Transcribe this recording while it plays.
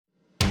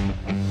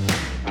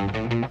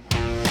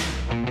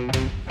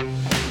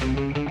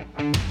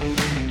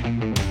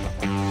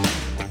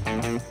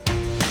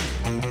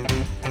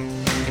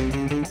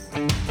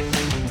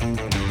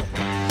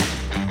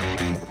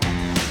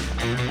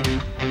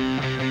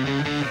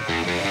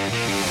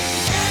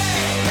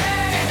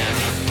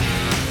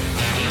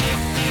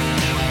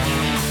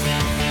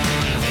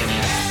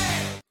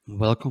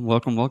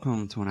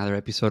Welcome to another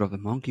episode of the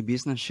Monkey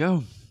Business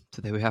Show.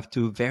 Today we have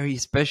two very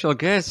special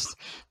guests,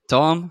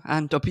 Tom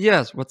and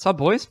Topias. What's up,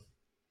 boys?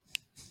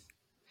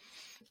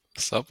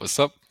 What's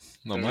up?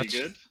 Not Very much.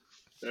 good.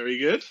 Very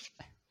good.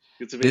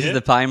 Good to be This here. is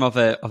the time of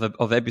the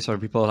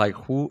episode. People are like,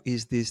 who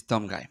is this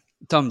Tom guy?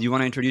 Tom, do you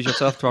want to introduce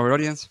yourself to our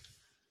audience?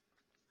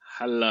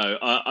 Hello,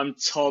 I'm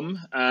Tom.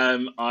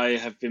 I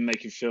have been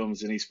making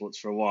films in esports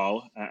for a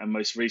while, and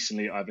most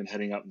recently I've been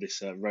heading up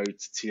this Road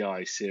to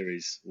TI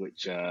series,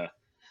 which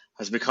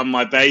has become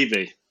my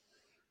baby.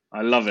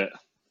 I love it.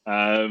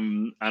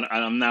 And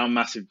I'm now a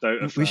massive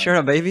Dota fan. We share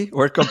a baby.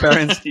 We're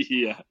co-parents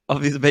Yeah,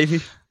 of this baby.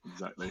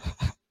 exactly.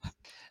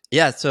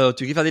 Yeah, so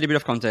to give a little bit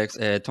of context,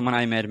 Tom and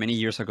I met many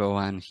years ago,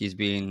 and he's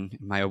been,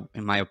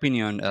 in my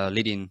opinion,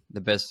 leading the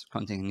best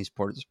content in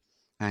esports.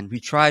 And we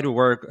tried to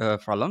work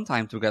for a long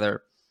time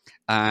together.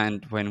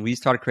 And when we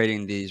started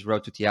creating this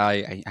Road to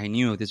TI, I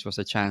knew this was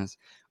a chance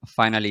of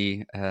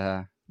finally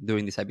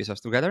doing these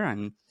episodes together.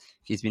 And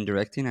he's been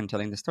directing and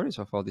telling the stories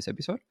of all this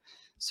episode.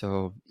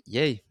 So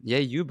yay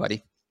you,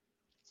 buddy.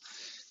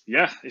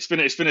 Yeah, it's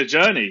been a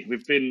journey.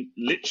 We've been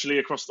literally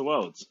across the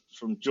world,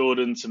 from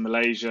Jordan to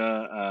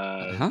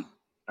Malaysia,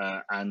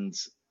 and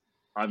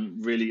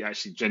I'm really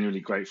actually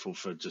genuinely grateful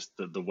for just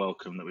the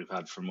welcome that we've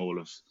had from all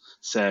of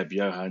Seb,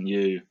 Johan,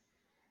 you.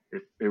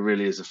 It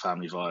really is a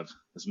family vibe,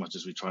 as much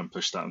as we try and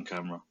push that on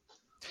camera.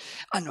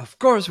 And of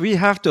course, we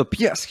have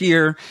Topias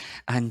here,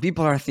 and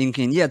people are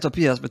thinking, yeah,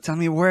 Topias, but tell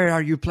me, where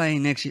are you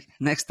playing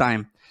next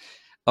time?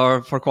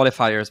 Or for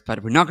qualifiers,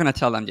 but we're not going to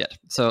tell them yet.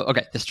 So,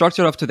 okay, the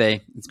structure of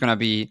today is going to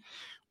be,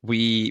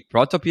 we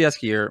brought Topias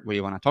here.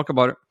 We want to talk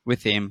about it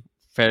with him.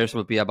 First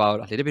will be about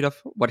a little bit of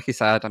what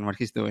he's at and what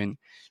he's doing.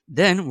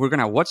 Then we're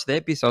going to watch the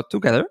episode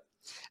together.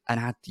 And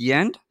at the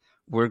end,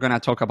 we're going to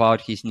talk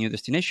about his new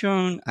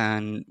destination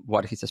and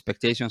what his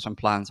expectations and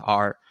plans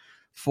are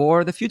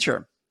for the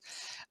future.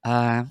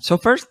 So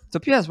first,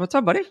 Topias, what's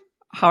up, buddy?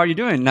 How are you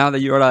doing now that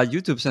you're a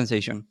YouTube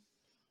sensation?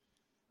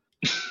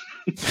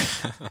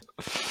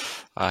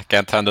 I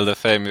can't handle the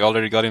fame. You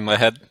already got in my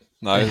head.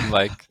 Now I'm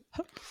like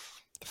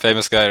the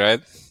famous guy,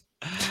 right?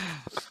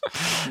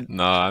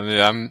 No, I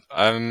mean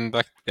I'm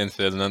back in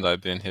Finland.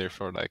 I've been here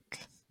for like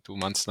 2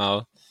 months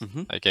now.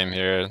 Mm-hmm. I came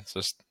here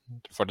just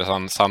for the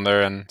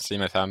summer and see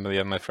my family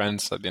and my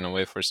friends. I've been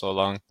away for so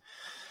long,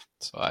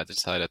 so I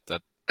decided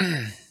that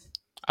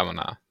I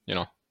wanna,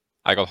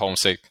 I got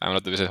homesick. I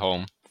wanted to visit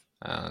home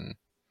and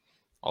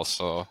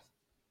also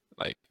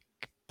like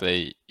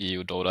play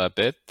EU Dota a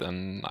bit.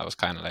 And I was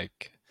kind of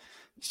like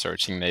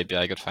searching maybe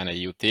I could find a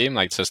EU team,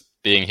 like just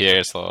being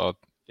here. So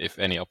if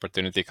any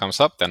opportunity comes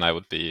up, then I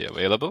would be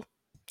available.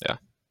 Yeah,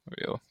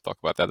 we'll talk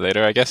about that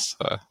later, I guess.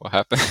 What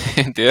happened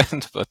in the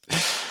end,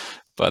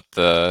 but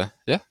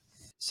yeah.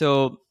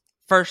 So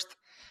first,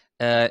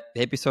 the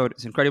episode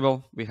is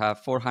incredible. We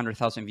have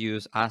 400,000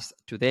 views as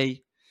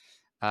today.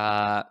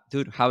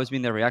 Dude, how has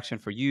been the reaction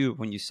for you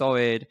when you saw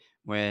it,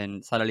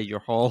 when suddenly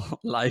your whole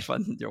life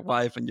and your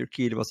wife and your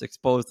kid was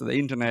exposed to the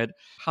internet?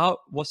 How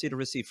was it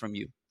received from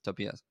you,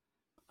 Topias?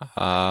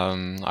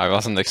 I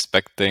wasn't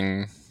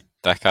expecting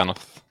that kind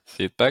of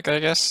feedback, I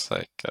guess.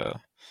 Like, yeah,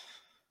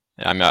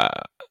 I mean,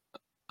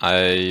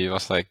 I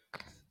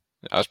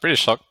was pretty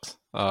shocked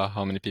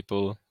how many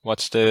people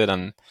watched it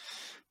and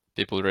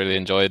people really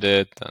enjoyed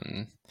it.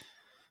 And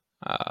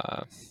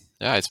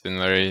yeah, it's been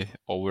very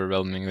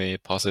overwhelmingly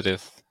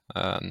positive.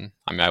 I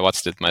mean, I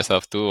watched it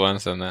myself too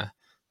once, and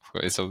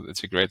it's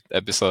a great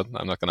episode.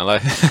 I'm not gonna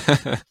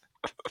lie.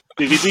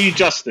 Did we do you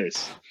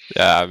justice?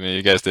 Yeah, I mean,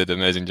 you guys did an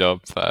amazing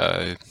job.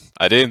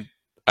 I didn't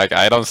like.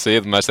 I don't see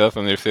it myself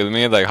when you're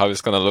filming it, like how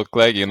it's gonna look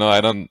like.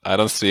 I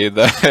don't see it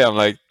that way. I'm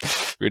like,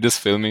 we're just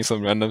filming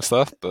some random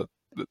stuff, but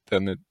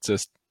then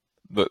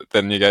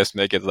then you guys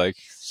make it like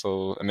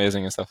so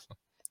amazing and stuff.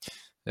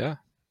 Yeah,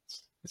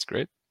 it's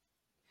great.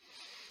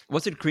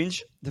 Was it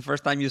cringe the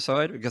first time you saw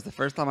it? Because the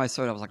first time I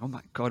saw it, I was like, oh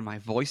my God, my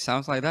voice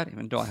sounds like that,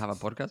 even though I have a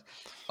podcast.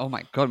 Oh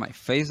my God, my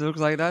face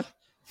looks like that.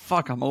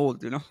 Fuck, I'm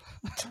old,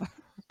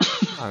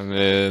 I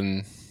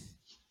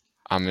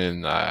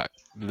mean, a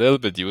little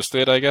bit used to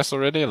it, I guess,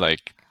 already,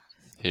 like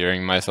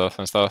hearing myself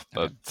and stuff,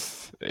 but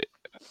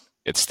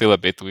it's still a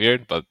bit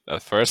weird. But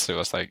at first it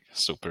was like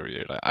super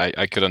weird.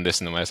 I couldn't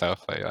listen to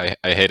myself. I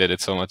hated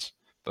it so much,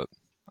 but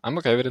I'm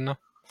okay with it now.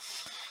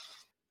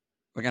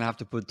 We're gonna have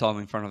to put Tom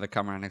in front of the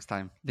camera next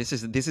time. This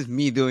is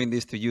me doing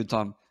this to you,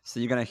 Tom. So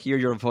you're gonna hear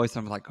your voice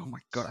and I'm like, oh my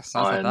God, it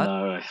sounds like that.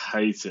 I know, I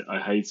hate it.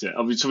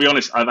 I mean, to be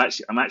honest, I'm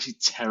actually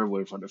terrible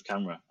in front of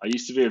camera. I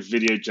used to be a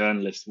video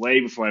journalist way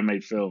before I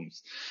made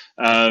films,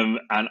 and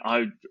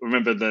I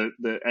remember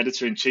the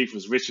editor in chief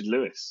was Richard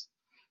Lewis,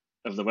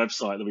 of the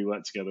website that we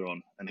worked together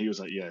on, and he was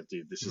like, "Yeah,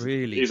 dude, this is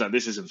Really? He was like,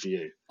 "This isn't for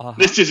you. Uh-huh.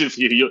 This isn't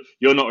for you.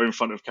 You're not in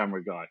front of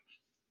camera guy."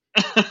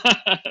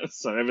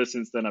 So ever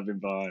since then, I've been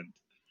behind.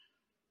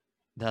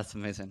 That's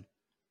amazing.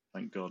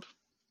 Thank God.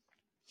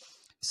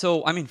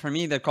 So, I mean, for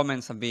me, the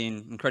comments have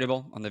been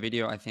incredible on the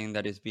video. I think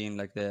that it's been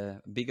like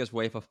the biggest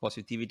wave of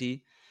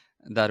positivity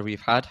that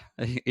we've had.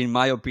 In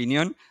my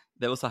opinion,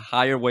 there was a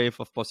higher wave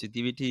of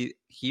positivity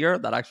here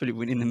that actually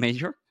winning the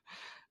major.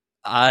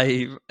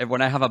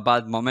 When I have a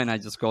bad moment, I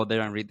just go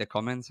there and read the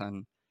comments,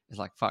 and it's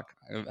like, fuck,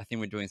 I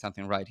think we're doing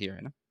something right here,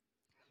 you know?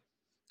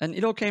 And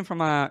it all came from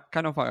a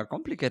kind of a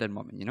complicated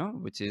moment, you know,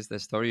 which is the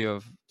story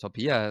of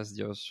Topias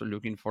just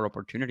looking for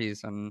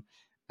opportunities and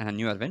a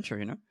new adventure,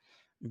 you know?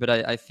 But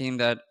I think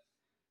that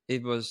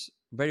it was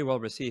very well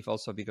received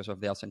also because of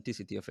the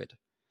authenticity of it.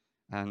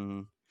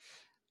 And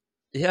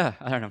yeah,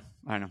 I don't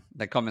know.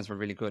 The comments were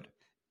really good.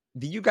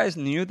 Did you guys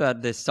knew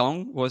that the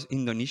song was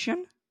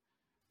Indonesian?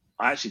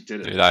 I actually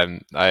didn't. Dude, I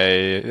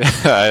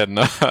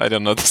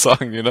don't know the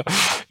song, you know.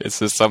 It's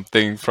just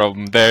something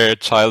from their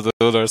childhood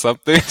or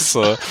something.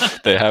 So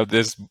they have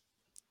this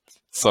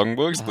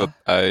songbooks, but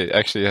I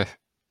actually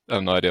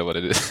have no idea what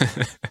it is.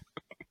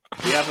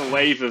 We have a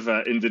wave of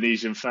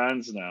Indonesian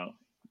fans now.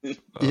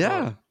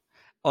 Yeah.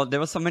 Oh, there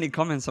was so many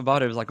comments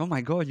about it. It was like, oh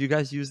my God, you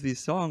guys use this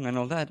song and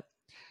all that.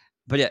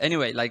 But yeah,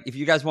 anyway, like if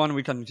you guys want,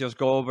 we can just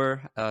go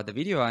over the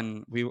video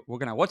and we're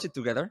going to watch it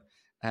together.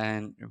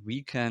 And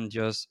we're going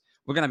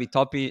to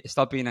be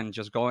stopping and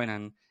just going.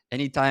 And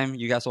anytime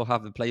you guys will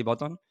have the play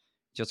button,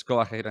 just go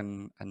ahead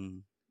and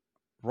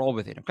roll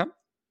with it, okay?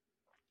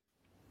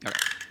 Okay.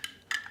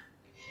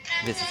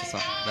 This is the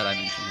song that I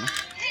mentioned, you know?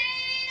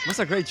 What's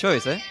a great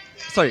choice, eh?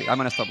 Sorry, I'm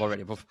gonna stop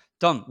already. But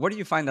Tom, where do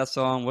you find that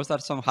song? Was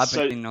that song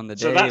happening on the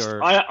day?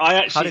 Or I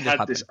actually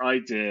had this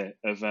idea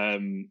of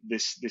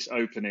this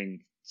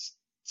opening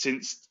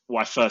since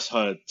I first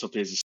heard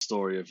Topias'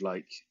 story of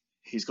like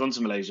he's gone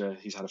to Malaysia,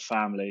 he's had a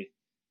family.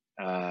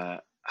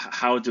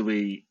 How do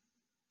we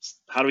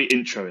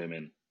intro him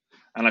in?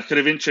 And I could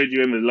have introed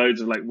you in with loads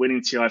of like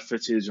winning TI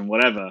footage and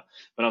whatever,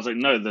 but I was like,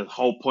 no, the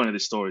whole point of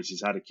this story is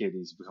he's had a kid,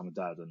 he's become a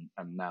dad,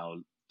 and now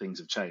things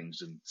have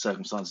changed and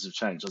circumstances have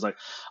changed. I was like,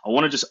 I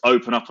want to just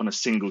open up on a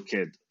single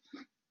kid,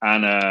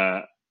 and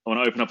I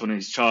want to open up on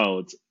his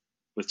child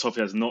with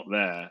Topias not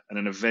there, and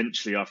then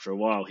eventually after a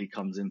while he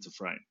comes into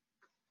frame,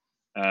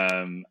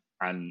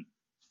 and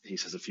he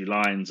says a few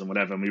lines and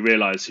whatever, and we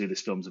realise who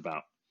this film's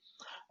about.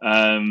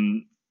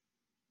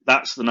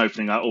 That's an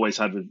opening I always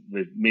had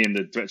with me and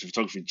the director of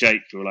photography,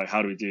 Jake. We were like,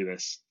 how do we do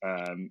this?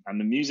 And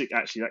the music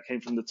actually that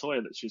came from the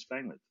toy that she was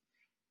playing with.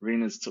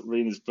 Rena's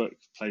book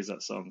plays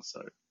that song,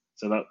 so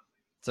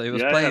he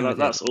was playing with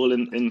that's all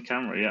in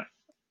camera, yeah.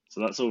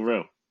 So that's all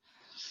real.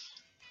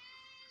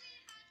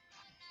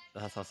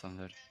 That's awesome,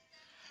 dude.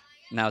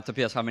 Now,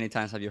 Topias, how many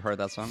times have you heard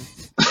that song?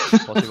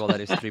 It's possible that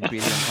it's 3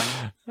 billion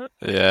times.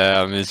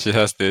 Yeah, I mean, she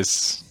has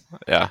those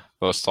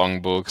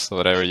songbooks or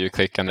whatever. You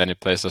click and then it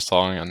plays the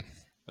song and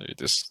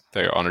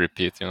they're on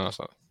repeat, you know.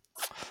 So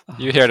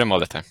you hear them all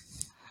the time.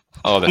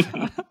 All the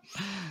time.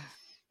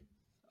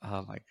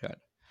 Oh my God.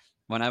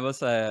 When I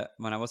was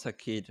a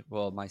kid,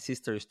 well, my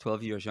sister is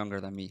 12 years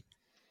younger than me,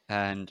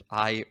 and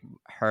I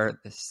heard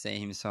the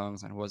same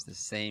songs and was the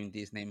same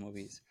Disney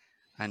movies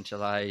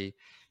until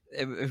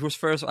it was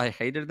first I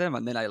hated them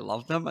and then I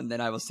loved them and then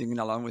I was singing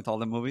along with all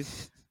the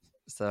movies.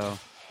 So,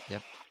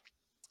 yep.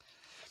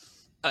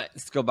 All right,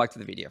 let's go back to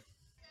the video.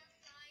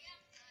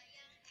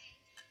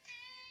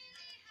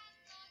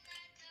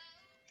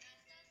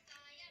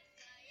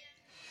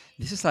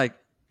 This is like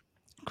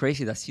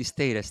crazy that she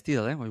stayed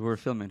still when we were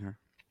filming her.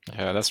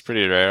 Yeah, that's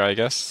pretty rare, I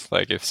guess.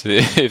 Like if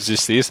she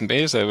sees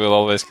me, she will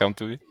always come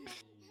to me.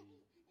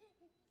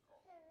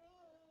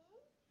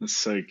 That's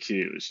so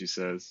cute what she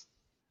says.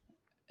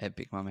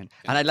 Epic moment.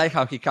 And I like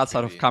how he cuts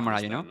out of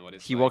camera, you know?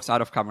 He walks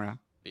out of camera.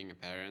 Being a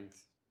parent.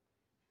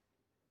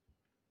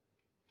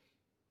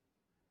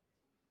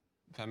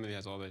 Family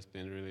has always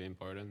been really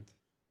important.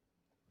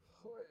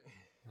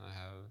 I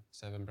have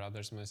 7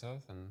 brothers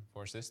myself and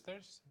 4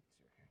 sisters.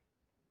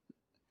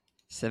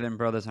 7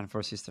 brothers and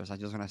 4 sisters. I'm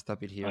just gonna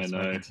stop it here I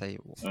can say.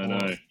 I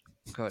know.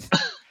 Good.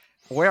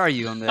 Where are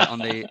you on the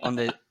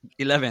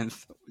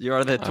 11th? You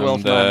are the 12th.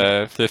 I'm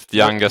the 5th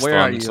youngest Where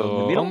are one, you?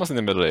 so In almost in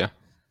the middle, yeah,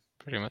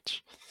 pretty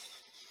much.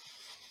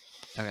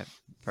 Okay,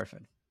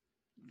 perfect.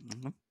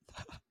 Mm-hmm.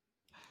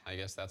 I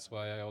guess that's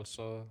why I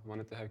also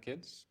wanted to have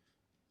kids.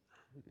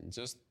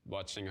 Just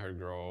watching her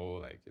grow,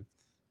 like it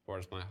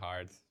warms my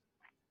heart.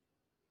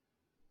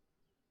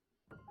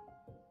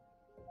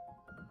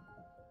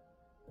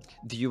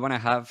 Do you want to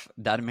have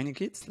that many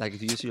kids? Like,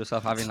 do you see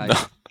yourself having like?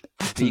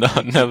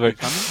 No, never.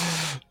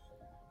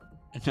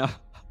 No.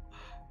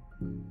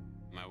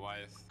 My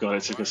wife. God,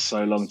 it took us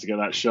so long to get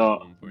that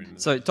shot.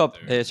 So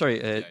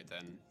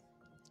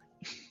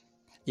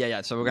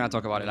yeah. So we're gonna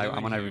talk about it.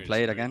 I'm gonna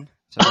replay it again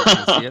so you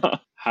can see it.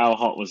 How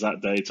hot was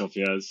that day,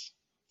 Topias?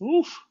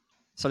 Oof.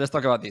 So let's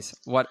talk about this.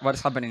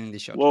 What's happening in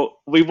this shot?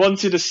 Well, we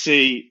wanted to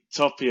see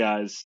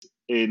Topias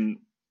in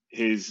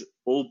his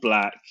all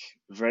black,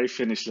 very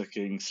finished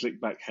looking, slick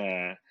back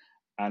hair,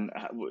 And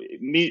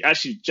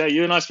actually, Jay,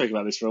 you and I spoke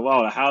about this for a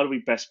while. How do we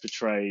best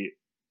portray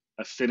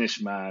a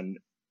Finnish man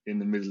in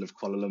the middle of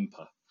Kuala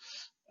Lumpur?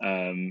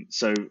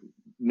 So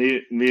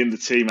me and the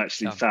team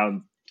actually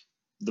found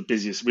the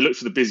busiest. We looked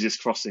for the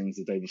busiest crossings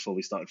the day before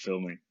we started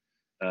filming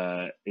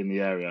in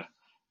the area,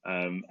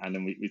 and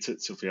then we took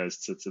Topias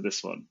to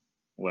this one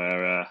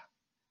where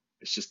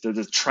it's just there's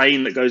a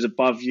train that goes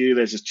above you.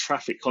 There's just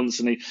traffic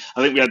constantly.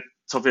 I think we had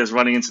Topias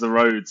running into the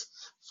road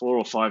 4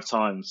 or 5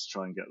 times to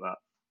try and get that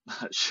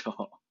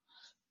shot,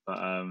 but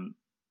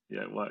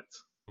yeah, it worked.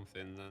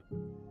 Finland.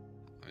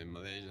 I mean,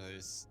 Malaysia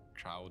is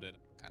crowded,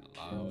 kind of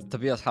loud.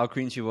 Tobias, how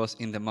cringy was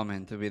in the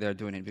moment to be there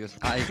doing it, because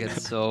I get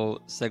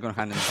so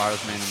secondhand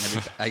embarrassment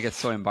and I get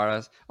so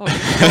embarrassed. Oh,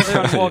 you go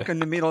there and walk in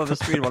the middle of the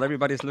street while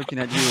everybody's looking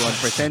at you and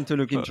pretend to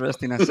look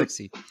interesting and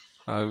sexy.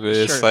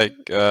 It's sure. Like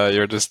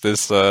you're just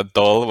this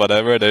doll,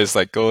 whatever. There's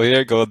like go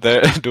here, go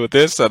there, do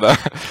this, and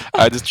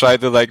I just try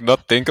to like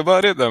not think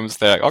about it. I'm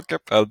just like, okay,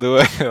 I'll do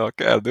it.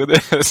 Okay, I'll do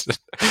this.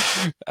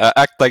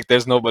 Act like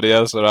there's nobody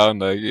else around.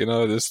 Like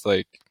just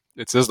like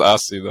it's just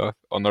us,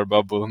 on our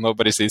bubble.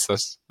 Nobody sees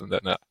us, and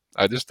then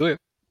I just do it.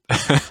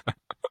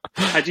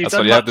 That's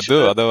what you have to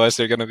do. Otherwise,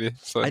 you're gonna be.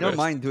 So I don't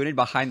mind doing it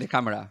behind the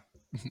camera.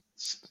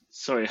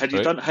 Sorry, had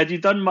you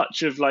done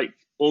much of like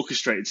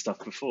orchestrated stuff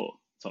before,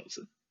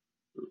 Topson?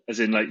 As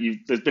in, like,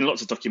 there's been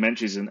lots of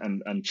documentaries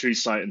and True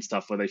Sight and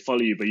stuff where they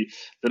follow you, but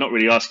they're not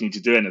really asking you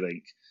to do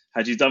anything.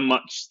 Had you done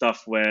much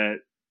stuff where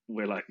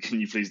we're like, can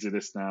you please do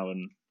this now,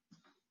 and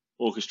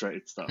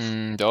orchestrated stuff?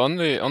 The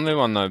only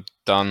one I've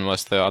done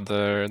was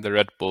the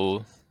Red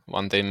Bull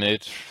one they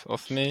made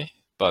of me,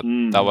 but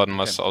that one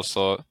was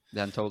also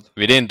untold.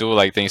 We didn't do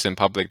like things in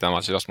public that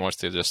much. It was more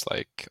still just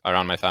like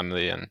around my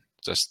family and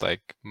just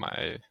like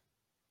my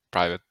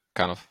private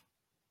kind of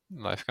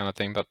life kind of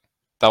thing, but.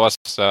 That was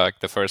like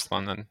the first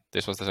one, and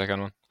this was the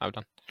second one I've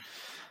done.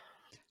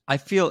 I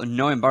feel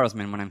no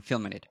embarrassment when I'm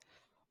filming it.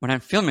 When I'm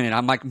filming it,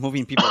 I'm like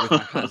moving people with my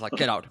hands, like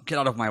get out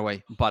of my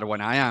way. But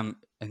when I am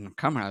in the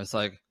camera, it's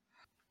like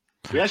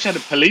we actually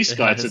had a police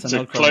guy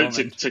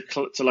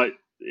to like.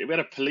 We had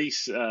a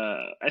police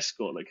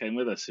escort that came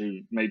with us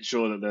who made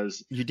sure that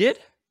there's. You did?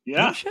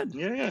 Yeah, oh, shit.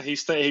 Yeah. He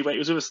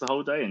was with us the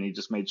whole day, and he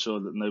just made sure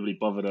that nobody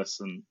bothered us,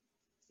 and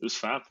it was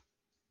fab.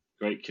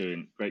 Great crew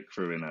in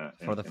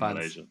for the fans.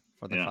 Malaysia.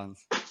 For the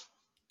fans.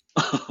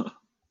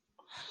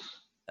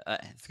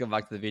 Let's go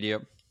back to the video.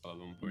 Kuala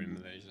Lumpur in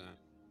Malaysia.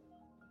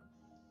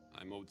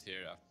 I moved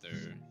here after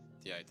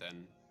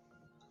TI-10.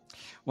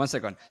 1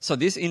 second. So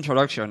this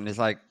introduction is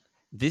like,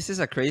 this is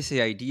a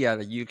crazy idea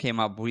that you came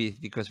up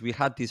with because we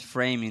had this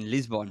frame in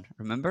Lisbon,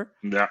 remember?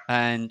 Yeah.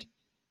 And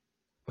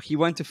he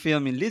went to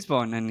film in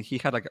Lisbon, and he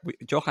had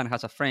Johan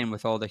has a frame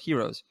with all the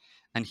heroes,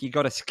 and he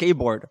got a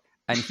skateboard,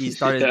 and he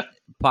started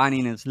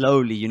panning it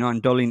slowly,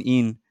 and dolling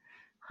in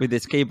with the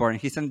skateboard,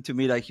 and he sent it to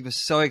me like he was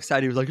so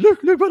excited. He was like,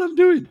 "Look what I'm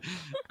doing!"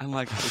 I'm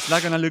like, "It's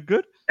not gonna look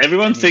good."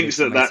 Everyone thinks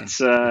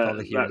that's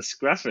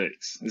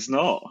graphics. It's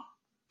not.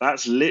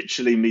 That's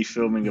literally me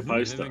filming a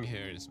poster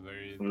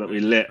that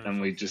we lit,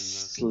 and we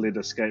just slid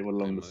a skateboard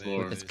along the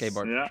floor. With a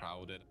skateboard. Yeah,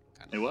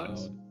 it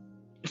works.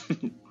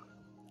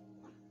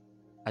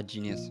 A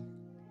genius.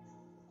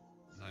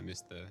 I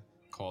miss the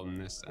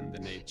calmness and the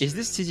nature. Is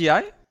this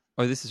CGI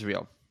or this is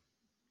real?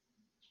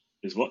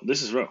 Is what?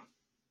 This is real.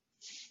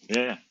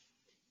 Yeah.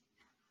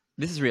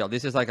 This is real.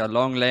 This is like a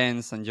long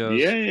lens and just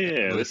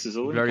This is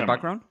all blurry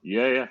background.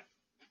 Yeah.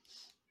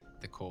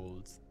 The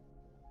cold.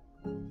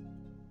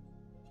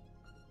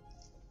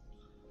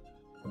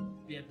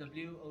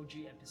 BMW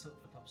OG episode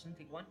for Topson.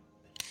 Take 1.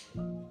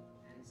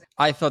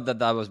 I thought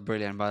that was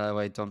brilliant. By the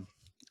way, Tom,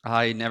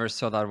 I never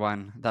saw that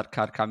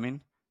cut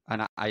coming,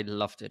 and I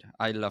loved it.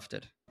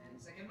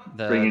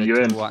 Bringing you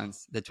in.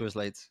 The two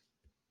slates.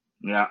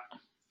 Yeah.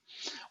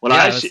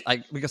 Well,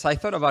 because I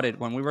thought about it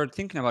when we were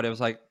thinking about it. I was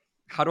like,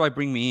 how do I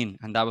bring me in?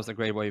 And that was a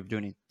great way of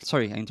doing it.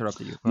 Sorry, I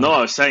interrupted you. No,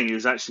 I was saying it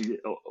was actually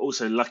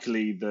also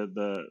luckily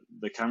the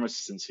camera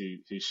assistants who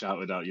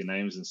shouted out your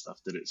names and stuff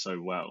did it so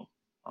well.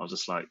 I was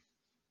just like,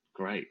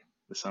 great,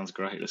 this sounds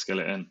great. Let's get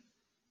it in.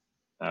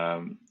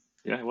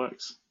 Yeah, it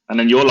works. And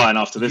then your line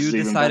after this is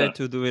even better. You decided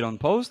to do it on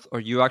post, or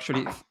you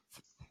actually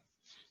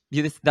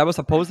that was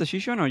a post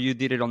decision, or you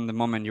did it on the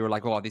moment? You were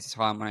like, oh, this is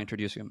how I'm going to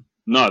introduce him.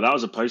 No, that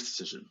was a post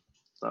decision.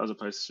 For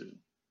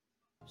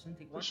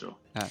sure.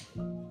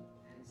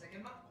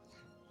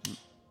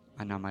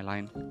 And now my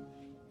line.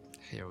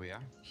 Here we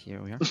are.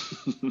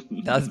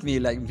 That's me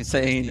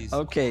saying,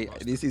 okay,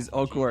 this is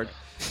awkward.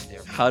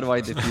 How do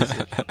I diffuse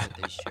it?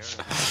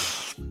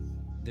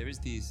 There is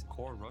this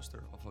core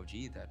roster of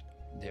OG that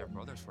they are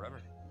brothers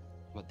forever.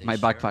 My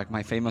backpack,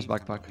 my famous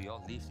backpack. We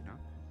all live,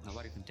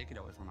 Nobody can take it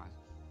away from us.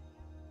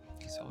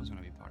 He's always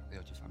going to be part of the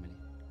OG family.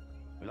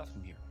 We love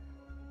him here.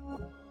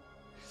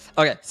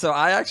 Okay, so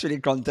I actually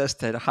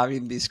contested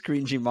having this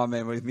cringy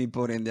moment with me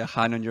putting the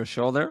hand on your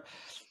shoulder,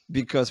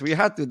 because we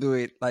had to do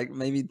it like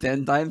maybe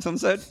 10 times on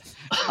set.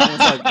 I was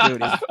like,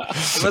 dude,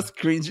 it was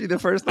cringy the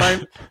first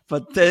time,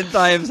 but 10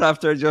 times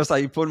after just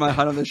I put my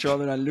hand on the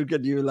shoulder and look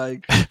at you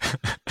like,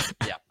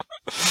 yeah.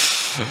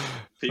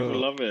 People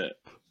love it.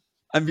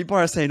 And people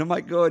are saying, "Oh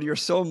my god, you're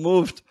so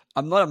moved."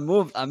 I'm not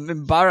moved. I'm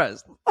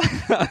embarrassed.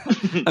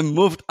 I'm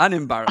moved and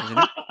embarrassed. You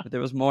know? But there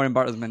was more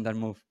embarrassment than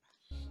move.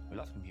 We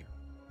love him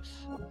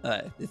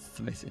here. It's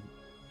amazing.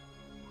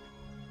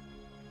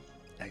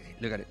 Okay,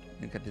 look at it.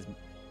 Look at this.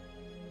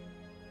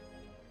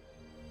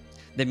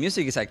 The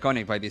music is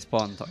iconic by this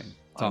point, Tom.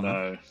 I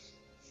know.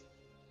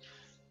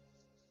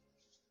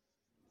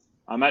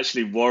 I'm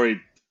actually worried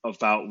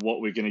about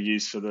what we're going to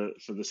use for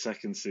the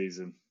second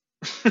season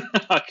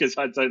because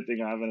I don't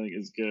think I have anything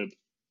as good.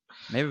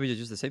 Maybe we just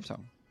use the same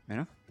song, you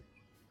know?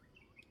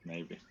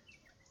 Maybe.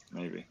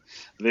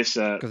 This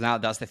because now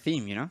that's the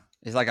theme, you know?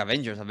 It's like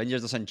Avengers.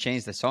 Avengers doesn't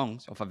change the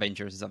songs of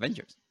Avengers. It's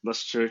Avengers.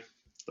 That's true.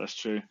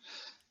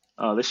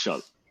 Oh, this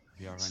shot.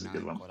 We are right now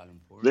in Kuala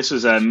Lumpur. This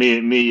was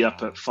me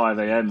up at 5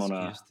 a.m. on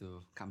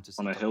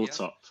a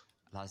hilltop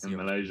in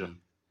Malaysia.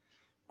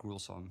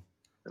 Gruesome.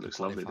 It looks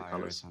lovely, the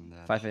colours.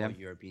 5 a.m.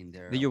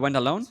 Did you went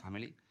alone?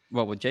 Family.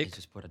 What, with Jake?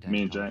 Just put a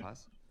Me and Jake.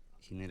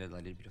 He needed a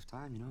little bit of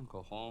time, you know,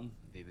 go home,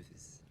 be with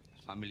his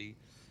family,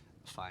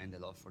 find the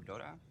love for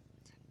Dora.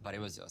 But it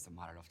was just a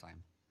matter of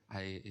time.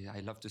 I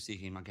love to see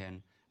him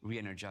again,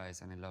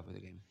 re-energized and in love with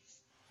the game.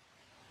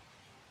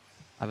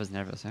 I was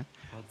nervous, eh?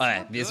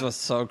 This was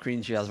so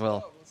cringy as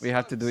well. We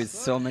have to do it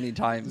so many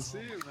times.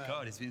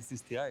 God, it's been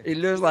since TI. It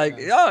looks like,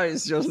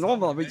 it's just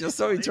normal. We just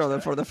saw each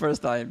other for the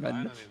first time.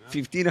 And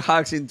 15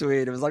 hugs into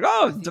it. It was like,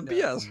 oh,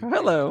 Tobias,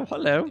 hello.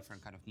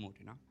 Different kind of mood,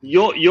 you know?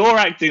 Your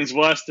acting's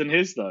worse than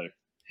his, though.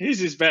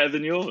 His is better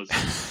than yours.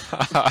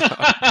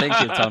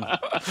 Thank you,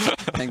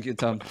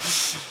 Tom.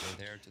 We're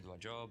there to do a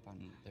job,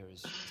 and there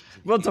is.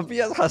 Well,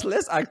 Tobias has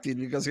less acting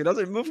because he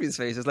doesn't move his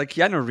face. It's like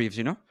Keanu Reeves,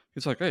 you know?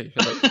 He's like, hey,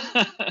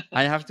 hello.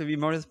 I have to be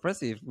more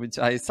expressive, which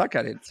I suck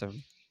at it. So,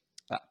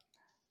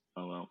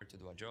 oh well. To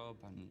do a job,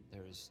 and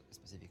there is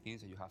specific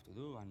things that you have to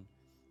do, and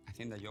I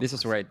think that this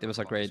was great. It was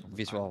a great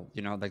visual,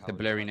 you know, like the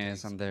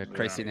blurriness and the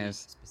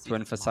craziness to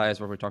emphasize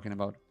what we're talking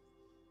about.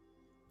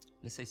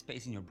 Let's say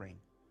space in your brain,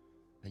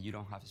 that you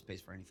don't have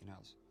space for anything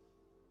else.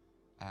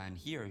 And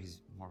here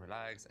he's more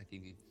relaxed. I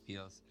think it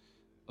feels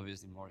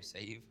obviously more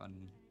safe,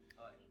 and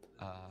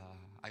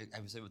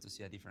I was able to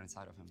see a different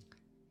side of him,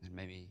 and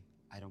maybe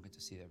I don't get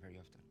to see that very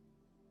often.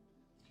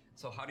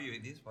 So how do you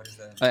eat this? What is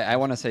that? I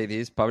want to say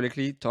this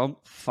publicly, Tom.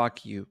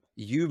 Fuck you.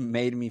 You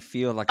made me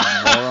feel like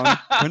a moron.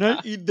 Can I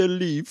eat the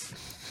leaf?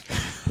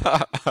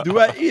 Do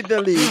I eat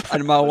the leaf?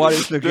 And my wife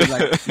is looking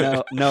like,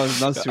 no,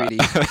 sweetie.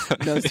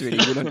 No,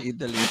 sweetie, you don't eat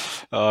the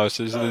leaf. Oh,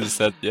 she should have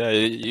said, yeah,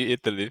 you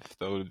eat the leaf.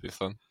 That would be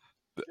fun.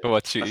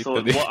 Watch you eat the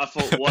leaf. I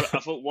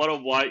thought, what a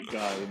white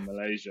guy in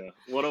Malaysia.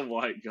 What a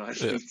white guy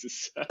thing to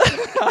say.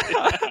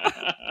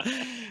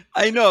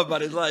 I know,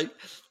 but it's like,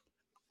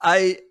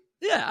 I'm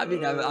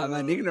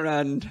an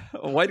ignorant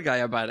white guy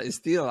about it.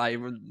 Still,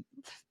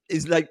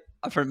 it's like,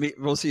 for me,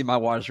 we'll see my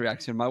wife's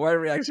reaction. My wife's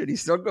reaction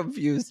is so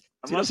confused.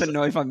 She doesn't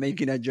know if I'm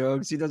making a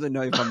joke. She doesn't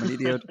know if I'm an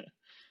idiot.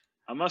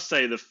 I must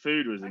say, the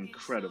food was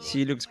incredible.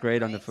 She looks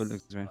great on the food.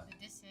 Looks great.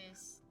 This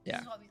is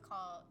what we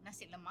call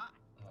nasi lemak.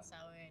 It's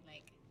our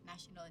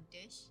national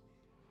dish.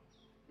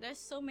 There's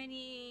so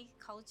many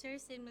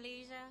cultures in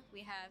Malaysia.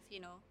 We have,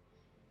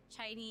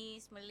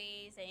 Chinese,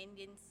 Malays, and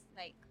Indians.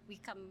 Like, we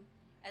come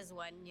as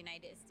one,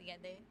 united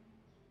together.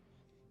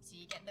 So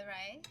you get the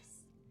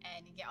rice,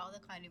 and you get all the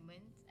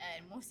condiments,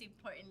 and most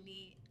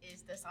importantly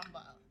is the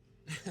sambal.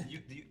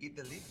 Do you eat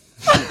the leaf?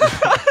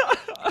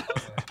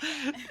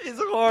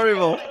 It's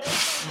horrible.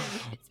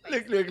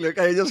 Look.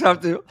 I just have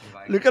to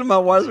look at my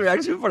wife's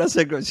reaction for a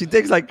second. She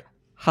takes like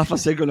half a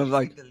second of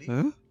like,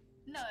 huh?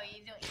 No,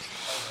 you don't eat it.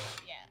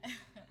 Yeah.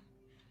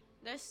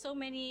 There's so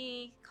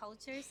many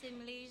cultures in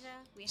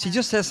Malaysia. She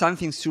just says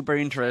something super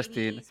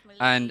interesting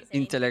and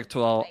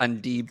intellectual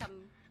and deep.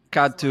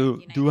 Cut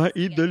to, do I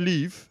eat the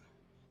leaf?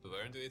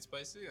 Learn to eat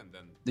spicy, and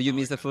then. Do you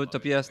miss the food,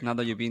 Tobias, now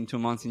that you've been 2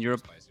 months in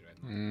Europe?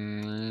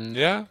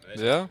 Yeah,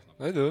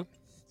 I do.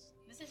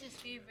 This is his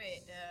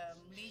favorite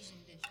Malaysian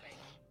dish right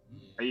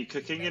now. Are you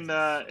cooking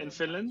in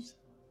Finland?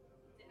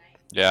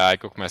 Yeah, I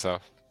cook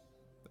myself.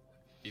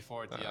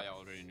 Before TI, I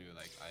already knew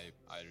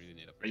I really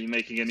need a. Are you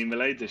making any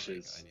Malay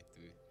dishes? I need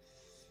to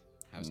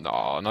have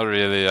No, not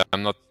really.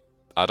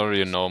 I don't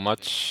really know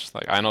much.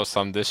 Like, I know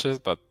some dishes,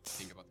 but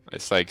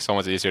it's like so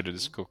much easier to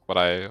just cook what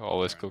I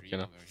always cook, you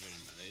know.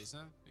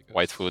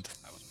 White food.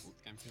 I was boot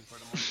camping for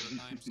the most of the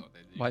time, so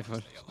they White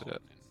food. stay alone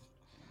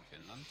in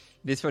Finland.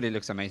 This body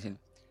looks amazing.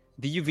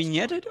 Did you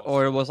vignette it,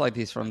 or it was like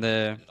this from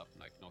the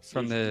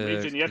We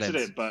vignetted lens?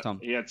 it, but Tom.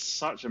 he had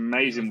such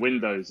amazing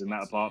windows in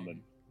that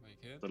apartment.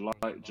 The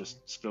light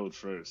just spilled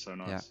through. It's so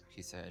nice. Yeah.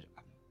 He said,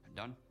 I'm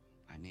done.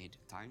 I need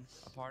time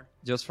apart.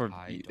 Just for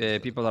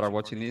people that are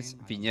watching this,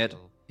 vignette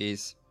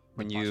is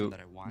when you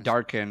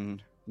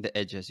darken the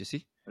edges, you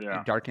see? Yeah.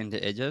 You darken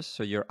the edges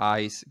so your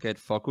eyes get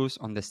focused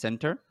on the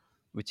center,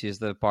 which is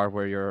the part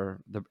where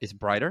it's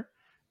brighter,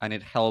 and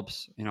it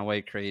helps in a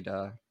way create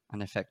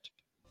an effect.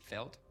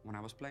 Felt when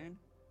I was playing.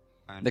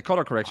 And The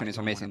color correction is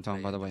amazing,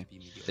 Tom, by the way.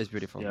 It's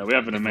beautiful. Yeah, we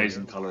have an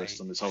amazing colorist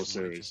on this whole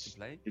series.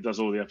 He does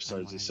all the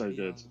episodes. It's so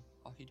good.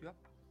 I'll hit you up.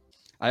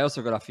 I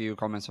also got a few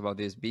comments about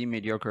this. Being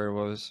mediocre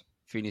was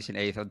finishing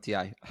 8th on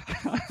TI.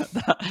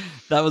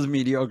 that was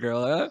mediocre.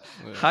 Huh?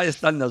 Yeah. High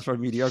standards for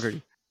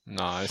mediocrity.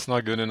 No, it's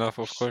not good enough,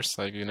 of course.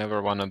 Like, you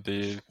never want to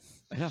be...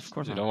 Yeah, of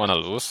course You not. don't want to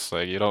lose.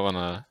 Like, you don't want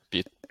to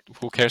beat...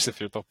 Who cares if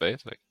you're top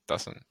 8? Like,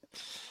 doesn't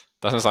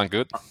sound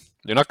good.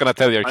 You're not going to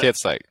tell your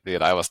kids, like,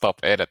 dude, I was top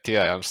 8 at TI.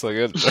 I'm so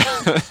good.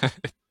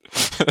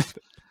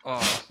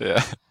 Oh.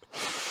 Yeah.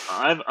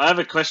 I have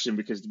a question,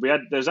 because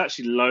there's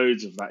actually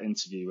loads of that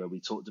interview where we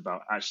talked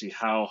about actually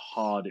how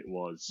hard it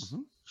was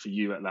for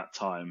you at that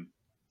time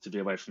to be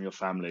away from your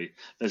family.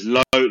 There's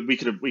we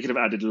could have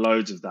added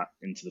loads of that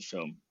into the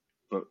film,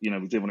 but we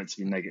didn't want it to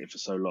be negative for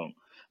so long.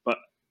 But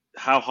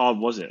how hard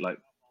was it? Like,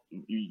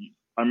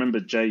 I remember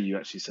Jay, you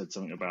actually said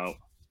something about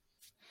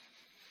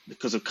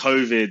because of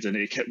COVID and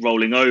it kept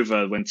rolling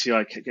over when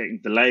TI kept getting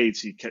delayed,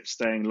 so you kept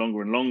staying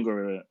longer and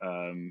longer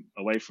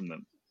away from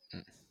them.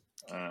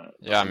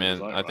 Yeah, I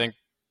mean, I think,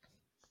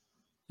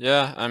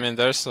 yeah, I mean,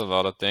 there's a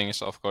lot of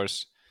things, of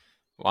course.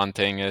 One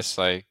thing is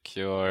like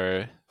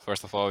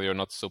first of all, you're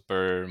not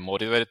super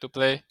motivated to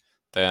play.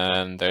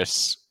 Then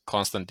there's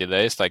constant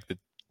delays, like the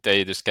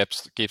day just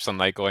keeps on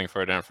like going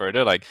further and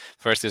further. Like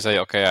first you say,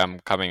 okay, I'm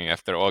coming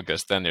after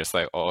August. Then it's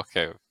like, oh,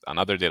 okay,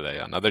 another delay.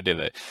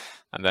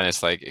 And then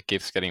it's like, it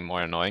keeps getting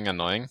more annoying.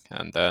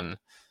 And then,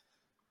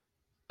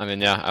 I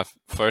mean, yeah, at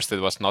first it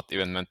was not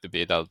even meant to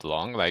be that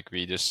long. Like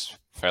we just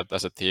felt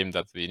as a team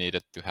that we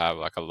needed to have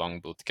like a long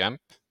boot camp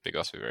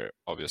because we were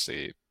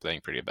obviously playing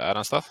pretty bad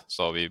and stuff.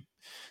 So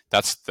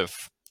that's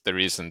the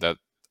reason that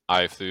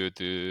I flew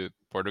to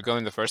Portugal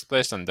in the first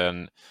place. And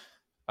then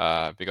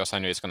because I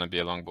knew it's going to be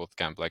a long boot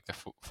camp, like the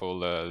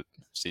full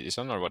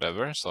season or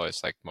whatever. So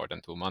it's like more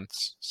than 2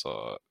 months.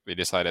 So we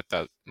decided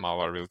that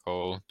Mawar will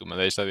go to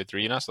Malaysia with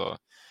Rina. So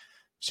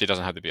she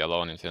doesn't have to be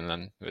alone in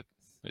Finland with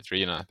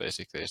Rina,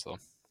 basically. So.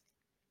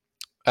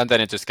 And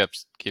then it just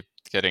kept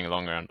getting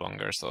longer and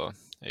longer, so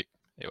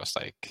it was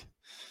like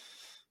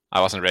I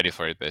wasn't ready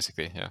for it,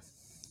 basically. Yeah.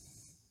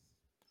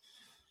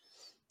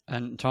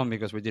 And Tom,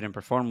 because we didn't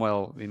perform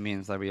well, it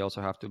means that we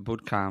also have to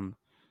boot camp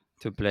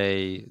to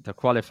play the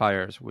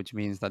qualifiers, which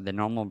means that the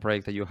normal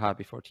break that you had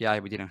before TI,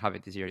 we didn't have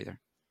it this year either.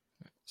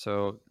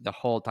 So the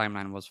whole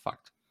timeline was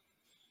fucked.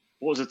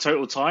 What was the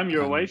total time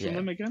you're away from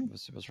them again?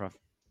 It was rough.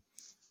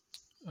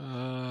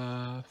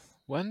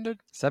 When did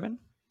 7?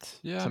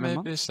 Yeah, 7 maybe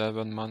months?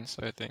 7 months,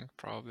 I think,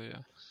 probably.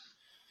 Yeah.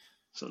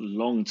 It's a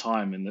long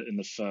time in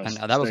the first.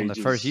 And that was on the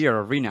first year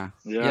of Rina.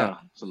 Yeah,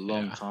 it's a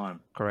long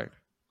time. Correct.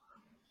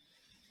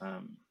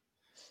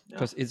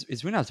 Because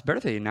it's Rina's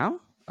birthday now.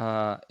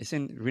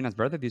 Isn't Rina's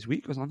birthday this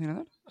week or something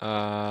like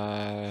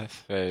that?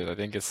 Wait, I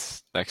think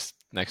it's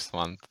next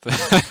month.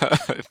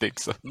 I think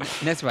so.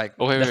 Next week.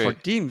 Oh, wait.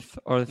 14th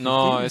or the 15th?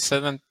 No, it's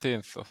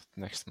 17th of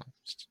next month.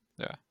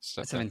 Yeah,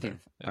 September. 17th.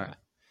 Yeah. All right.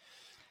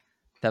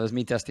 That was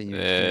me testing you.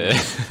 Yeah.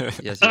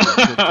 Yes,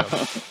 good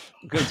job.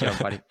 Good job,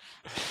 buddy.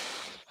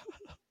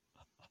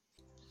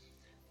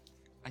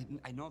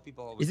 I know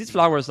people always Is these think,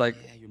 flowers like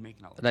you're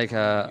making a like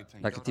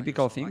a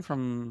typical thing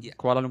from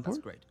Kuala Lumpur? That's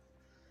great.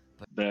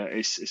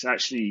 It's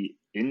actually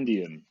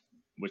Indian,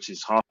 which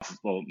is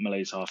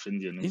Malay's half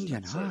Indian.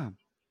 Indian,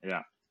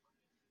 Yeah.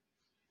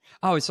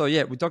 Oh, so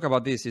yeah, we talk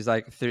about this. It's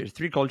like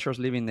three cultures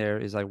living there.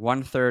 It's like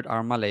 1/3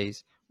 are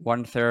Malays,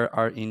 1/3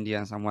 are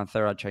Indians, and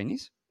 1/3 are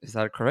Chinese. Is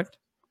that correct?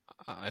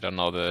 I don't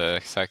know the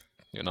exact,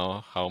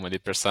 how many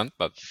percent,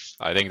 but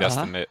I think that's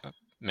the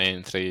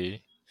main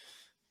three.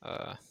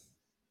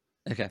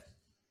 Okay.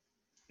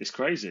 It's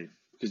crazy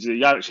because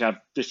you actually have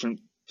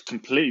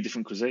completely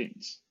different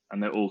cuisines,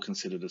 and they're all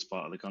considered as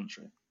part of the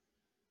country.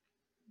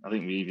 I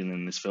think even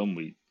in this film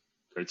we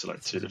go to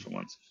like 2 different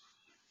ones.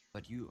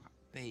 But you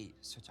pay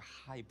such a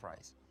high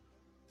price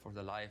for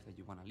the life that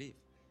you want to live,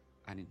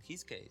 and in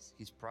his case,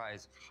 his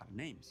price had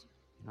names,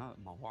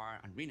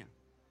 Mawar and Rina.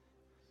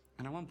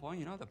 And at one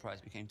point, the price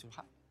became too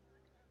high.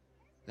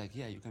 Like,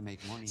 yeah, you can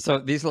make money. So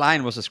this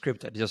line was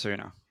scripted, just so you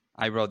know.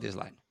 I wrote this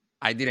line.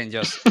 I didn't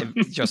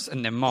just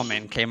in the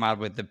moment came out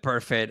with the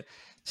perfect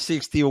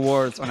 60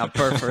 words on a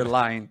perfect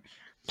line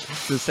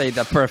to say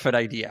the perfect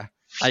idea.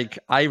 Like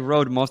I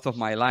wrote most of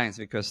my lines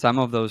because some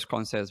of those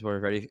concepts were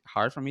very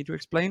hard for me to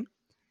explain,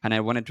 and I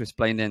wanted to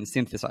explain them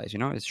synthesize.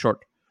 It's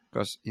short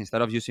because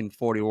instead of using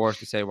 40 words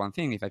to say one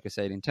thing, if I could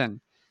say it in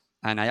 10.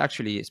 And I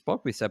actually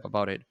spoke with Seb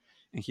about it,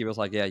 and he was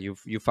like, "Yeah,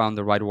 you found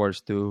the right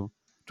words to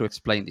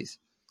explain this."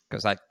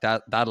 Because like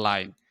that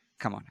line,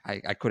 come on,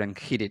 I couldn't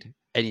hit it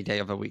any day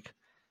of the week.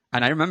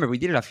 And I remember we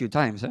did it a few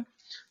times.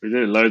 We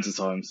did it loads of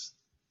times.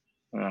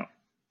 Yeah.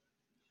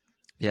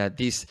 Yeah,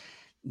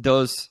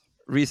 those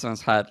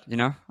reasons had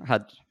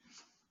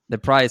the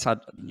price had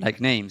like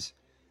names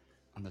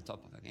on the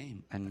top of the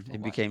game, and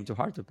it became too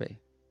hard to pay.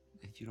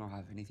 If you don't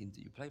have anything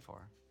that you play for,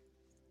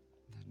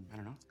 then I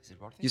don't know. Is it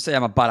worth it? You say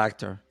I'm a bad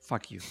actor.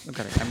 Fuck you. Look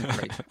at it. I'm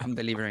great. I'm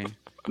delivering.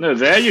 No,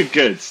 there you're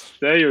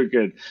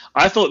good.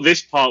 I thought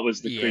this part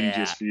was the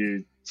cringiest for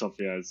you,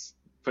 Topias.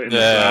 Putting the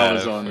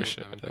flowers on. For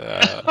sure.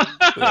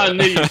 I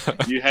knew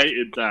you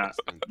hated that.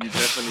 You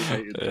definitely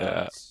hated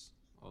that.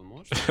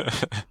 Almost.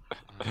 Last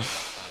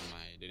time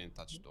I didn't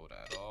touch Dota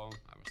at all.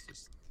 I was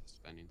just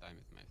spending time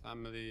with my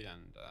family,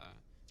 and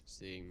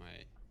seeing my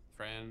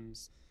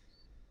friends.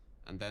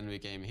 And then we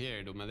came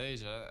here to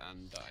Malaysia,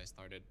 and I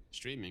started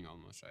streaming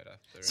almost right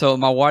after. So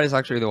Mawar is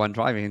actually the one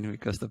driving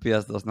because the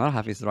PS does not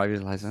have his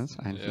driver's license,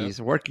 and Yep.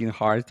 he's working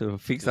hard to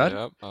fix that.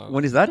 Yep,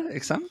 When is that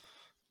exam?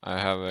 I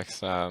have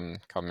exam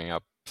coming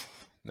up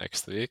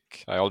next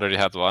week. I already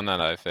had one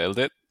and I failed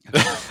it.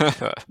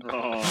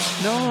 Oh,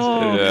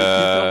 No, you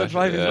failed the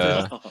driving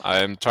yeah. test.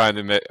 I'm trying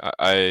to make.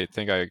 I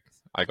think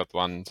I got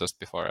one just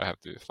before I have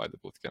to fly the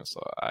bootcamp,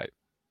 so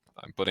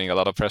I'm putting a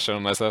lot of pressure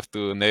on myself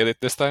to nail it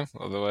this time.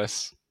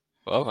 Otherwise,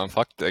 well, I'm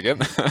fucked again.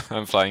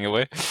 I'm flying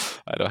away.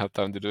 I don't have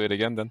time to do it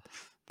again. Then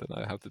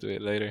I have to do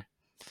it later.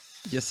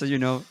 Just so you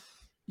know,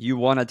 you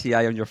won a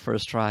TI on your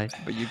first try,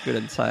 but you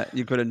couldn't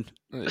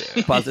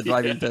Yeah. pass the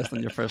driving test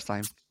on your first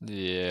time.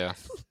 Yeah.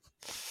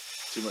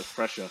 too much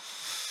pressure.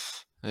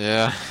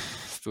 Yeah.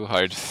 It's too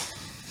hard.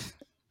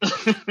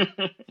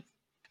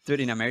 Dude,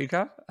 in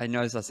America, I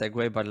know it's a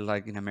segue, but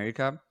like in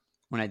America,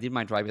 when I did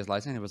my driver's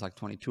license, it was like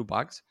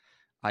 $22.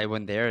 I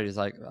went there. It's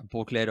like a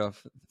booklet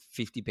of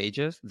 50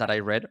 pages that I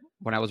read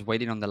when I was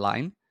waiting on the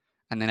line.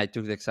 And then I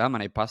took the exam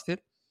and I passed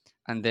it.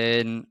 And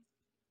then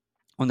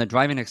on the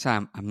driving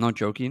exam, I'm not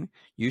joking,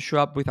 you show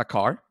up with a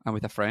car and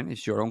with a friend.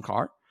 It's your own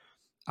car.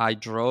 I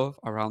drove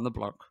around the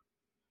block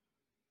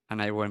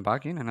and I went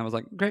back in and I was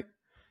like, great.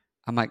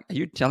 I'm like, are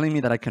you telling me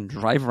that I can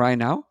drive right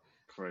now?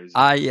 Crazy.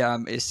 I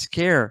am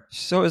scared,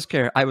 so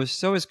scared. I was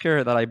so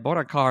scared that I bought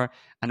a car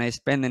and I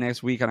spent the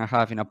next week and a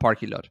half in a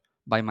parking lot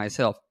by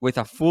myself with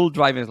a full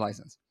driver's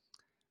license.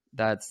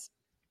 That's,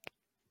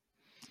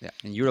 yeah,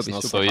 in Europe It's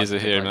not super so hard to easy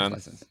get here, driver's man.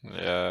 license.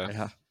 Yeah.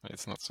 Yeah.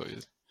 It's not so easy.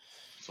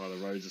 That's why the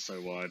roads are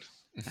so wide.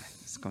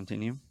 Let's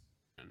continue.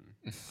 And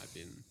I've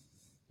been,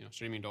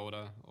 streaming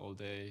Dota all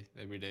day,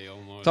 every day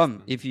almost.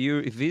 Tom, and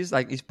if this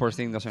like esports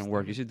thing doesn't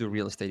work, you should do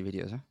real estate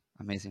videos. Huh?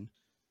 Amazing.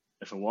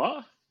 If a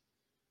what?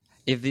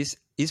 If this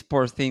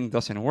esports thing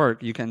doesn't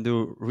work, you can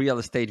do real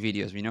estate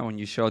videos. When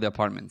you show the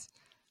apartments.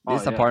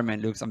 This Oh, yeah.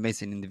 apartment looks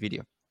amazing in the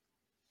video.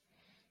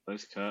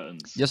 Those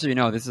curtains. Just so you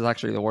know, this is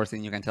actually the worst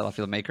thing you can tell a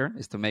filmmaker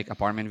is to make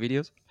apartment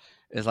videos.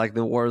 It's like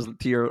the worst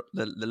tier,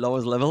 the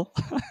lowest level.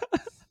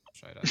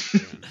 tried after,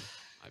 and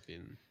I've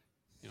been,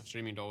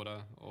 streaming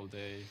Dota all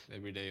day,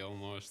 every day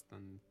almost,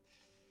 and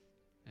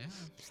yeah,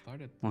 I've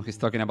started. Well, he's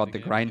to talking play about the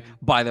game grind. again.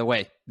 By the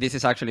way, this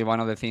is actually one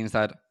of the things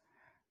that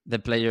the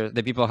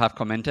people have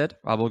commented.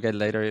 I will get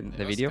later in It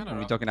the was video kinda when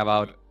we're rough talking to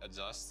about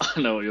adjust I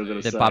know what you're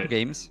gonna the say. pub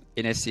games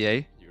in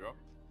SCA. Europe.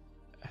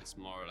 It's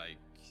more like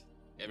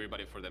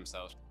everybody for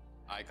themselves.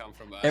 I come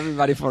from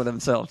Everybody for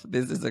themselves.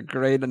 This is a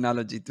great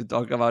analogy to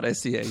talk about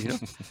SCA.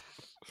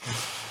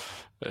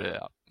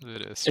 Yeah,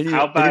 it is.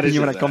 How bad anything is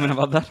you it want to comment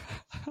there? about that?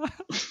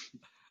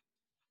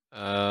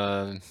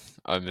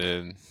 I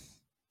mean,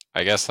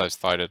 I guess I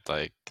started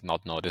like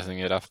not noticing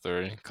it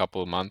after a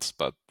couple of months,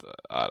 but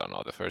I don't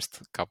know. The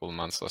first couple of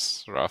months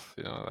was rough.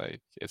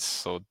 Like it's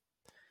so.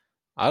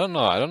 I don't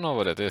know. I don't know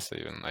what it is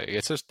even. Like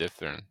it's just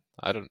different.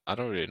 I don't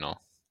really know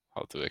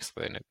how to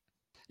explain it.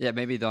 Yeah,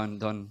 maybe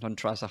don't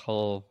trust a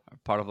whole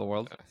part of the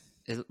world.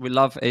 We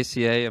love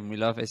ACA and we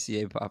love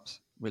SCA pubs.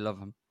 We love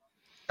them.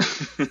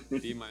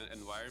 team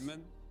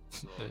environment.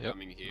 So Yep,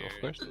 coming here.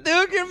 of course.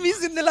 Dude, you're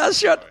missing the last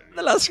shot.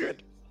 The last shot.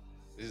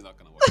 This is not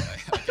gonna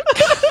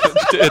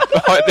work. Dude,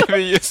 why did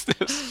we use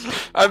this?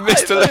 I I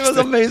missed the thought it was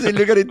last. amazing.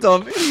 Look at it,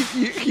 Tom.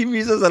 He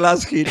misses the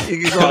last hit.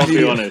 I'll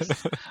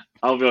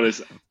be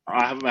honest.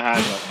 I have my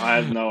hand up. I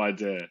have no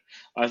idea.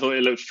 I thought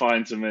it looked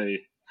fine to me.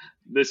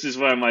 This is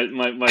where my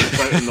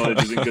photo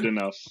knowledge isn't good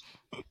enough.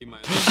 Team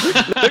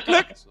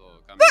environment. So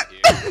coming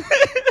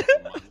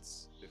here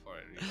months before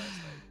I realized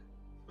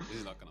like this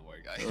is not gonna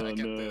work. Oh, I can't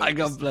no. play I like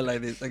can't this. play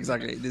like this.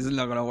 Exactly. This is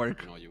not gonna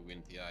work. You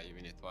win TI, you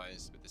win it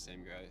twice with the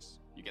same guys.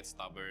 You get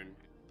stubborn.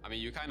 I mean,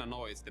 you kind of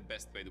know it's the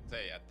best way to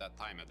play at that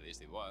time. At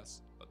least it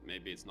was, but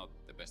maybe it's not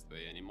the best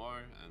way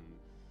anymore. And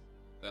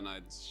then I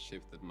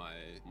shifted my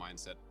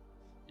mindset.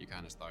 You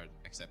kind of start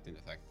accepting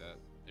the fact that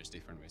there's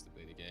different ways to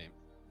play the game.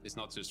 It's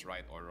not just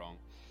right or wrong.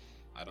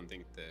 I don't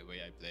think the way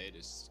I played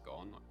is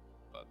gone,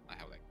 but I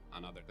have like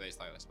another play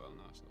style as well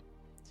now, so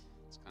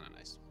it's kind of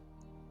nice.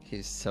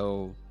 He's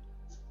so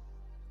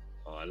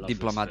Oh, I love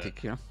diplomatic,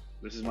 This, you know.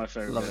 this is my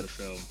favorite Love bit of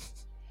the film.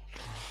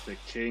 The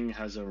king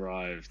has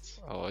arrived.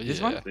 Oh yeah.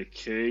 This one? The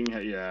king,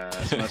 yeah,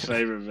 that's my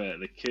favorite bit.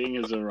 The king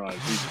has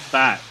arrived. He's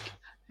back.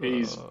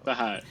 He's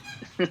back.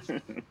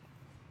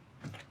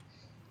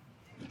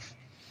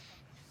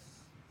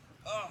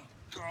 Oh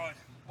God!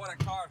 What a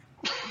car!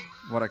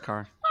 What a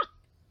car.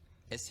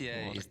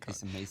 SCA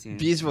is amazing.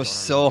 This was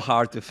so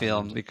hard to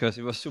film because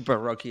it was super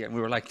rocky and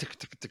we were like tick,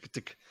 tick, tick,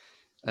 tick.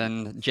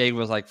 And Jake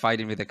was like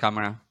fighting with the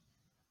camera.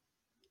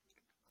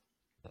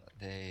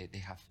 They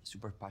have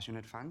super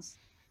passionate fans.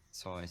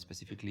 So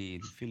specifically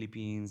in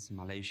Philippines,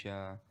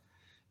 Malaysia,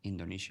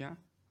 Indonesia,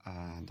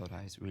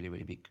 Dota is really,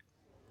 really big.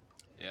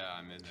 Yeah,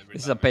 I mean, every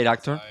This is time a paid we go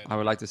actor, outside, I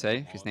would like to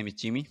say. come His on. name is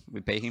Jimmy. We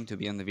pay him to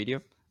be on the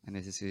video. And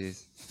this is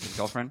his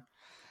girlfriend.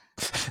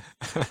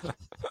 No,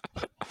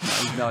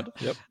 he's not.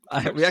 Yep.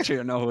 We actually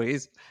don't know who he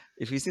is.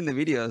 If he's in the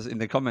videos, in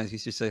the comments, he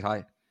should say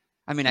hi.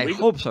 I mean, I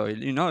hope so.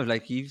 You know,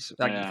 like he's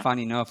like fun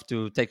enough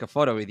to take a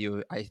photo with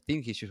you. I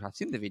think he should have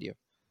seen the video.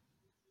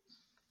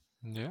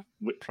 Yeah,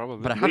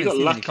 probably. But I haven't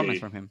seen any comments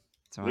from him.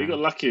 So, we got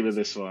lucky with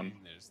this one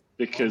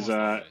because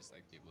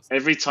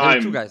every there were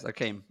time 2 guys that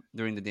came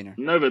during the dinner.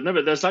 No, but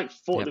there's like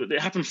 4.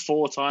 It happened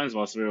 4 times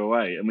whilst we were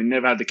away, and we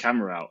never had the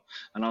camera out.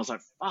 And I was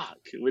like, "Fuck,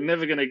 we're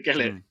never gonna get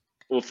it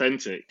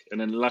authentic." And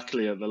then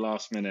luckily at the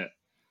last minute,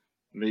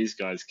 these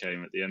guys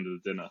came at the end of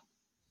the dinner,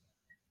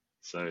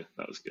 so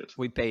that was good.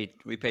 We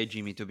paid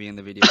Jimmy to be in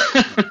the video.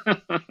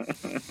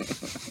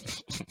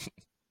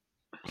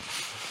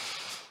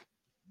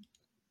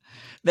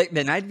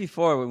 The night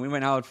before, when we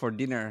went out for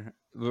dinner,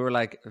 we were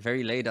like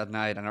very late at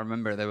night, and I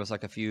remember there was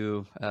like a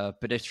few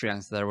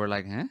pedestrians that were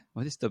like, "Huh?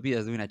 What is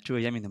Topias doing at 2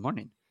 a.m. in the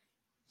morning?"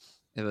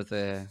 It was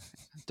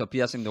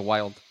Topias in the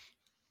wild.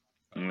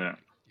 Yeah.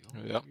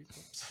 Yep.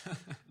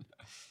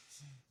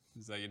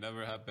 It's like it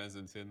never happens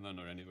in Finland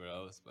or anywhere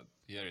else, but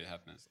here it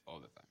happens all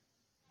the time.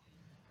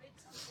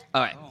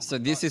 All right, so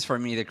this is for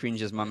me the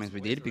cringiest moments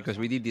we did, because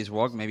we did this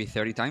walk maybe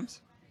 30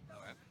 times.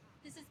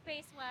 This is a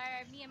space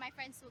where me and my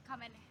friends will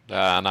come and.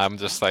 Yeah, and I'm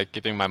just like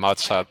keeping my mouth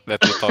shut.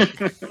 Let me talk.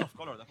 Full of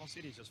color. The whole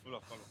city is just full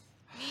of color.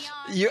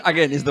 Neon.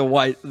 Again, it's the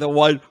white.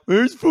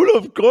 It's full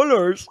of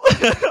colors.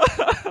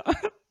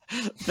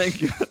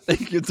 Thank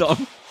you,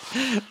 Tom,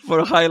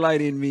 for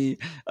highlighting me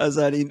as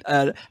a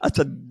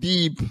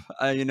deep,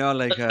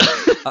 like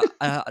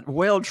a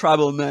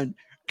well-traveled man.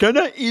 Can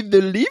I eat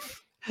the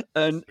leaf?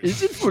 And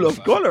is it full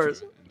of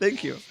colors?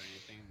 Thank you.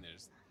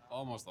 There's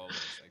almost always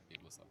like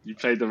people. You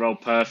played the role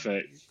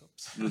perfect.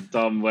 The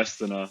dumb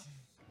Westerner.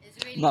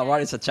 Mawar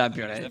is a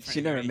champion. Eh?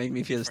 She never make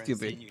me feel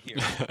stupid.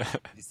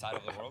 This side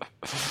of the world.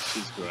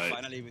 She's great.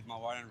 Finally with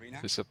Mawar and Rina.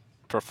 He's a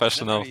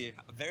professional. A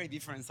very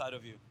different side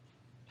of you.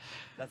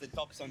 That's the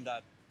Topson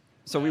that.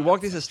 So we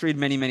walked this street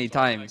many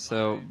times.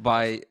 So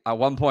at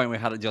one point we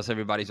had just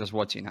everybody just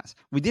watching us.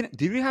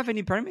 Did we have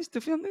any permits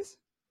to film this?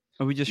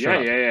 Or we just showed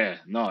up? Yeah.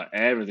 No,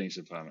 everything's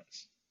with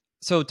permits.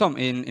 So Tom,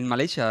 in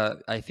Malaysia,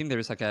 I think there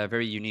is like a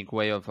very unique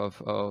way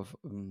of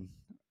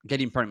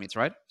getting permits,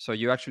 right? So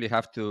you actually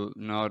have to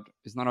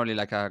it's not only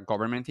like a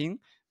government thing.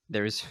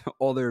 There is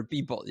other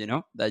people,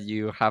 that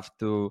you have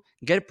to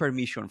get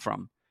permission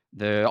from,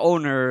 the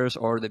owners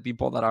or the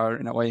people that are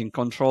in a way in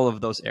control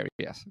of those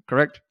areas.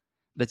 Correct?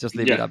 Let's just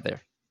leave it up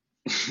there.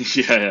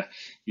 Yeah,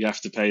 you have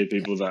to pay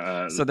people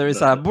that. So there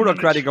is a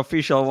bureaucratic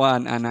official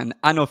one and an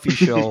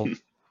unofficial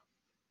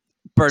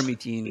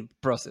permitting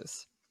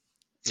process.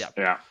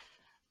 Yeah.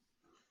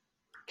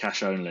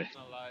 Cash only.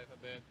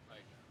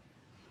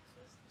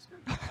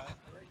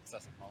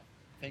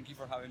 Thank you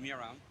for having me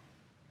around.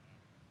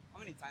 How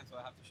many times do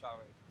I have to shower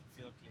to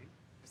feel clean?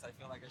 Because I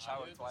feel like I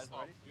showered twice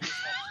already.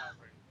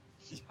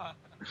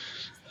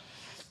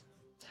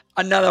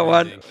 Another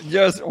one,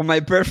 just on my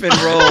perfect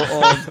role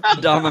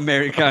of dumb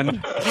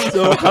American.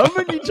 So how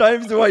many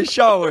times do I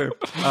shower?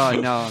 Oh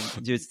no,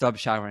 dude, stop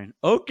showering.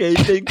 Okay,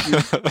 thank you.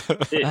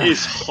 It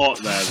is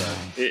hot there,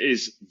 though. It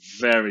is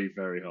very,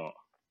 very hot.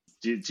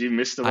 Do you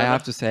miss the weather? I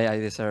have to say, I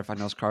deserve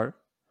an Oscar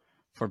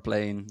for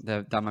playing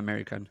the dumb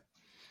American.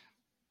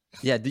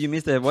 Yeah, do you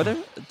miss the weather,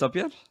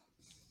 Topia?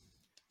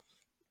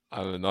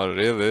 Not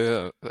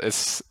really.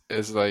 It's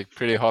like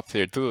pretty hot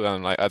here too.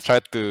 And like I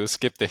tried to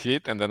skip the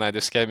heat, and then I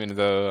just came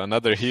into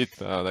another heat.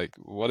 Like,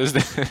 what is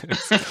this?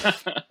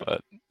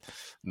 But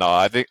no,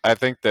 I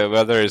think the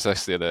weather is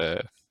actually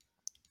the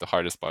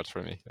hardest part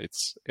for me.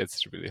 It's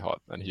really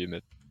hot and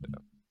humid.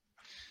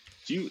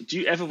 Yeah. Do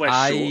you ever wear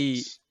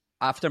shorts?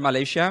 After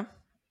Malaysia,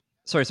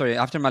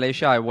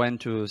 I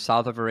went to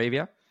south of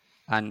Arabia,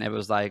 and it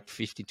was like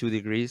 52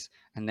 degrees.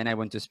 And then I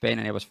went to Spain,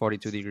 and it was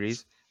 42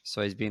 degrees.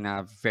 So it's been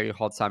a very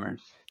hot summer.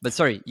 But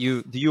sorry,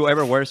 do you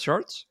ever wear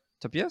shorts,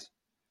 Topias?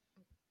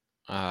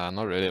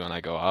 Not really when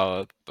I go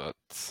out, but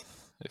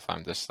if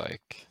I'm just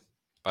like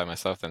by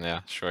myself, then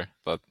yeah, sure.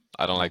 But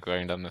I don't like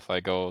wearing them if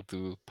I go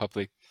to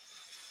public.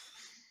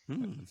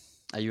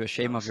 Are you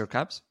ashamed of your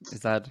caps? Is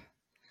that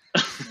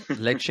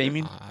leg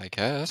shaming? I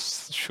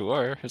guess.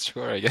 Sure,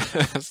 I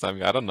guess. I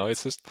mean, I don't know.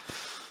 It's just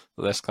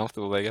less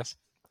comfortable, I guess.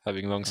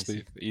 Having long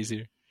sleeve,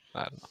 easier.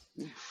 I don't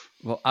know.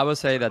 Well, I would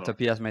say that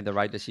Topias made the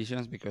right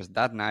decisions, because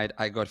that night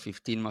I got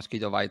 15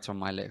 mosquito bites on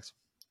my legs.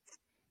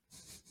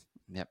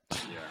 Yep.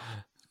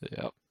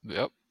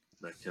 Yep.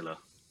 That killer.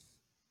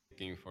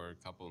 Thinking for a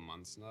couple of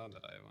months now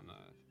that I want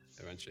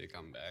to eventually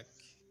come back.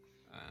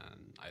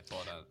 And I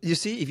thought that... You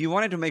see, if you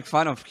wanted to make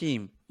fun of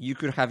him, you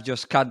could have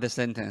just cut the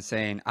sentence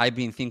saying, I've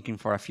been thinking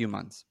for a few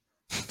months.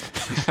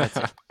 That's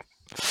it.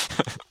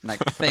 Like,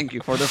 thank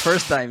you. For the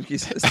first time, he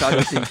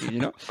started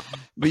thinking,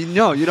 But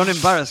no, you don't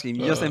embarrass him.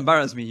 You just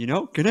embarrass me,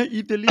 Can I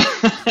eat the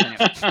leaf?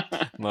 Anyway.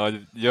 No,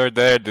 you're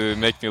there to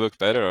make me look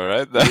better, all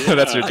right?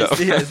 That's your job.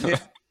 I see.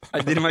 I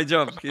did my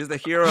job. He's the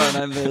hero, and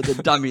I'm the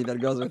dummy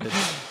that goes with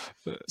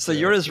it. So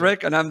you're his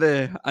wreck, and I'm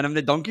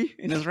the donkey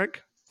in his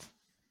wreck?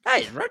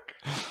 Hey, wreck.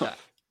 Yeah.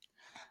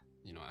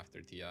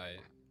 After TI,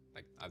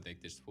 like I'll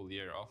take this full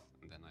year off,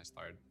 and then I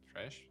start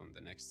fresh from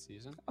the next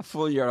season. A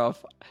full year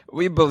off.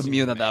 We both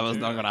knew that was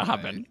not gonna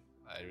happen.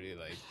 I really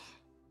like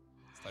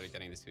started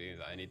getting this feeling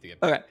that I need to get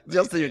Okay, back.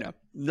 just so you know,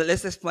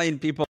 let's explain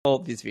people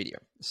this video.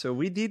 So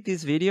we did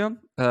this video.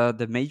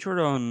 The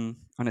major on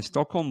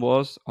Stockholm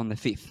was on the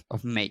 5th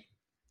of May.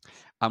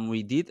 And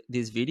we did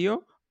this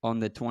video on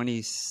the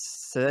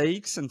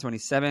 26th and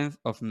 27th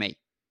of May.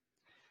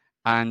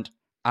 And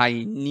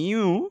I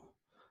knew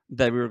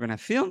that we were going to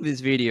film this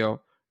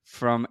video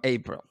from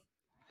April.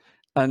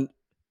 And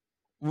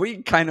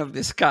we kind of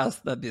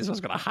discussed that this was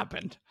going to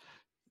happen.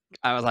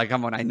 I was like,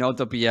 come on, I know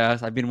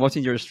Topias. I've been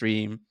watching your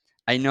stream.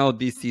 I know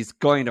this is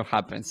going to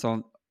happen.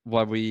 So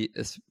when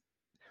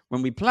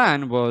we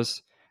planned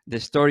was the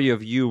story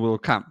of you will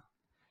come.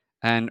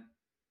 And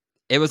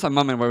it was a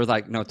moment where it was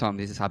like, no, Tom,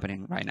 this is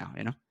happening right now,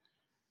 you know?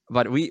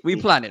 But we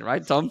planned it,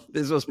 right, Tom?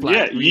 This was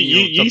planned. Yeah, We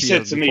knew you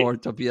said to before me,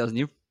 Topias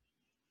knew.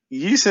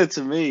 You said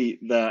to me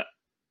that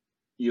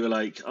you were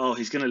like, oh,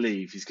 he's going to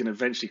leave. He's going to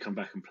eventually come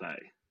back and play.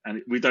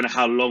 And we don't know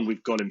how long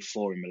we've got him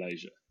for in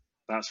Malaysia.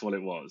 That's what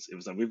it was. It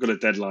was like, we've got a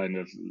deadline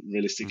of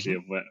realistically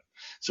of where.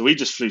 So we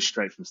just flew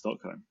straight from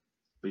Stockholm.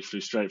 We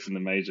flew straight from the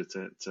major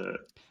to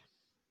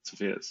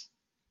Fiat.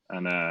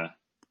 And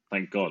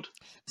thank God.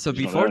 So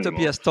He's not before there anymore.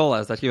 Topias told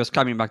us that he was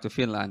coming back to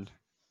Finland,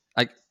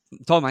 like,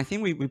 Tom, I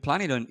think we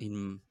planned it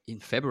in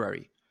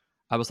February.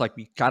 I was like,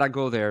 we gotta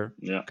go there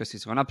because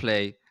he's gonna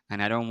play,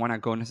 and I don't want to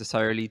go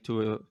necessarily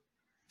to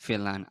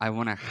Finland. I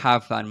want to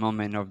have that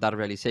moment of that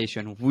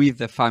realization with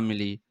the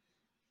family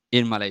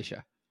in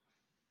Malaysia.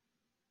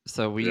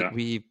 So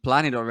we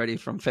planned it already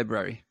from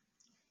February.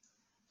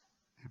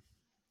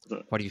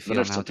 What do you feel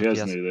now, Topias?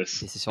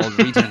 This is all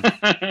written.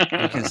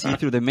 You can see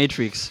through the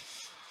matrix.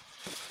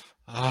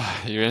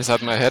 You're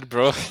inside my head,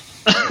 bro.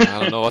 I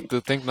don't know what to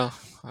think now.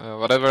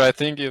 Whatever I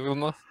think, you will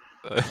know.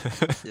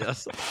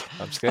 Yes.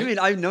 I'm scared. I mean,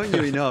 I've known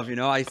you enough, you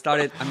know.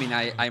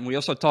 We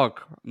also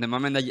talk. The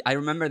moment that I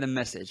remember the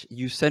message,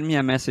 you sent me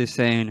a message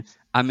saying,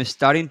 I'm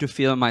starting to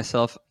feel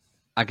myself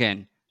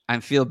again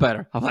and feel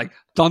better. I'm like,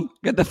 Tom,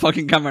 get the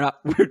fucking camera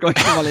up. We're going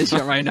to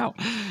Malaysia right now.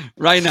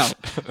 Right now.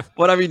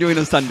 What are we doing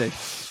on Sunday?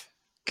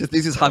 Because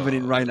this is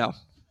happening right now.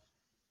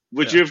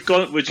 Would you have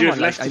gone? Would you have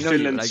left to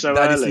Finland so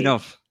that early? Is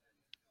enough.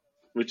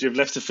 Would you have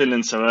left to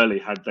Finland so early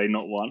had they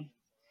not won?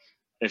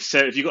 If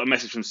you got a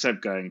message from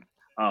Seb going,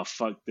 "Oh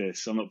fuck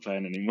this, I'm not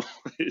playing anymore.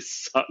 It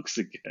sucks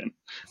again,"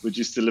 would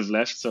you still have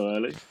left so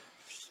early?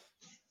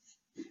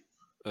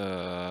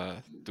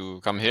 To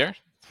come here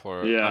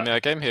for? Yeah. I mean, I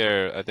came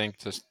here. I think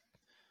just.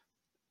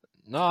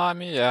 No, I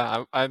mean,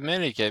 yeah, I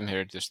mainly came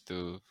here just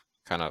to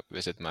kind of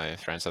visit my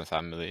friends and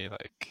family,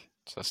 like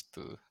just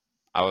to.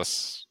 I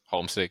was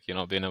homesick, you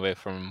know, being away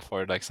for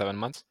like 7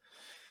 months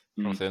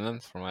from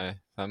Finland for my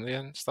family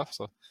and stuff.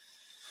 So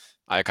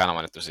I kind of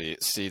wanted to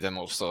see them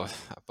also,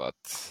 but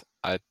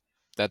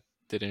that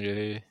didn't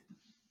really,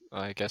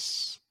 I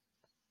guess,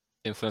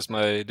 influence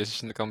my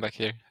decision to come back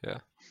here. Yeah.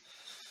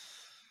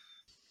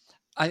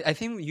 I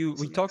think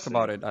we talked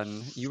about it,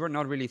 and you were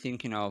not really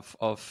thinking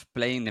of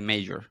playing the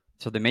major.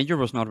 So the major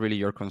was not really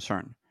your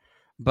concern.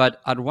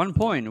 But at one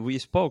point, we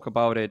spoke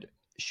about it.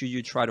 Should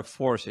you try to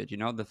force it, you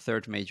know, the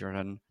third major?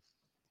 And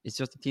it's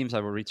just the teams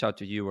that will reach out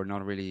to you were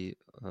not really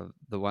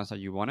the ones that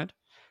you wanted.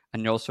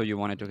 And also you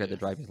wanted to get the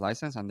driver's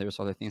license. And there's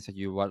other things that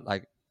you want,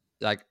 like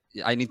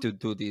I need to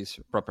do this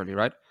properly,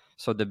 right?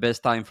 So the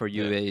best time for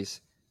you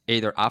is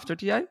either after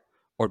TI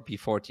or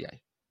before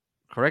TI.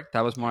 Correct?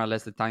 That was more or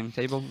less the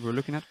timetable we were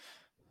looking at?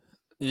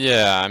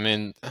 Yeah, I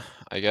mean,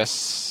 I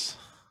guess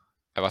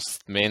I was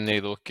mainly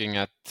looking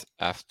at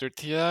after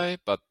TI,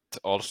 but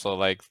also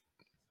like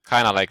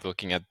kind of like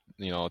looking at,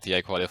 you know,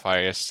 TI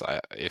qualifiers.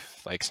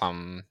 If like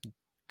some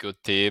good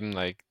team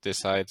like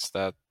decides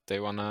that they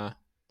wanna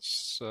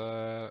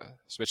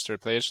switch their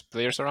players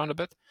around a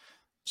bit.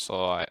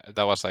 So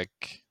that was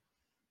like,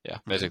 yeah,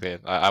 basically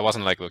I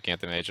wasn't like looking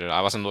at the major.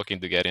 I wasn't looking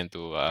to get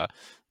into a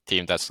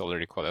team that's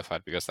already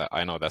qualified because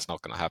I know that's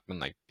not gonna happen.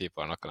 Like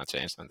people are not gonna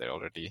change when they're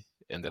already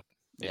in the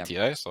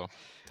TI. So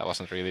that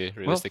wasn't really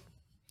realistic. Well,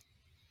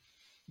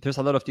 there's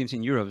a lot of teams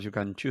in Europe you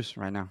can choose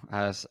right now.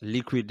 As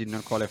Liquid did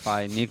not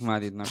qualify, Nigma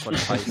did not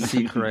qualify,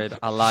 Secret,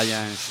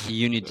 Alliance,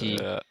 Unity.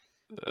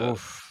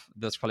 Oof,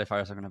 those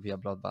qualifiers are going to be a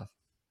bloodbath.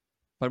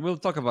 But we'll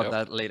talk about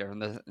that later in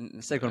the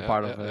second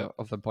part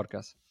of the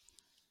podcast.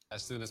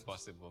 As soon as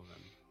possible,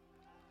 then.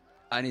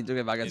 I need to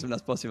get back as soon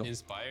as possible.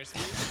 Inspires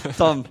me.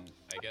 Tom.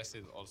 I guess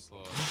it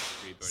also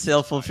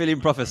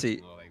self-fulfilling prophecy.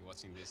 You know, like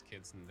watching these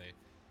kids and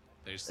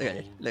they're so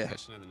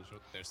passionate and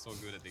they're so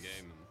good at the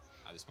game, and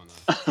I just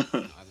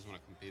wanna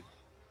compete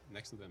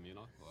next to them, you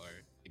know, or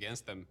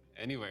against them,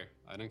 anywhere.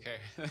 I don't care.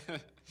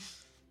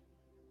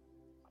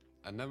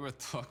 I never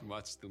talk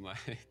much to my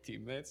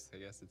teammates. I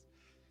guess it's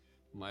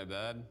my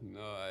bad.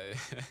 No,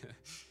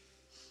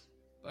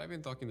 I've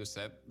been talking to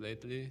Seb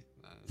lately.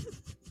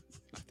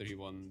 After he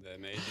won the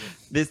major.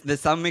 The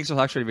sound mix was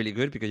actually really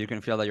good because you can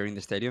feel that you're in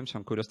the stadium.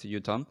 So kudos to you,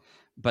 Tom.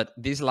 But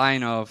this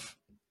line of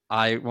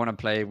I want to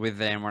play with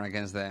them or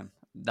against them,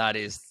 that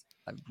is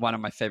one of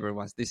my favorite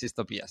ones. This is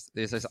Topias.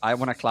 This is I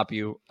want to clap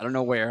you. I don't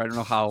know where, I don't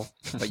know how,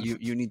 but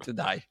you need to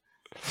die.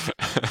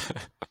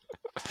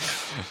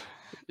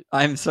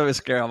 I'm so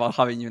scared about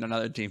having you in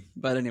another team.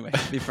 But anyway,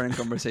 different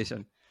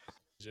conversation.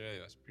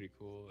 It was pretty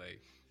cool.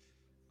 Like,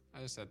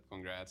 I just said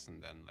congrats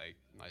and then like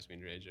nice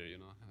win rager, you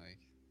know, like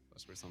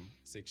those were some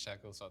sick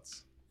shackle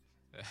shots.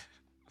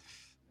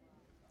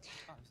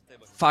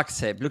 Fuck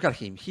Seb, look at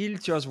him. He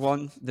just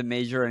won the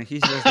major and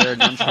he's just there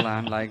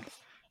nonchalant,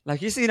 like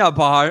he's in a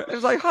bar.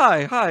 It's like,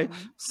 hi.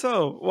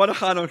 So, one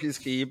hand on his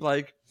hip,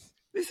 like,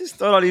 this is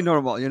totally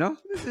normal, you know?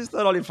 This is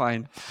totally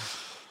fine.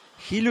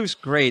 He looks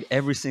great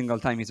every single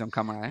time he's on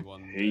camera. He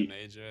won the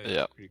major.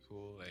 Yeah. Pretty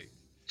cool. Like,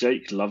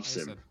 Jake loves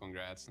I him. said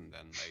congrats and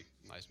then like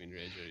nice win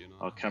rager, you know.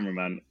 Our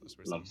cameraman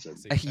loves him.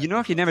 You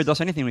know, he never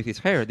does anything with his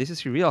hair. This is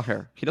his real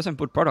hair. He doesn't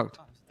put product.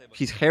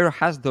 His hair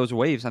has those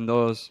waves and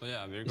those. So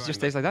yeah, we're it going just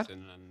stays like back that. to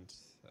Finland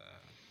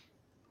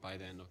by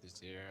the end of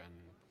this year, and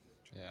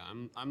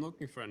yeah, I'm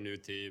looking for a new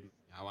team.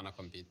 I want to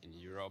compete in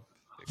Europe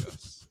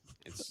because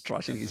it's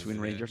Trashing his win definitely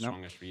the rangers now.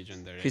 strongest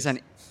region there He's is. an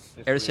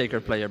air shaker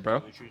player,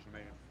 bro.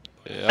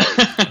 Yeah,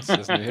 that's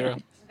his new hero.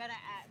 I'm gonna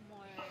add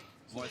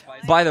more.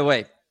 By the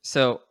way,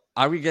 so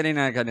are we getting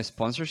like a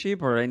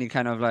sponsorship or any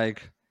kind of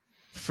like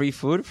free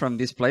food from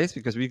this place?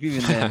 Because we've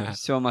given them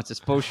so much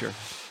exposure.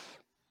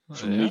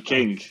 From New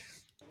King.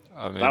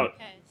 I mean, That,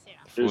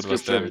 food was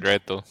good damn food.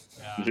 great though.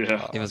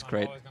 Yeah. It was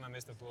great. I'm always gonna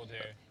miss the food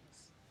here.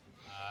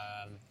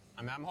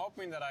 I mean, I'm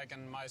hoping that I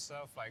can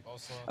myself like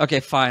also. Okay,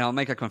 fine. I'll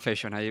make a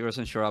confession. I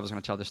wasn't sure I was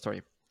going to tell the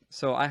story.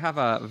 So I have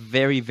a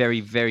very,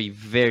 very, very,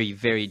 very,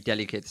 very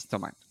delicate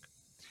stomach,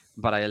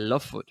 but I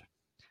love food,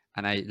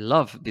 and I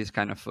love this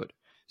kind of food.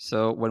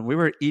 So when we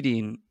were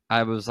eating,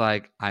 I was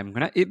like, I'm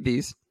gonna eat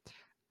this,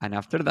 and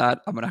after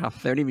that, I'm gonna have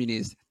 30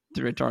 minutes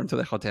to return to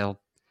the hotel.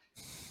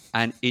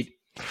 And it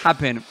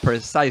happened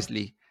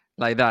precisely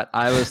like that.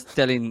 I was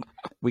telling,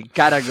 we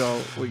gotta go,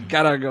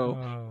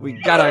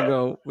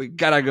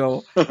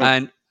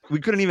 and we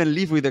couldn't even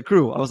leave with the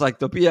crew. I was like,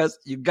 Topias,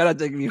 you gotta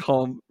take me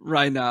home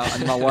right now.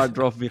 And Mawar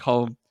drove me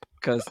home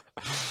because,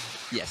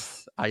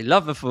 yes, I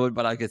love the food,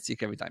 but I get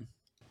sick every time.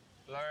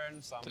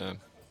 Learn some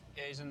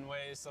Asian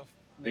ways of.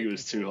 I think it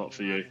was too hot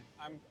for you.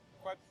 I'm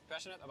quite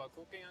passionate about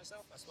cooking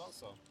myself as well,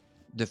 so.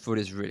 The food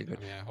is really good.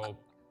 I mean, I hope.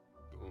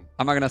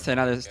 I'm not gonna say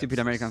another stupid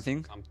American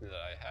thing. Something that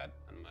I had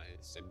and my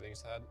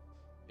siblings had,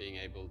 being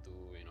able to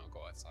go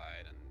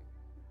outside and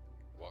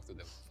walk to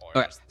the forest.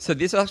 Okay, so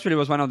this actually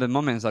was one of the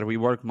moments that we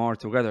worked more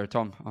together,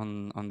 Tom,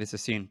 on this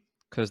scene,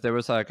 because there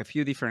was like a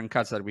few different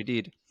cuts that we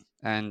did,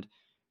 and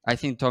I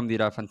think Tom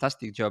did a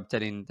fantastic job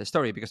telling the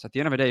story. Because at the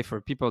end of the day,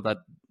 for people that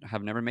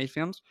have never made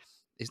films,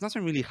 it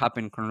doesn't really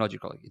happen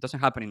chronologically. It doesn't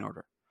happen in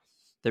order.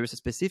 There is a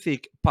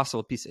specific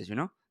puzzle pieces,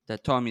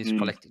 that Tom is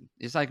collecting.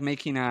 It's like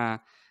making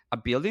a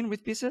building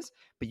with pieces,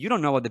 but you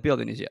don't know what the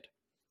building is yet.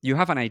 You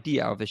have an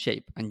idea of the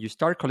shape, and you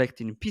start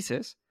collecting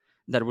pieces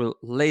that will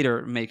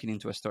later make it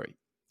into a story.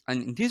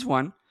 And in this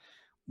one,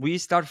 we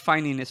start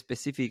finding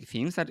specific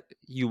things that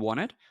you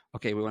wanted.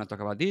 Okay, we want to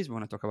talk about this, we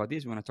want to talk about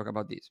this, we want to talk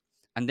about this.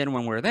 And then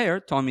when we're there,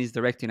 Tom is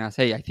directing us,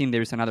 hey, I think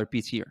there is another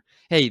piece here.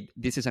 Hey,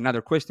 this is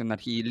another question that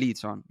he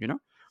leads on,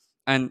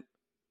 And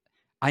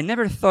I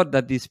never thought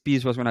that this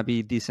piece was going to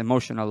be this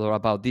emotional or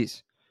about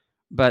this.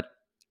 But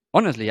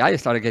honestly, I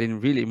started getting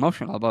really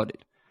emotional about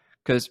it.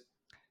 Because,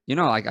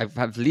 like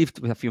I've lived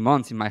with a few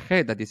months in my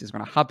head that this is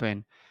going to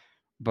happen.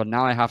 But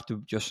now I have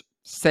to just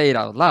say it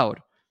out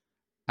loud.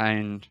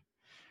 And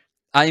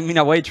I'm in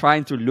a way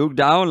trying to look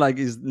down, like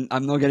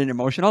I'm not getting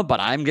emotional, but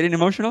I'm getting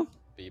emotional.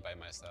 Be by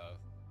myself.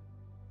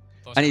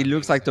 And it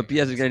looks like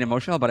Topias is getting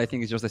emotional, but I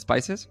think it's just the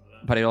spices.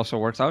 But it also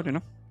works out,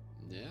 Yeah,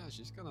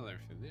 she's gonna learn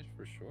Finnish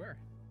for sure.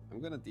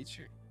 I'm gonna teach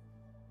her.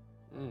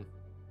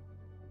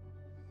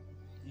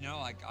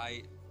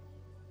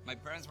 My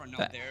parents were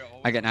not there.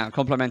 Again, a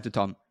compliment to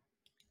Tom.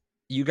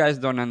 You guys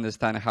don't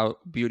understand how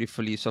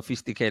beautifully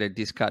sophisticated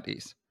this cut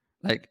is.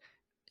 Like,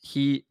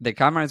 the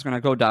camera is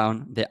gonna go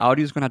down, the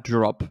audio is gonna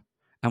drop,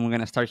 and we're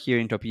gonna start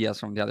hearing Topias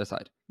from the other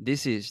side.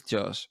 This is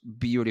just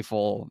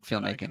beautiful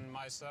filmmaking. I can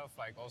myself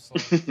also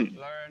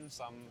learn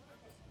some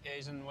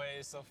Asian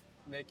ways of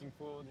making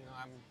food.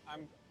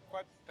 I'm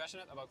quite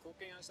passionate about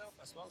cooking myself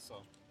as well.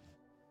 So,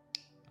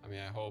 I mean,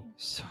 I hope.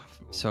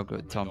 So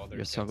good, Tom.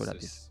 You're so good at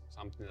this.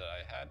 Something that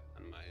I had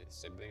and my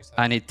siblings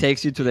had. And it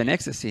takes you to the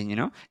next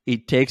scene.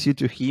 It takes you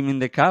to him in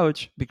the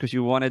couch because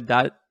you wanted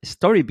that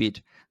story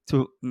beat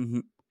to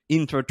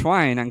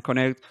intertwine and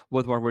connect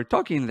with what we're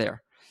talking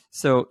there.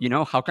 So,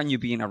 how can you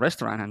be in a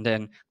restaurant and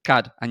then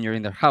cut and you're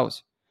in their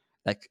house?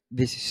 Like,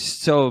 this is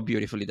so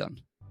beautifully done.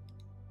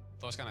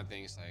 Those kind of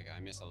things, I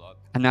miss a lot.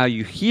 And now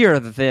you hear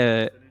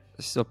the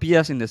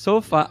Topias in the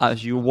sofa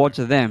as you watch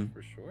them.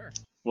 For sure.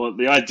 Well,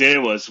 the idea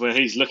was where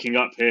he's looking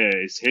up here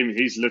is him.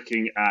 He's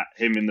looking at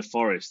him in the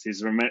forest.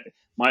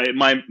 My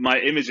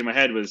image in my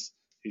head was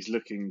he's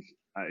looking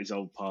at his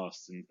old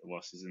past and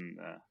whilst he's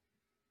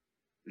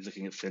he's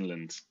looking at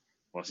Finland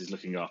whilst he's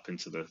looking up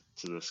into the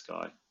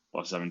sky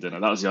whilst having dinner.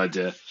 That was the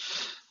idea.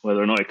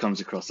 Whether or not it comes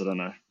across, I don't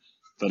know.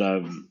 But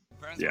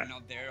parents were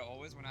not there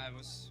always when I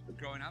was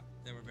growing up.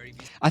 They were very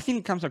busy. I think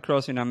it comes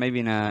across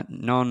maybe in a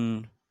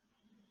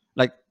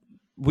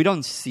we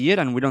don't see it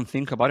and we don't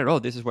think about it. Oh,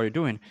 this is what you're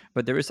doing.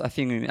 But there is, I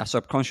think, a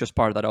subconscious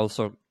part that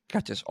also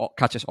catches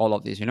all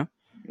of this, you know?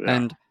 Yeah.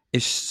 And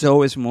it's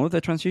so smooth,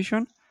 the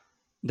transition,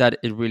 that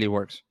it really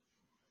works.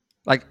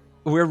 Like,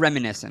 we're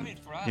reminiscent, I mean,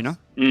 for us, you know?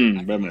 I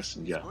think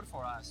Reminiscent, it's yeah. good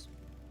for us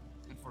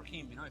and for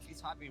him. You know, if he's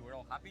happy, we're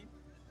all happy.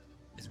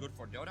 It's good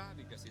for Dota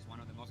because he's one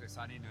of the most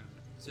exciting and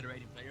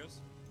exhilarating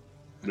players.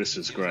 This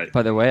is great.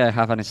 By the way, I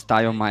have an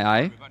sty on my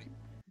eye. Everybody.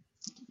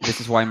 This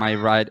is why my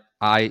right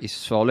eye is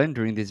swollen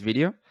during this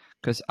video,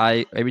 because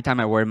every time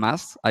I wear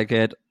masks, I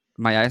get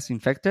my eyes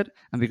infected,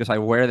 and because I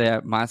wear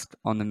the mask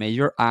on the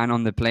major and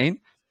on the plane,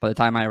 by the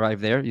time I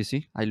arrive there, you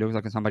see, I look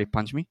like somebody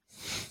punched me.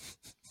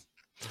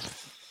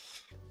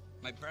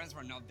 My parents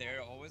were not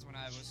there always when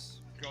I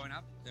was growing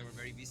up. They were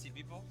very busy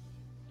people,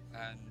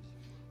 and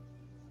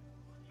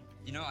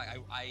you know,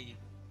 I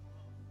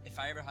if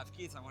I ever have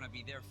kids, I want to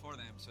be there for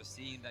them. So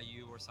seeing that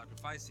you were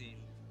sacrificing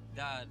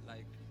that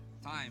like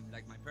time,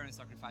 like my parents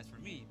sacrificed for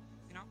me,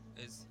 you know,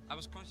 I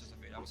was conscious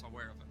of it. I was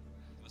aware of it.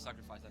 The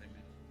sacrifice that I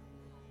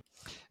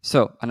made.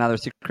 So another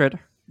secret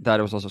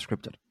that was also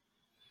scripted.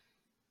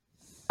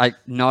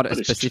 Not But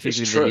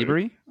specifically it's true.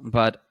 delivery,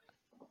 but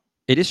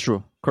it is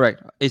true.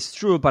 Correct. It's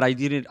true, but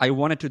I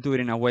wanted to do it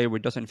in a way where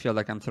it doesn't feel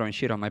like I'm throwing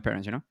shit on my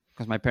parents, you know,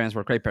 because my parents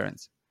were great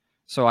parents.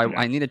 So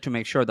I needed to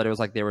make sure that it was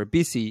like they were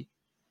busy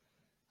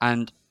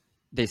and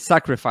they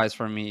sacrificed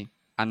for me,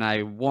 and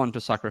I want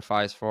to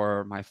sacrifice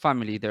for my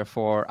family.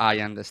 Therefore, I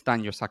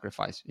understand your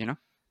sacrifice, you know,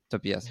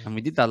 Tobias. And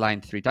we did that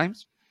line 3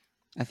 times,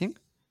 I think.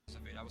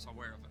 I was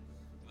aware of it.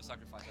 The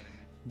sacrifice that I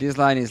made. This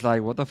line is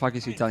like, what the fuck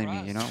is he telling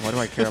me? You know, why do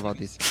I care about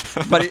this?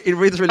 But it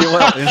reads really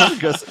well, you know,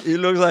 because it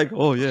looks like,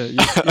 oh yeah, you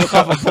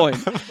have a point.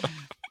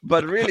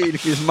 But really, in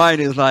his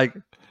mind is like,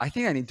 I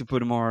think I need to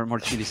put more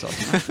chili sauce,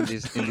 you know, in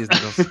these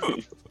noodles.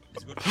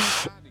 It's good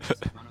for that because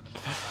it's one of the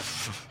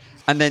most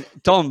And then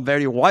Tom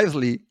very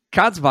wisely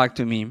cuts back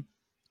to me,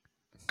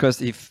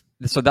 because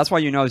so that's why,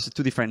 you know, it's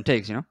 2 different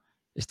takes, you know,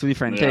 it's 2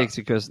 different takes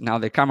because now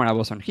the camera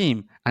was on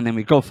him, and then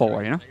we go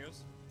forward, you know.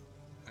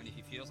 And if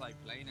he feels like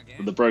playing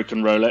again, The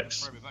broken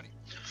Rolex. for everybody,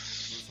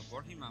 we'll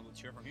support him and we'll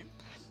cheer for him.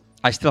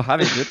 I still have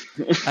it,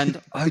 dude.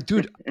 And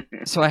dude,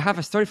 so I have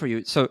a story for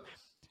you. So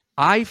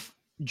I've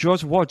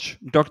just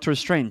watched Doctor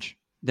Strange,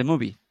 the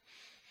movie.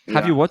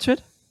 Have you watched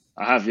it?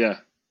 I have, yeah.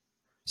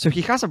 So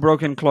he has a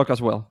broken clock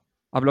as well,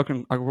 a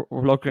broken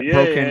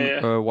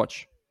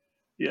watch.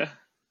 Yeah.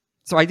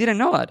 So I didn't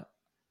know that.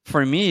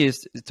 For me,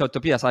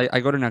 Tobias, I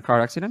got in a car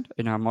accident,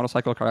 in a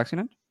motorcycle car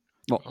accident.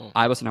 Well,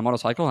 I was in a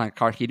motorcycle and a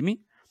car hit me,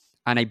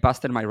 and I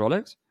busted my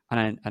Rolex,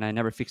 and I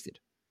never fixed it.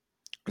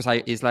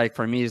 Because it's like,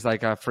 for me, it's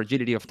like a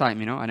fragility of time,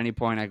 you know. At any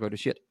point, I go to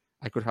shit.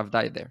 I could have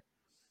died there.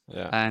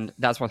 Yeah. And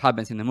that's what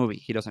happens in the movie.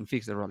 He doesn't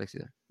fix the Rolex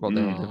either. Well,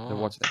 the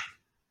watch there.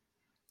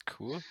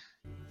 Cool.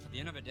 At the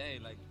end of the day,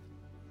 like,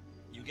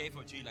 you gave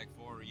OG like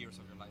 4 years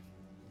of your life.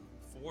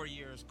 4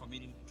 years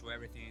committing to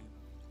everything,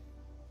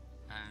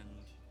 and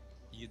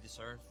you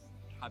deserve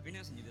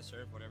happiness, and you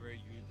deserve whatever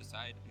you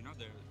decide, you know,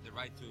 the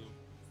right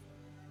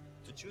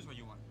to choose what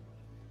you want.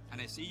 And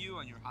I see you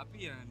and you're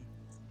happy,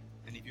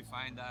 and if you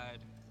find that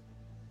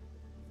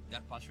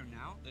passion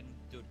now, then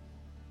dude,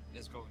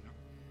 let's go, you know.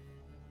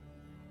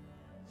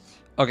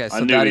 Okay, so I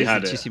knew that we is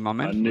had the it. cheesy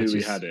moment. I knew which we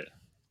is- had it.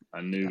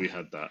 I knew we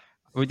had that.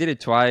 We did it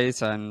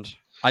twice, and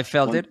I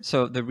felt One- it.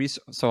 So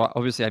so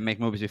obviously I make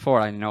movies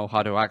before. I know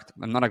how to act.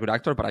 I'm not a good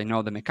actor, but I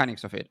know the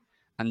mechanics of it.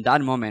 And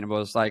that moment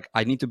was like,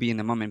 I need to be in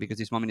the moment because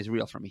this moment is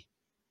real for me.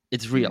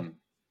 It's real.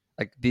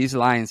 Like, these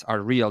lines are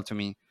real to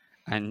me,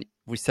 and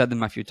we said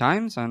them a few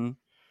times, and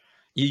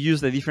you use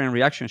the different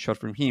reaction shot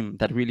from him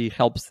that really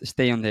helps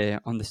stay on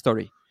the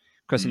story.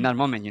 Because in that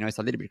moment, you know, it's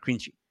a little bit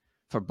cringy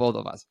for both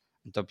of us.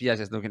 And Tobias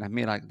is looking at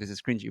me like, this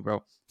is cringy,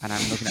 bro. And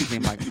I'm looking at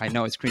him like, I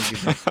know it's cringy,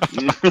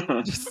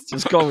 bro.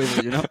 just go with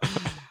it, you know?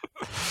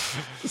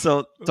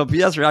 So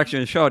Tobias'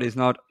 reaction shot is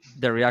not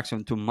the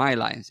reaction to my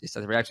lines. It's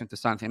a reaction to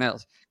something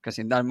else. Because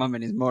in that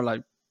moment, it's more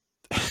like...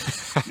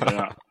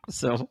 Yeah.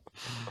 So...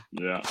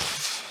 Yeah.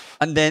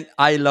 And then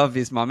I love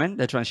this moment,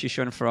 the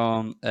transition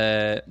from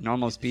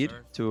normal speed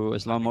to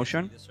slow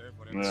motion.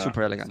 Yeah.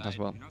 Super elegant as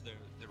well. You know,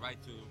 the right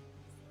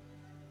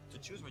to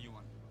choose what you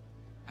want.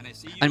 And I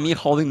see you And me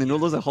holding the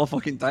noodles the whole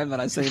fucking time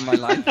that I say in my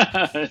line.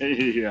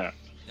 Yeah.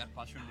 that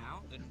passion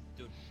now, then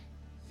dude,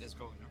 let's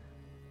go, you know.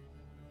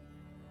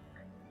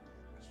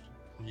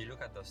 When you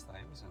look at those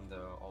times and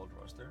the old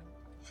roster,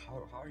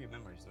 how are your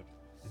memories, dude?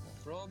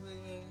 Probably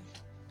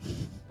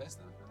best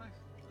time of your life.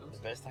 The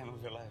best time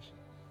of your life.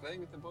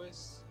 Playing with the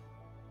boys.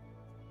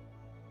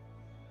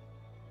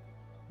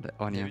 The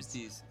There onions.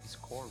 is this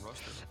core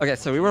roster. Okay,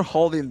 so we were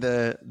holding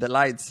the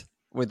lights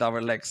with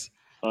our legs.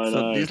 I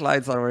So know. these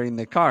lights that were in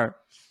the car,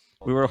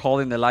 we were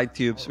holding the light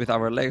tubes with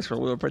our legs, where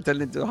we were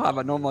pretending to have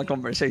a normal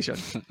conversation.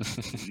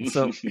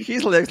 So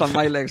his legs and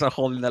my legs are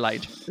holding the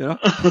light, you know?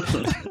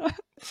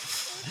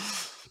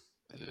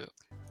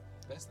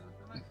 Best time of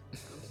your life.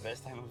 The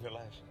best time of your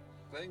life.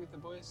 Playing with the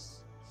boys.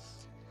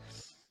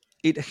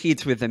 it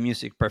hits with the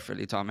music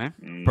perfectly, Tom.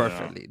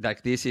 Perfectly.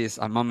 Like this is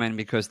a moment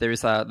because there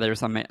is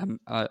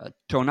a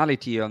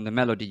tonality on the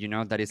melody, you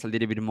know, that is a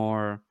little bit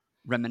more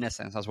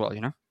reminiscence as well,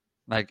 you know.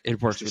 Like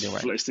it works really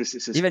well. It's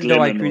this Even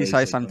though I glimmer noise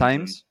criticize that comes in.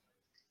 sometimes,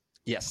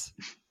 yes,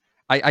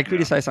 I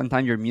criticize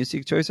sometimes your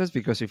music choices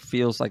because it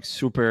feels like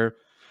super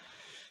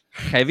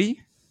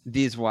heavy.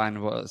 This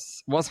one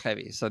was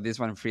heavy, so this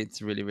one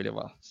fits really, really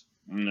well.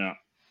 Yeah.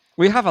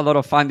 We have a lot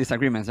of fun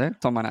disagreements,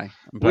 Tom and I.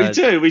 We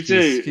do. He's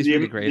the,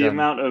 really great. The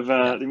amount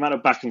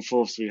of back and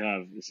forths we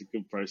have, it's a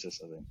good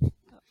process, I think.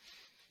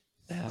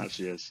 Yeah.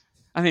 Actually is.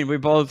 I mean, we're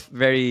both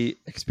very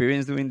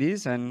experienced doing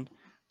this, and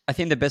I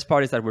think the best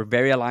part is that we're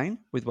very aligned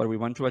with what we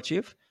want to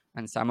achieve.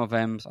 And some of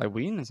them I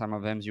win, and some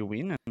of them you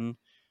win, and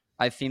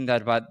I think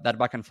that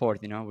back and forth,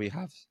 you know, we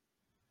have.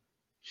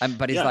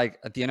 But it's like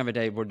at the end of the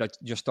day, we're not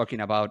just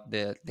talking about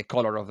the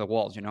color of the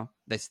walls, you know,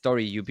 the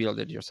story you build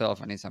it yourself,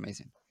 and it's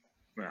amazing.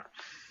 Yeah.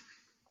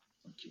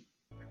 Thank you.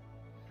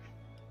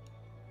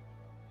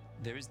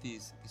 There is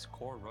this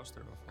core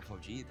roster of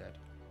OG that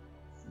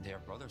they are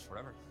brothers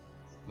forever.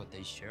 What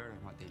they share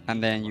and what they live.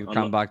 And then you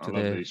come back to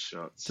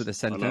the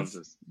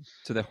sentence,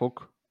 to the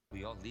hook.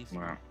 We all live.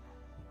 Wow.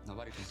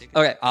 Nobody can take it.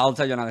 Okay, I'll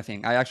tell you another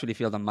thing. I actually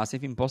feel the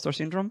massive imposter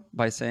syndrome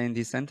by saying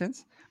this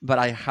sentence, but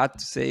I had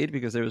to say it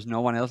because there was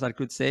no one else that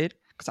could say it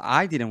because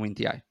I didn't win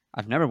TI.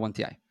 I've never won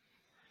TI.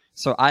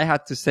 So I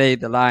had to say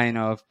the line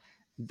of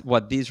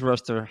what this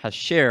roster has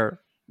shared,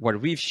 what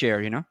we've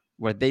shared, you know,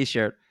 what they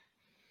shared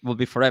will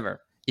be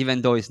forever,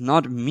 even though it's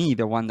not me,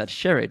 the one that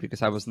shared it,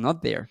 because I was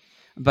not there.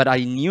 But I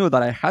knew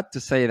that I had to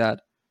say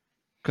that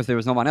because there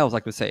was no one else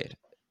that could say it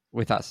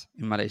with us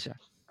in Malaysia.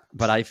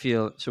 But I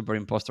feel super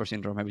imposter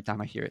syndrome every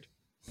time I hear it.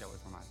 That was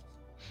my mind.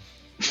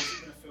 What's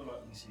it gonna feel like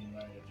when you see him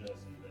wearing a jersey?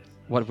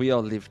 What we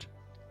all lived.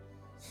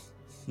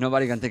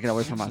 Nobody can take it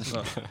away from us. I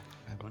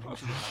want him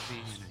to be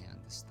happy, and I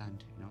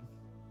understand, you know.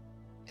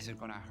 Is it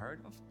gonna hurt?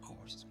 Of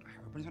course it's gonna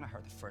hurt. But it's gonna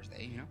hurt the first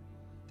day, you know.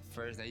 The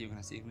first day you're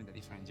gonna see him with a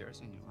different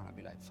jersey, and you're gonna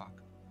be like,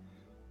 fuck.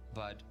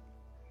 But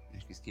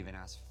he's given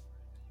us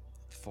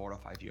 4 or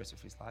 5 years of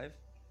his life,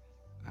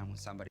 and when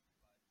somebody.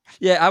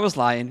 Yeah, I was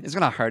lying. It's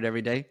gonna hurt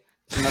every day.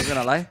 I'm not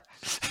gonna lie.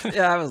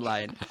 Yeah, I was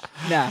lying.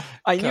 Nah,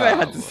 I knew I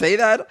had to say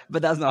that,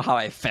 but that's not how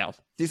I felt.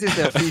 This is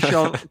the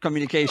official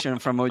communication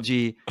from OG.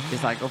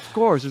 It's like, of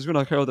course, it's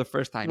gonna hurt the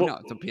first time. No,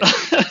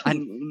 Topias.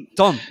 And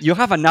Tom, you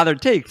have another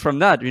take from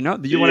that, you know?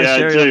 Do you want to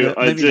share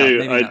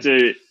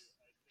it?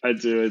 I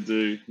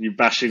do. You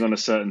bashing on a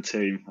certain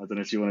team. I don't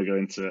know if you want to go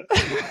into it.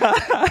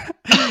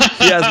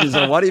 He asked me,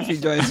 so what if he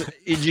joins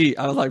EG?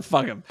 I was like,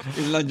 fuck him.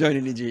 He's not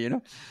joining EG, you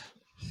know?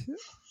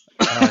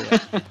 Yeah.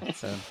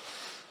 So.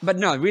 But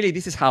no, really,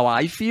 this is how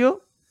I feel,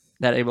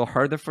 that it will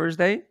hurt the first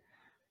day.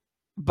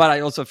 But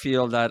I also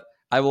feel that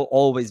I will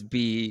always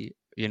be,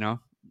 you know,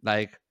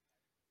 like,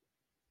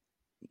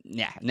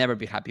 never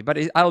be happy. But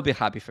I will be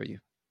happy for you.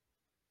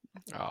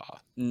 Oh,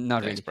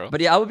 not thanks, really, bro.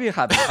 but yeah, I will be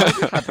happy.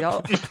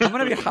 I'm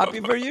gonna be happy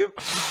for you.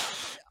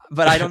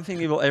 But I don't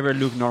think it will ever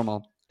look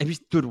normal.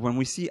 Dude, when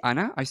we see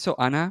Ana, I saw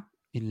Ana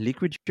in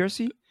liquid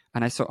jersey,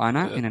 and I saw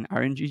Ana in an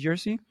RNG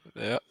jersey.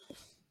 Yeah.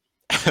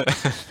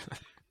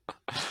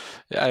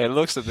 Yeah, it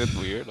looks a bit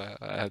weird.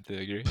 I have to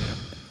agree. Yeah.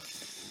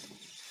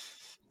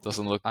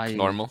 Doesn't look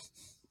normal.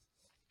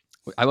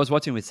 I was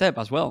watching with Seb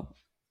as well.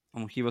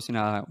 He was in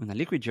a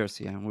liquid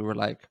jersey, and we were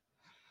like,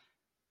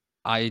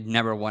 I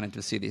never wanted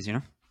to see this, you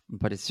know?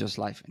 But it's just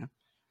life, you know?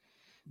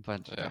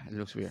 But yeah, it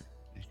looks weird.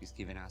 He's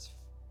given us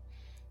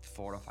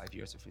 4 or 5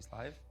 years of his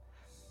life,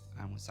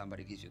 and when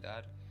somebody gives you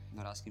that,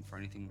 not asking for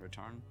anything in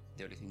return,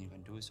 the only thing you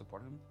can do is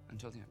support him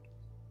until the end.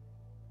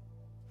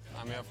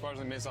 I mean, of course,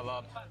 it means a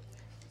lot.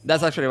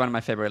 That's actually one of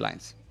my favorite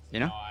lines, you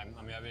know? No,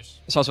 I mean, I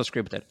wish. It's also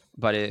scripted,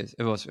 but it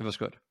was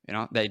good, you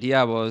know? The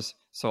idea was,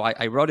 so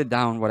I wrote it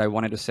down what I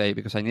wanted to say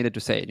because I needed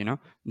to say it, you know?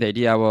 The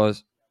idea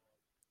was,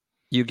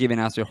 you giving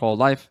us your whole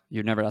life,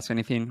 you never ask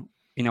anything.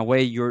 In a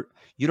way, you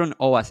don't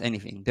owe us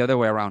anything. The other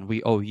way around,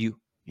 we owe you,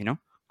 you know?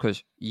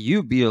 Because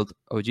you build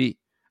OG.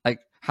 Like,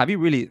 have you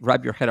really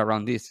wrapped your head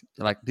around this?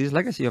 Like, this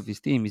legacy of this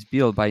team is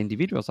built by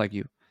individuals like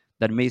you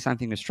that made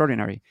something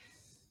extraordinary.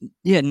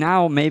 Yeah,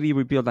 now maybe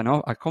we build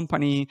a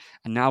company,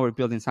 and now we're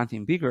building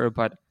something bigger,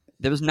 but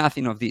there was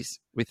nothing of this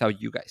without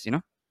you guys, you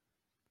know?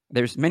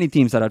 There's many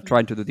teams that are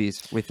trying to do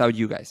this without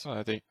you guys.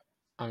 I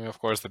mean, of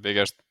course, the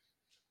biggest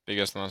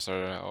ones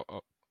are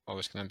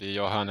always going to be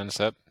Johan and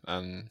Seb,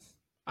 and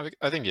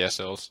I think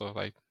Jesse also,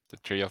 like the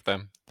 3 of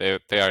them. They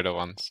are the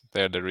ones.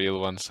 They're the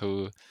real ones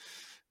who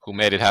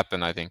made it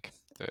happen. I think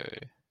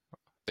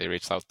they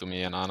reached out to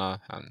me and Ana,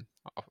 and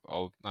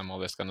I'm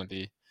always going to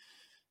be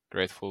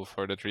grateful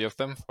for the 3 of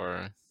them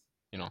for,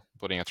 you know,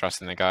 putting a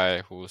trust in a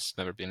guy who's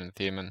never been in the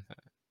team and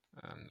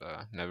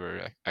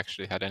never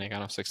actually had any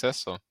kind of success.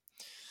 So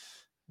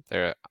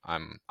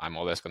I'm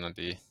always going to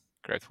be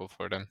grateful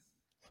for them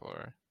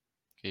for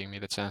giving me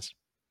the chance.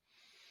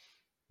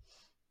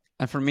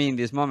 And for me, in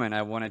this moment,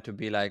 I wanted to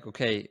be like,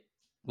 okay,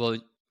 well,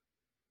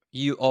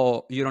 you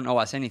don't owe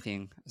us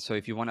anything. So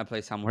if you want to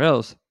play somewhere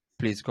else,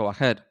 please go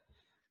ahead,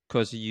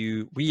 because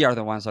we are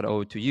the ones that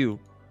owe it to you.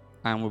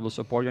 and we will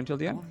support you until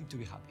the I end. want him to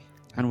be happy.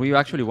 And we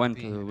actually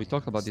we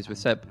talked about this with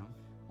Seb,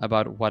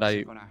 about what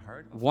I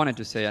wanted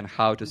to say and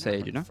how to say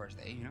it, you know?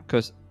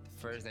 Because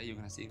First day you're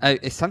gonna see.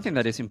 it's something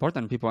that is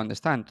important people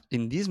understand.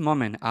 In this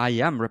moment, I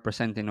am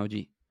representing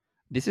OG.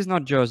 This is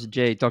not just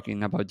Jay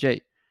talking about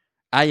Jay.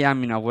 I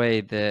am, in a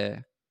way,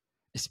 the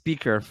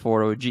speaker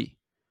for OG.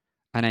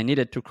 And I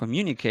needed to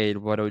communicate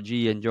what OG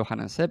and Johan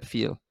and Seb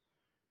feel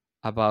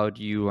about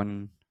you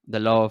and the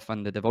love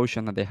and the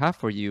devotion that they have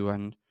for you.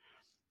 And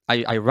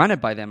I ran it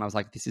by them. I was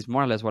like, this is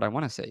more or less what I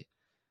want to say.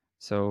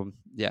 So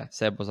yeah,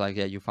 Seb was like,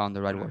 yeah, you found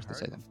the right words to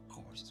say them. Of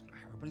course, it's gonna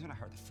hurt, but it's gonna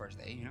hurt the first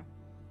day, you know?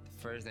 The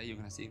first day you're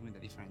gonna see him with a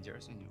different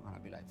jersey and you're gonna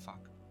be like,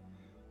 fuck.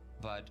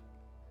 But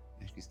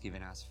he's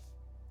given us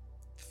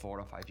 4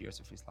 or 5 years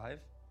of his life.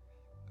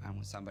 And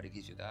when somebody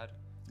gives you that,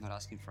 not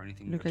asking for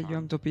anything in Look at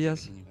return, you,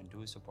 Topias. everything you can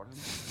do is support him.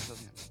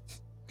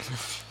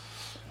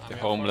 The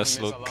homeless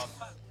look.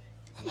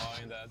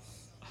 Knowing that,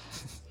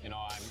 you know,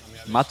 I'm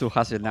Matu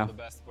has it all now. the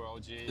best for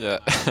OG. Yeah.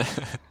 It's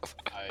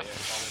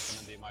always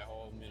gonna be my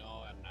home, you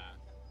know, and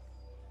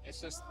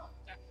it's just,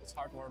 it's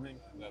heartwarming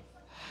that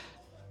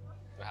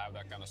to have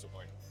that kind of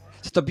support.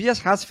 So Tobias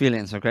has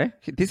feelings, okay?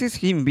 This is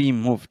him being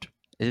moved.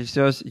 It's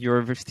just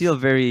you're still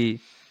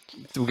very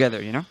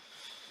together, you know?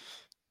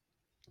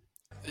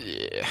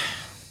 Yeah.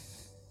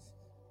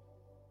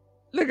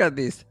 Look at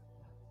this.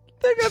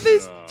 Look at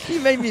this. He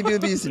made me do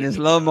this in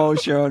slow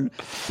motion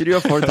 3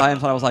 or 4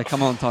 times. I was like,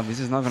 come on, Tom, this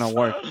is not going to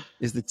work.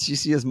 It's the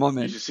cheesiest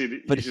moment.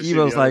 But he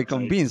was like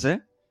convinced, eh?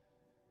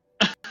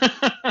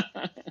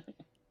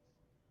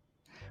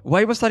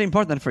 Why was that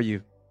important for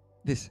you?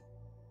 This?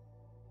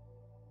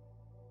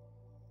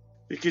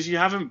 Because you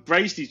haven't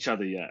embraced each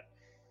other yet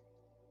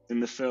in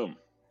the film.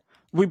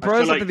 We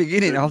promised at the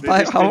beginning.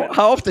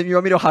 How often you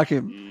want me to hug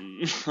him?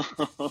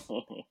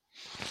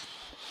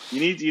 You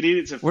need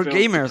it to. We're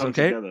gamers, to come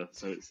okay? together,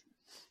 so it's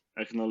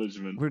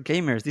acknowledgement. We're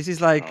gamers. This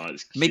is like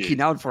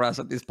making out for us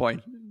at this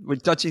point. We're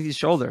touching his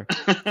shoulder.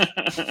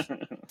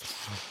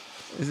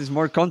 This is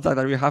more contact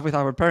that we have with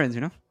our parents,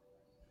 you know?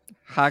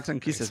 Hugs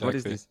and kisses. Exactly. What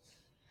is this?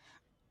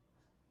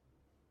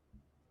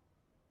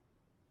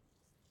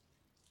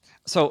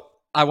 So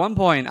at one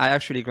point, I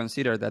actually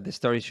considered that the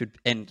story should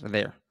end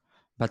there.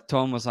 But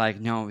Tom was like,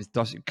 no, it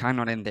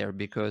cannot end there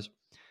because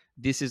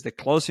this is the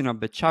closing of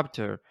the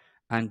chapter.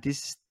 And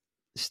this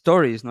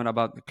story is not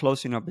about the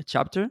closing of the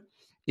chapter.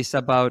 It's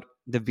about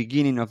the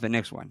beginning of the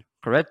next one.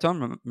 Correct,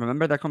 Tom?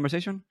 Remember that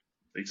conversation?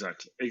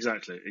 Exactly.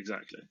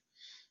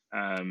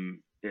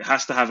 It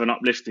has to have an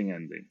uplifting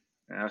ending.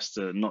 It has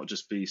to not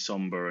just be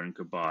somber and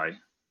goodbye.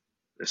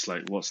 It's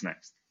like, what's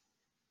next?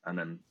 And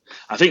then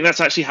I think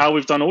that's actually how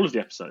we've done all of the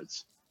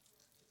episodes.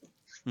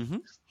 Mm-hmm.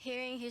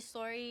 Hearing his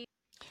story.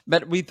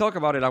 But we talked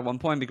about it at one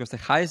point because the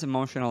highest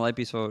emotional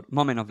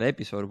moment of the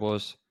episode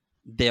was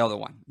the other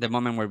one. The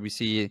moment where we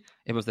see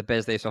it was the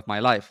best days of my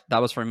life.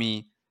 That was for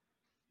me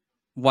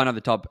one of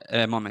the top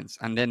moments.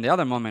 And then the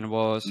other moment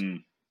was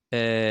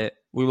we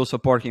will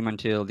support him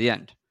until the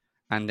end.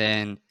 And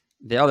then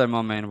the other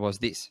moment was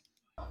this.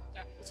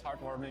 Yeah, it's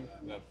heartwarming.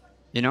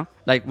 You know,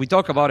 like we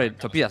talk about it,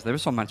 Topias, there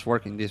was so much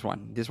work in this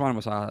one. This one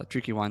was a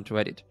tricky one to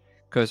edit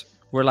because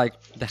we're like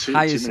the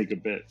highest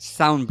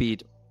sound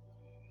beat.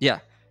 Yeah.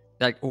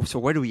 Like, oh, so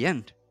where do we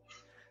end?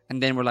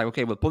 And then we're like,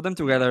 okay, we'll put them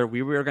together.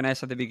 We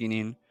reorganize at the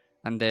beginning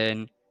and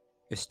then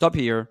stop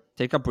here,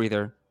 take a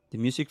breather. The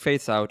music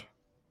fades out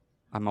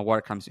and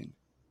Mawar comes in.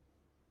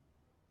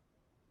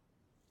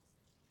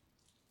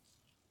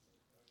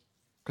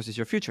 Because it's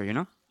your future, you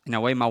know? In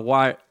a way,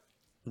 Mawar,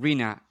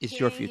 Rina is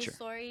your future. His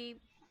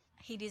story,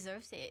 he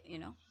deserves it, you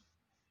know?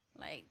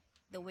 Like,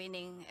 the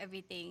winning,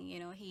 everything, you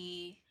know?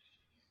 He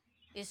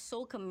is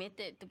so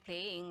committed to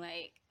playing,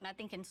 like,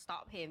 nothing can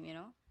stop him, you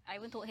know? I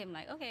even told him,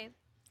 like, okay,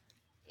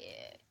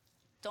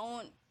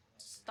 don't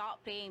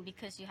stop playing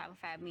because you have a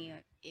family.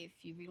 If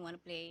you really want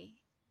to play,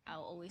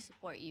 I'll always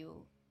support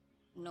you,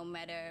 no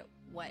matter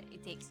what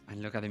it takes.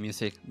 And look at the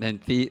music. Then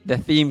the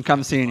theme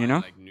comes in, you know.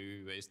 Like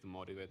new ways to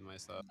motivate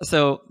myself.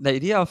 So the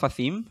idea of a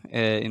theme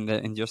in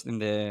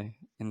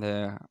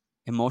the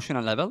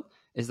emotional level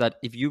is that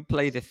if you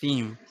play the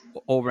theme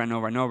over and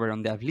over and over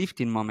on the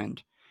uplifting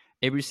moment,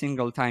 every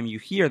single time you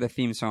hear the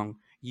theme song,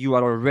 you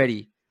are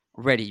already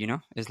ready, you know?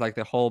 It's like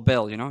the whole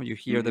bell, you know? You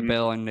hear the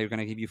bell and they're going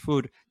to give you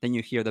food. Then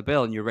you hear the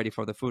bell and you're ready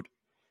for the food.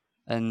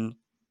 And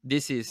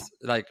this is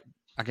like,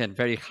 again,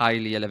 very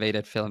highly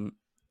elevated film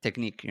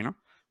technique, you know?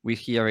 We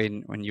hear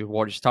in when you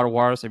watch Star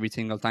Wars, every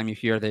single time you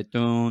hear the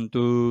dun,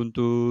 dun,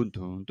 dun,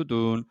 dun, dun,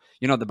 dun,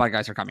 you know, the bad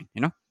guys are coming,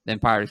 you know? The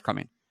Empire is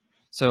coming.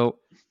 So,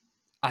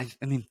 I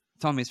mean,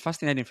 Tom, it's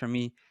fascinating for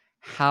me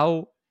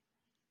how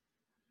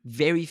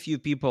very few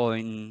people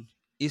in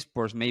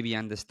esports maybe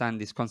understand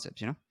these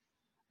concepts, you know?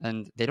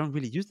 And they don't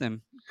really use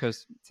them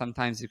because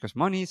sometimes because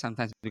money,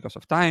 sometimes because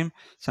of time,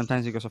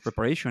 sometimes because of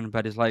preparation.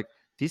 But it's like,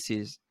 this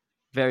is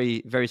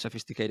very, very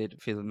sophisticated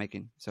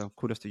filmmaking. So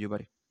kudos to you,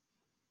 buddy.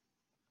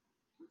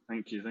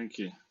 Thank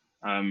you.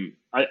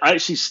 I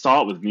actually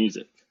start with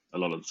music a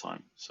lot of the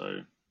time.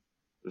 So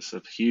it's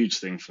a huge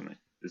thing for me,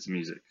 is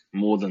music.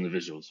 More than the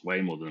visuals,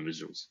 way more than the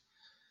visuals.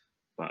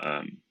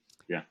 But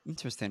yeah,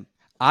 Interesting.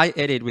 I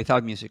edit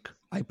without music.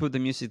 I put the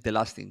music the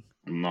last thing.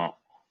 I'm not.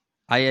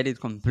 I edit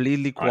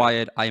completely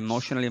quiet. I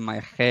emotionally in my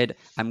head.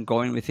 I'm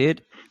going with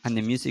it, and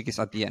the music is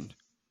at the end.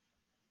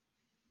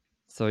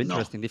 So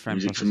interesting, different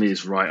music processes. for me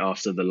is right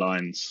after the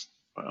lines.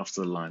 Right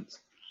after the lines.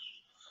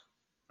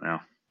 Yeah.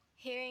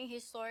 Hearing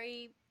his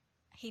story,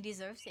 he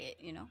deserves it,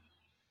 you know?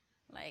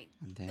 Like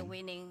And the then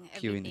winning,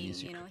 cueing the everything,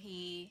 music. you know,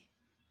 he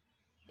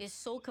is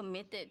so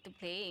committed to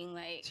playing.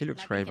 Like She looks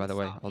nothing great, can by the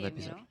way, stop all the him,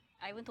 you episode. know?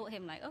 I even told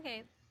him like,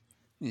 okay,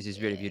 This is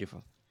very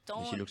beautiful.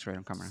 don't She looks great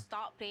on camera.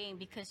 stop playing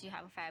because you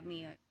have a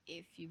family. Or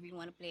if you really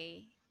want to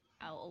play,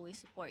 I'll always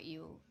support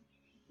you,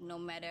 no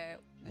matter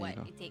what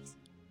go. it takes.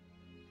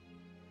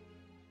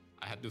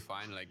 I had to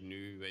find like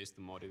new ways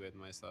to motivate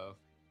myself.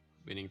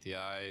 Winning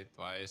TI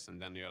twice,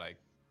 and then you're like,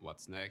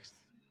 what's next?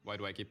 Why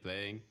do I keep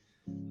playing?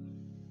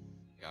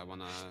 I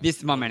wanna.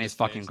 This go moment to is the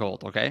fucking stage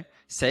gold, okay?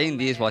 Saying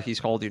this while he's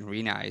holding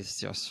Rina is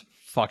just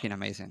fucking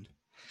amazing.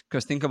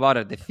 Because think about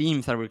it, the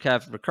themes that we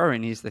have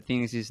recurring is the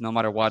things is no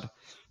matter what,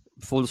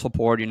 full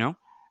support, you know?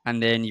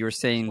 And then you're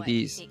saying What it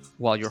this takes.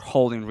 while you're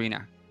holding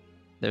Rina.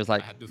 There's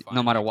like, I had to find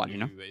no matter like, what, new you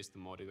know? ways to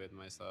motivate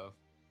myself.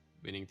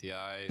 Winning TI.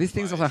 These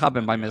things twice, doesn't happen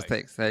and by then you're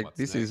mistakes. Like what's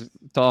this next? is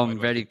Why Tom do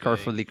I very keep playing?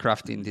 carefully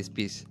crafting this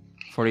piece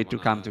for it to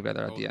come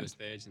together at Go the to end.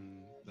 stage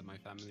and that my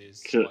family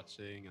is Can-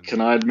 watching and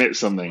Can I admit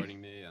something?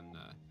 supporting me and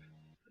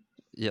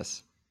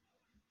Yes.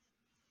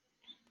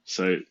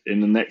 So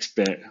in the next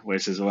bit where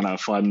it says I want to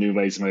find new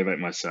ways to motivate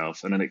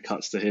myself, and then it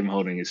cuts to him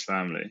holding his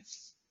family.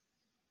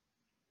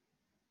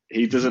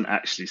 He doesn't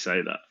actually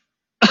say that.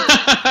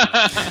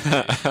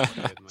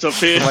 So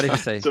what did he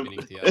say? winning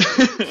TI,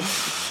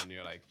 and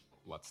you're like,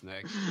 what's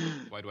next?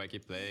 Why do I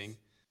keep playing?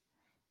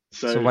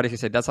 So what did he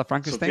say? That's a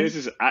Frankenstein? So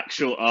Pierce's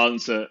actual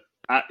answer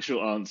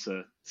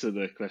to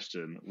the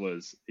question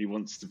was he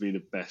wants to be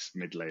the best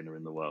mid laner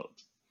in the world.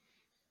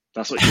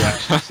 That's what you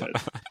actually said.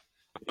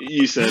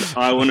 You said,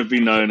 I want to be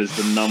known as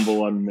the number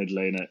one mid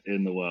laner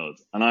in the world.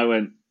 And I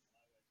went,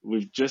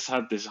 we've just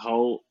had this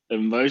whole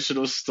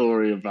emotional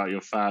story about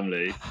your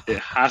family. It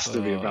has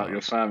to be about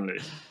your family.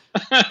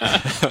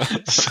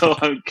 so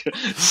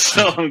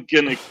I'm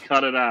gonna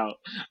cut it out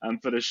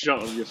and put a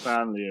shot of your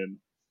family in.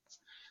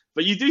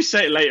 But you do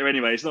say it later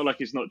anyway. It's not like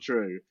it's not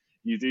true.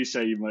 You do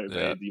say you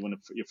motivated. You want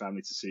to put your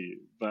family to see you.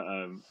 But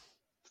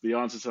the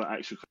answer to that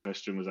actual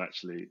question was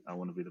actually, I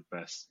want to be the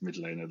best mid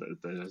laner that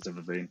there has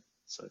ever been.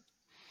 So,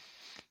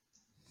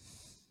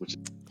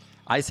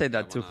 I say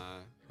that too. I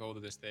want to go to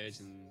the stage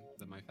and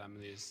that my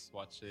family is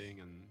watching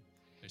and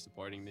they're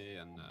supporting me,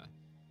 and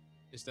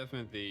it's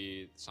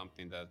definitely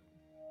something that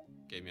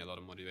gave me a lot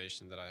of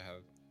motivation that I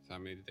have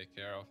family to take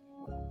care of.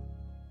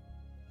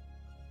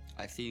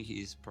 I think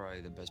he's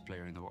probably the best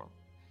player in the world.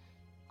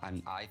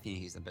 And I think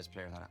he's the best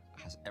player that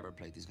has ever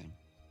played this game.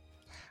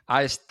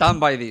 I stand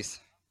by this.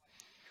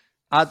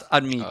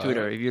 At me,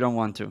 Twitter, if you don't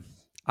want to.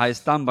 I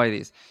stand by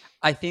this.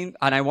 I think,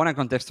 and I want to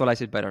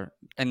contextualize it better.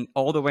 And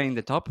all the way in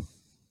the top,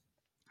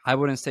 I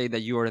wouldn't say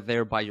that you are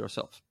there by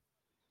yourself.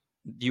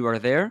 You are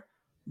there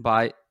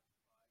by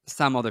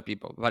some other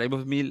people. But it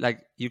would be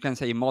like, you can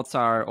say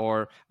Mozart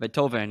or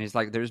Beethoven. It's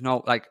like, there's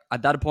no, like,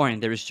 at that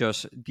point, there is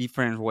just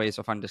different ways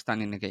of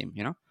understanding the game,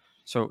 you know?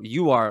 So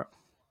you are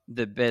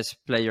the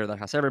best player that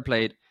has ever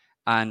played.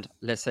 And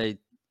let's say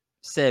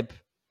Seb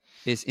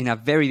is in a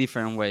very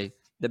different way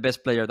the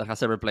best player that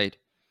has ever played,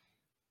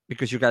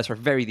 because you guys are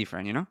very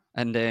different, you know?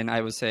 And then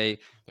I would say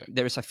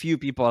there's a few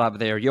people up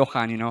there.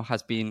 Johan, you know,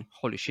 has been,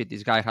 holy shit,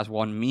 this guy has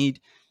won mid,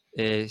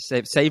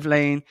 save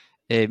lane,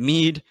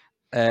 mid,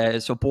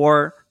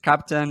 support,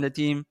 captain the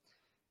team.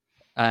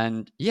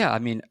 And yeah, I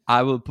mean,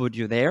 I will put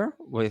you there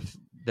with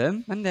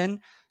them. And then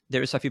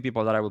there's a few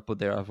people that I will put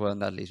there as well on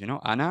that list. You know,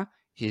 Ana,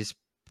 he's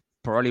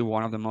probably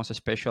one of the most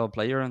special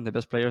players and the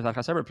best players that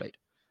has ever played.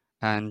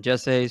 And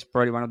Jesse is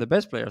probably one of the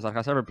best players that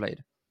has ever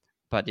played.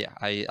 But yeah,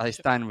 I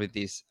stand with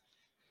this.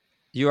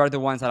 You are the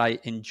ones that I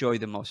enjoy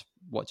the most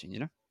watching, you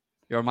know?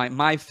 You're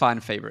my fan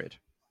favorite.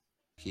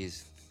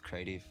 He's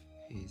creative.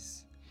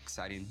 He's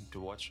exciting to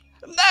watch.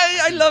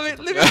 I love it.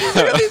 Look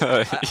at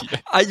this.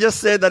 I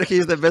just said that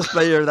he's the best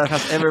player that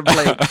has ever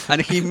played,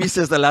 and he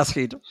misses the last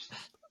hit.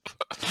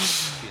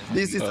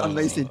 This is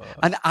amazing.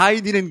 And I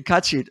didn't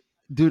catch it.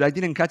 Dude, I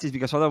didn't catch it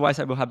because otherwise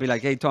I would have been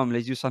like, hey, Tom,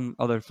 let's use some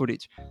other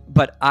footage.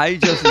 But I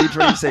just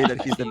literally say that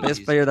he's the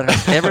best player that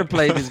has ever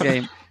played this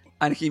game,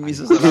 and he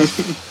misses the last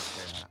hit.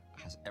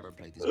 Has ever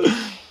played this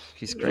game.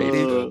 He's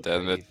creative.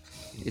 Damn it.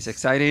 He's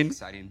exciting.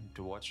 Exciting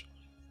to watch.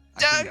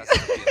 I think that's the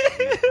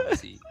PS that we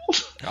see.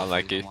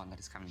 Unlucky. The one that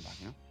is coming back,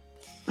 you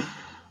know?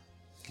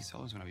 He's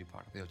always going to be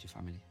part of the OG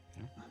family,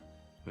 you know?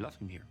 We love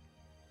him here.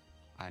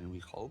 And we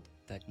hope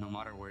that no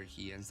matter where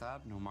he ends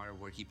up, no matter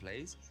where he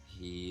plays,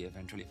 he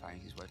eventually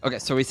finds his way. Okay,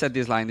 so we said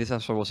this line. This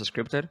also was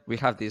scripted. We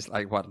have this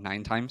like, what,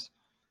 9 times?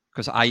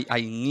 Because I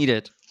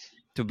needed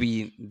to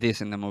be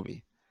this in the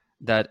movie.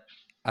 That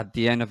at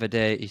the end of the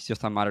day, it's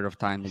just a matter of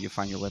time that you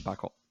find your way back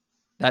home.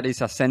 That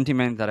is a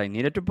sentiment that I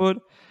needed to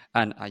put.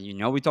 And you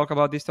know, we talk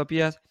about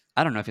dystopias.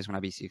 I don't know if it's going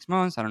to be 6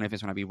 months. I don't know if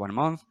it's going to be 1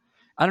 month.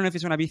 I don't know if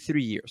it's going to be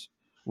 3 years.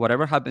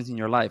 whatever happens in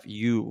your life,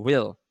 you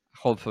will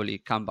hopefully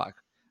come back.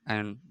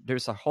 And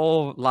there's a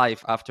whole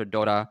life after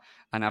Dota,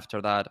 and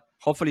after that,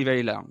 hopefully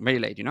very long, very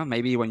late,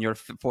 maybe when you're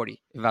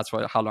 40, if that's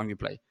how long you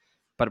play.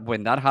 But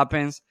when that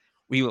happens,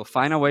 we will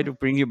find a way to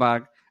bring you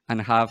back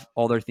and have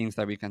other things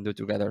that we can do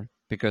together,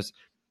 because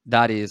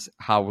that is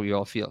how we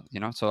all feel,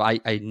 So I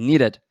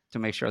needed to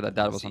make sure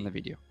that was on the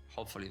video.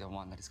 Hopefully the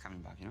one that is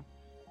coming back,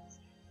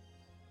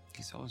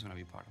 He's always going to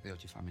be part of the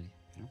OG family,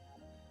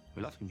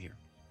 We love him here.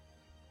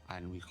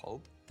 And we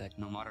hope that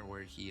no matter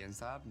where he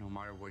ends up, no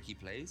matter where he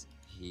plays,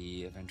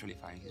 he eventually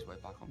finds his way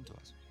back home to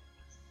us.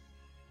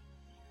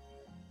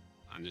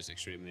 I'm just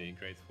extremely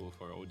grateful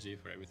for OG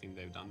for everything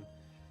they've done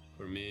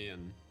for me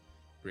and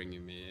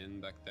bringing me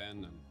in back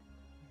then and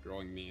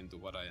growing me into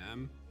what I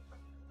am.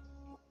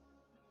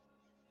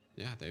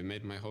 Yeah, they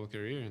made my whole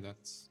career, and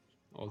that's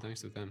all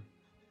thanks to them.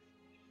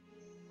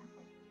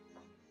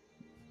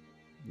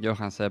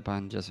 Johan, Sepp,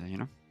 and Jesse,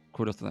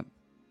 kudos to them.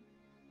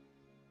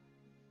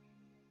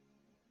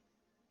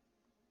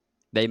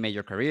 They made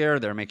your career,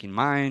 they're making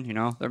mine,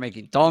 they're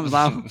making Tom's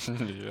now.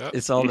 Yeah.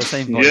 It's all the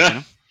same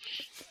voice,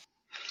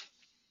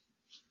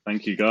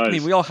 Thank you, guys. I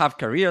mean, we all have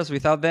careers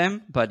without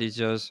them, but it's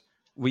just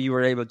we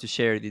were able to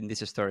share it in this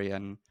story.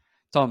 And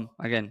Tom,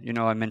 again,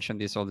 I mention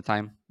this all the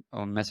time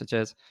on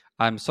messages.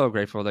 I'm so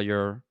grateful that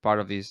you're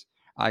part of this.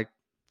 I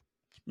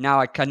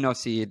cannot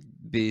see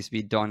this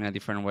be done in a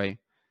different way.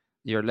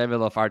 Your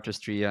level of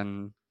artistry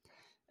and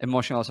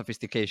emotional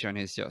sophistication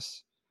is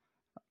just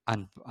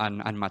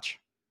unmatched.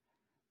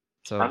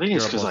 So I think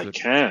it's because I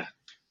care.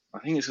 I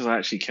think it's because I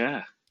actually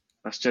care.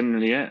 That's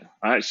genuinely it.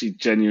 I actually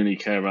genuinely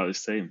care about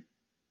this team.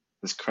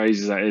 As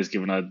crazy as that is,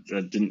 given I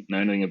didn't know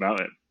anything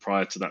about it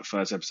prior to that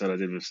first episode I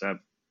did with Seb.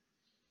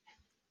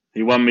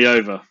 He won me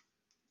over.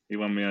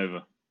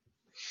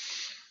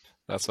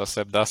 That's what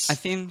Seb does. I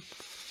think,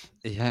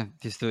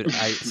 this dude,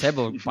 Seb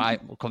will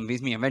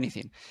convince me of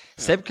anything.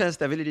 Yeah. Seb has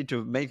the ability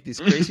to make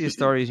these crazy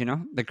stories,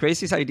 the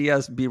craziest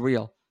ideas be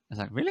real. I was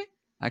like, really?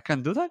 I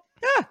can do that?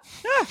 Yeah,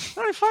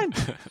 very fine.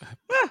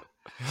 Yeah.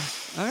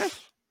 Okay.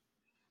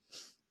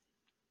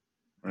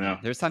 Yeah,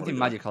 there's something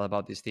magical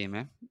about this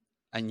team,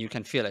 and you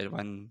can feel it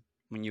when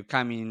you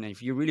come in.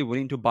 If you're really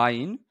willing to buy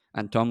in,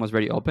 and Tom was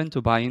very open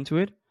to buy into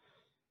it,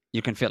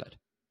 you can feel it.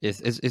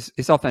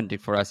 It's authentic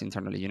for us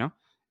internally,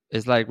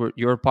 It's like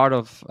you're part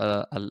of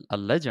a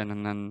legend,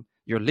 and then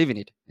you're living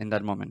it in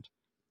that moment.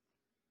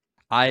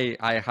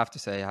 I have to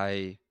say,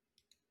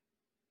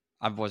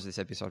 I've watched this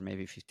episode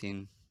maybe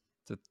 15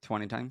 to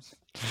 20 times.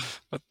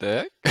 What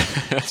the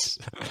heck?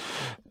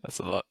 That's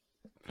a lot.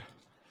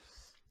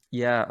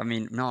 Yeah, I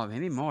mean, no,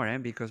 maybe more,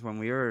 because when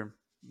we were...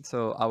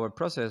 So our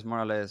process, more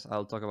or less,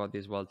 I'll talk about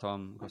this while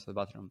Tom goes to the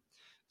bathroom.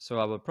 So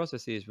our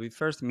process is we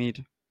first meet,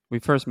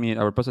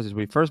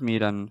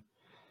 and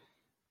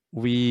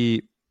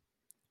we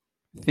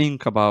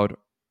think about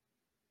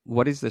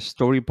what is the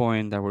story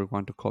point that we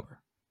want to cover.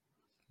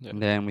 Yeah.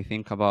 And then we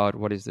think about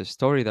what is the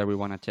story that we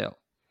want to tell.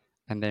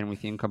 And then we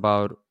think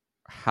about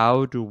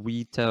how do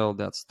we tell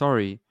that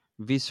story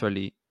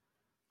visually,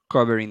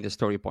 covering the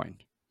story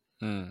point.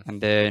 And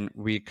then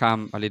we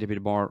come a little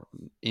bit more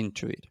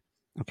into it.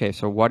 Okay,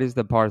 so what is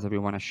the part that we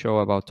want to show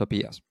about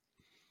Topias?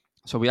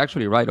 So we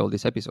actually write all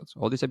these episodes.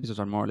 All these episodes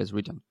are more or less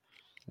written.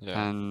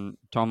 Yeah. And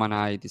Tom and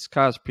I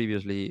discussed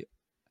previously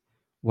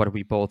what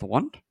we both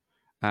want.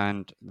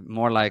 And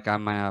more like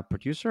I'm a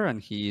producer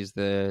and he is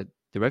the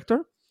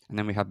director. And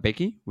then we have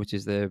Becky, which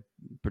is the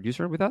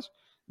producer with us.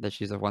 That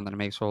she's the one that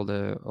makes all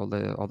the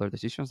other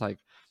decisions, like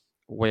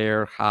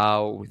where,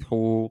 how, with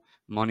who,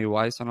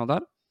 money-wise, and all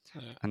that.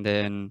 Yeah. And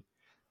then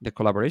the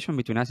collaboration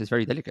between us is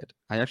very delicate.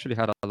 I actually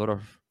had a lot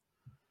of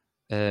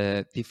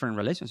different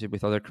relationship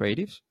with other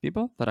creatives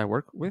people that I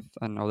work with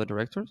and other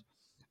directors.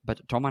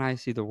 But Tom and I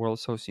see the world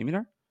so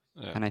similar.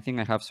 Yeah. And I think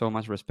I have so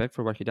much respect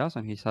for what he does,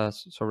 and he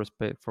has so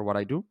respect for what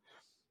I do,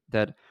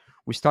 that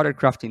we started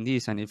crafting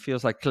this, and it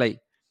feels like clay.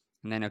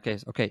 And then,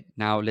 okay,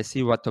 now let's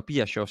see what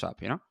Topia shows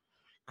up,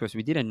 because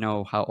we didn't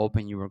know how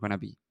open you were going to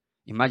be.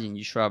 Imagine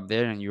you show up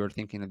there and you're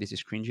thinking that this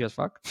is cringy as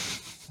fuck.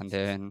 And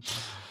then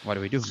what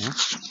do we do?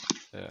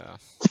 Yeah.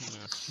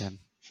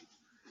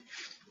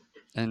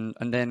 And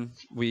then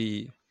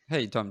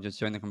hey, Tom, just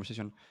join the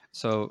conversation.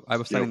 So I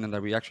was telling them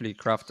that we actually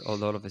craft a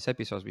lot of these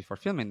episodes before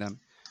filming them.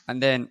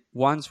 And then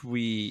once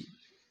we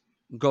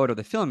go to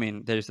the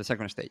filming, there is the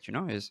second stage,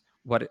 is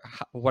what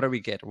do we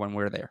get when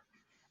we're there?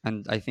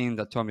 And I think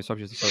that Tom is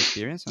obviously so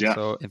experienced and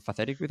so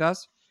empathetic with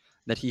us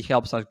that he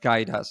helps us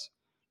guide us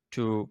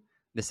to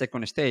the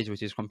second stage,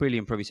 which is completely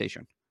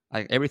improvisation.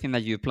 Like everything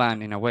that you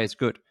plan in a way is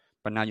good,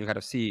 but now you got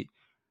to see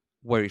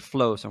where it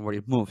flows and where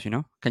it moves,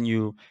 Can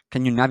you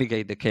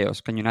navigate the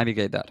chaos? Can you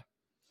navigate that?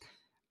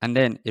 And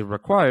then it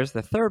requires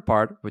the third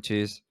part, which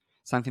is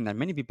something that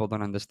many people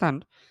don't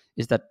understand,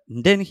 is that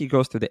then he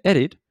goes to the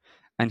edit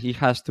and he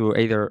has to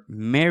either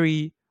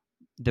marry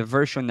the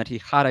version that he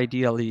had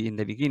ideally in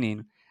the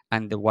beginning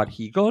and what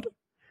he got,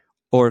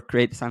 or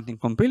create something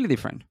completely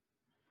different,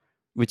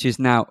 which is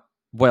now,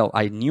 well,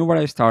 I knew where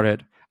I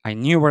started, I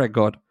knew where I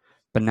got,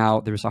 but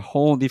now there's a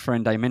whole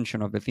different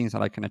dimension of the things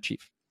that I can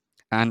achieve.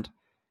 And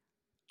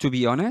to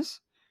be honest,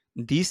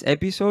 this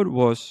episode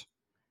was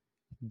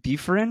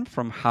different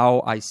from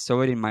how I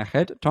saw it in my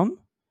head, Tom.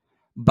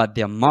 But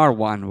the Amar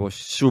one was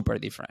super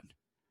different.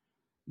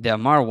 The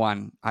Amar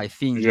one, I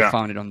think you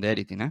found it on the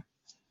editing, eh?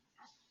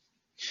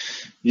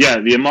 Yeah,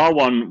 the Amar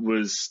one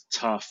was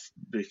tough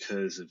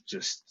because of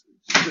just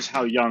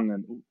how young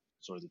and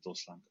the door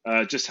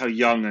slammed. Just how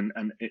young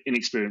and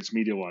inexperienced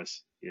media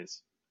wise he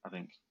is. I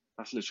think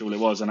that's literally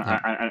all it was. And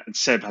and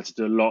Seb had to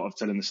do a lot of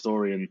telling the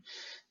story,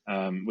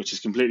 and which is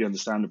completely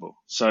understandable.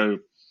 So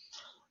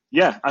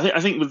yeah,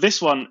 I think with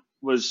this one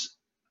was,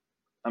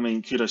 I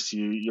mean, kudos to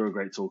you. You're a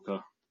great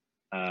talker.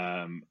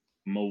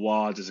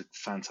 Mawad does a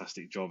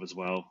fantastic job as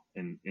well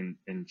in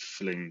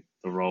filling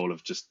the role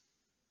of just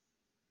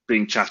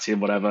being chatty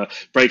and whatever,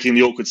 breaking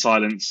the awkward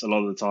silence a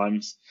lot of the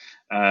times.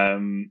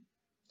 And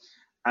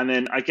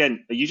then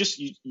again,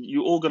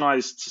 you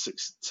organise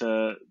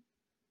to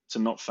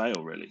not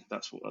fail. Really,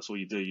 that's what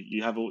you do.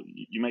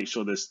 You make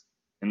sure there's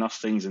enough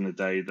things in the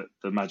day that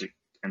the magic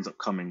ends up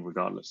coming,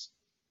 regardless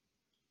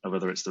of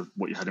whether it's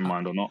what you had in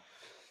mind or not.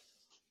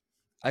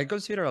 I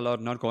consider a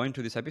lot not going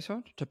to this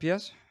episode, to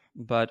PS,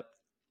 but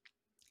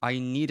I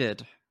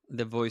needed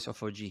the voice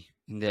of OG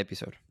in the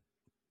episode.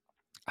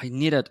 I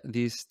needed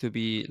this to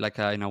be like,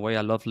 in a way,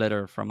 a love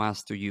letter from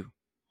us to you.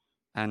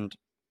 And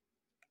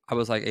I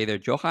was like, either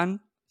Johan,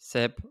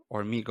 Seb,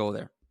 or me go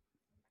there.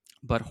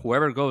 But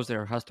whoever goes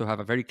there has to have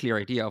a very clear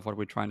idea of what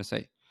we're trying to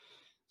say.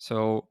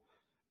 So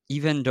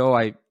even though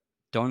I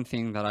don't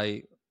think that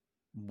I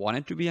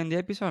wanted to be in the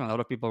episode, a lot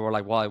of people were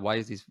like, why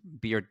is this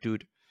beard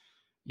dude,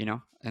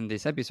 in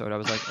this episode? I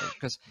was like,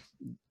 because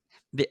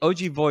the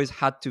OG voice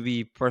had to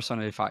be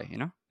personified,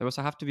 There was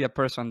have to be a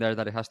person there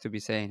that it has to be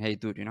saying, hey,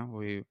 dude,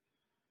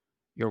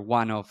 you're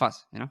one of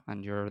us,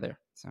 and you're there.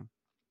 So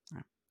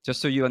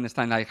just so you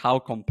understand like how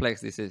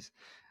complex this is.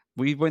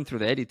 We went through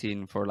the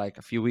editing for like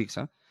a few weeks,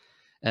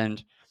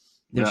 and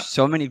there's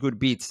so many good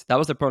beats. That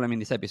was the problem in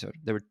this episode.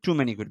 There were too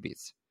many good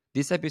beats.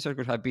 This episode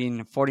could have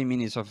been 40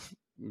 minutes of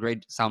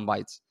great sound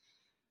bites,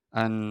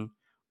 and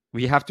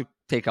we have to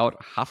take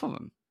out half of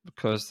them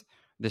because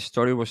the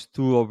story was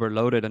too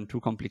overloaded and too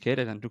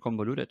complicated and too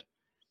convoluted.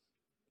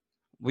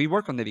 We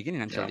worked on the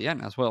beginning until the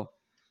end as well.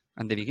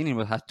 And the beginning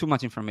had too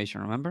much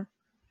information, remember?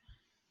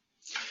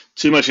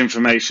 Too much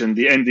information.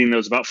 The ending, there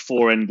was about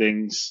 4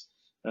 endings,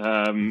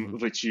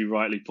 which you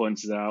rightly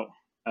pointed out.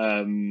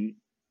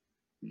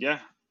 Yeah,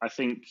 I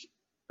think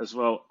as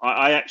well,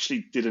 I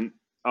actually didn't,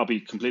 I'll be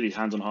completely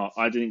hand on heart,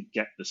 I didn't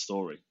get the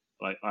story.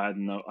 Like, I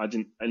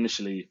didn't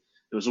initially,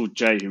 it was all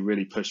Jay who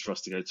really pushed for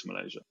us to go to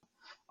Malaysia.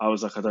 I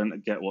was like, I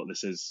don't get what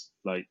this is.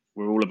 Like,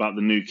 we're all about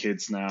the new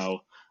kids now.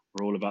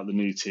 We're all about the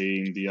new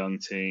team, the young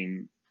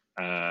team.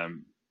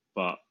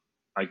 But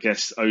I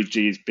guess OG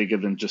is bigger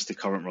than just the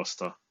current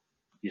roster.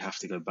 You have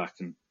to go back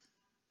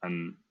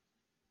and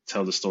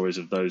tell the stories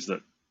of those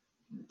that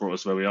brought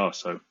us where we are.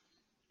 So,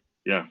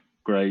 yeah,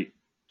 great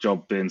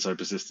job being so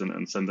persistent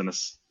and sending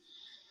us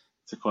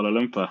to Kuala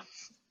Lumpur.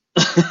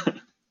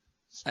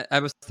 I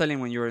was telling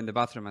when you were in the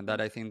bathroom, and that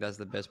I think that's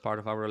the best part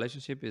of our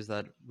relationship is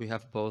that we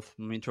have both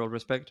mutual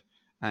respect.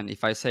 And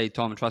if I say,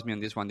 Tom, trust me on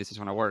this one, this is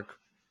going to work,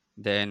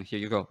 then here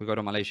you go. We go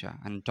to Malaysia.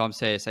 And Tom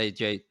says, hey,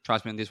 Jay,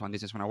 trust me on this one,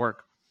 this is going to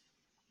work.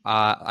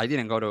 I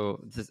didn't go to,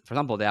 for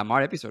example, the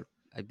Amar episode.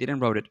 I didn't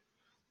wrote it.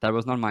 That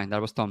was not mine.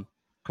 That was Tom.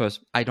 Because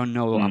I don't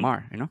know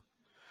Amar,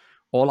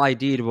 All I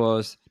did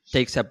was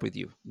take Seb with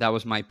you. That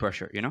was my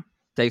pressure,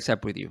 Take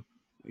Seb with you.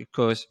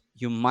 Because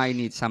you might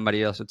need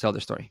somebody else to tell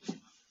the story.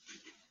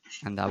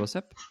 And that was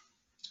it.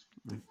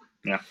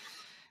 Yeah.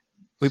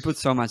 We put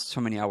so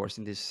many hours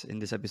in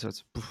these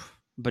episodes.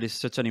 But it's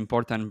such an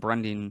important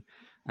branding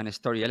and a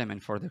story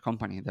element for the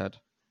company that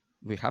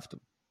we have to.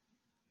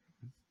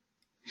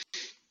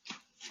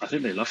 I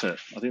think they love it.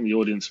 I think the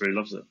audience really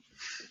loves it.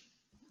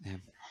 Yeah.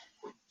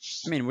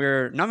 I mean,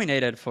 we're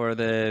nominated for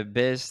the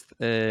best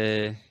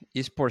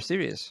esports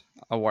series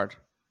award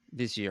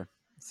this year.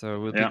 So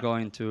we'll be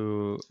going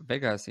to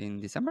Vegas in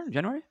December.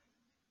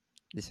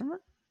 December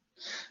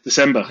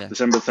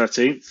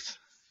 13th.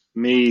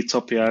 Me,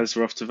 Topiaz,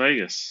 we're off to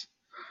Vegas.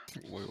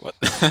 Wait, what?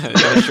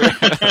 Yeah, sure.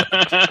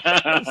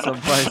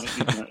 Surprise.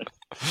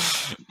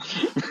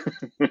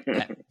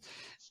 Yeah.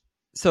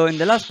 So in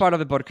the last part of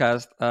the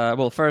podcast,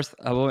 first,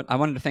 I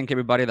wanted to thank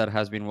everybody that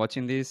has been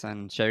watching this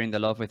and sharing the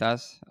love with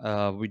us.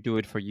 We do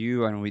it for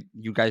you, and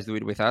you guys do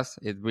it with us.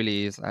 It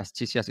really is as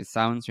cheesy as it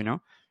sounds,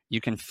 You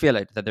can feel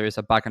it, that there is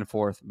a back and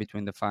forth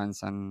between the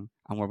fans and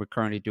what we're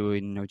currently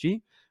doing in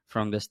OG,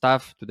 from the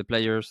staff to the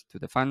players to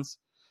the fans,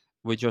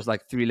 with just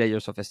like 3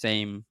 layers of the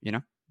same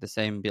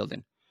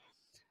building.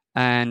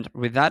 And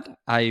with that,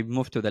 I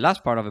move to the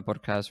last part of the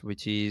podcast,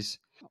 which is,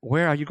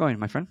 where are you going,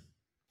 my friend?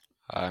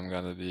 I'm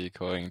going to be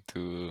going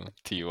to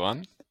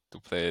T1 to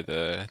play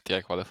the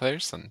TI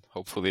qualifiers and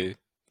hopefully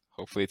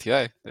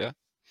TI, yeah.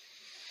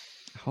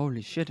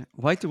 Holy shit.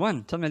 Why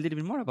T1? Tell me a little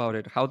bit more about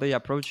it. How they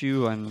approach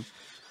you and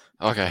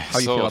how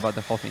you feel about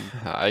the whole thing.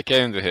 I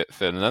came to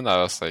Finland. I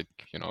was like,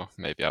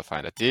 maybe I'll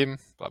find a team,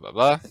 blah, blah,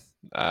 blah.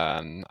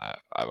 And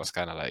I was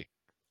kind of like,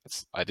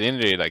 I didn't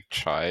really like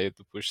try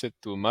to push it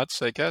too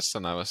much, I guess.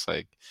 And I was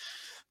like,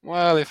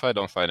 well, if I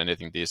don't find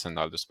anything decent,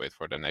 I'll just wait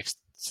for the next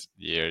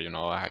year.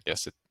 I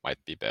guess it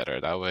might be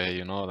better that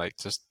way. Like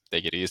just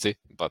take it easy.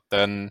 But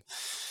then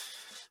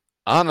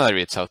Anna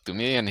reached out to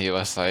me and he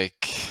was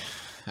like,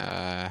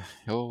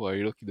 "Oh, are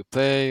you looking to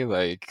play?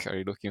 Like, are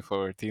you looking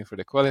for a team for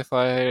the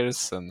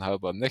qualifiers? And how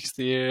about next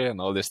year and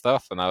all this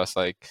stuff?" And I was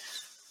like,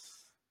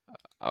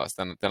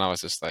 then I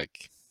was just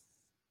like,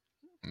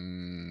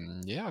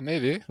 yeah,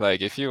 maybe.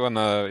 Like, if you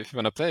wanna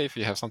play, if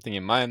you have something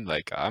in mind,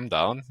 like I'm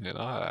down.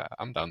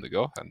 I'm down to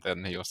go. And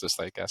then he was just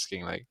like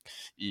asking like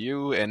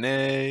EU,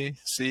 NA,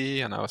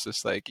 C, and I was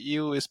just like,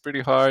 EU is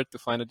pretty hard to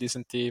find a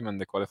decent team, and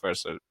the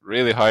qualifiers are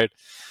really hard.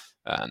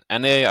 And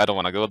NA, I don't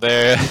want to go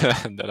there.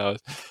 And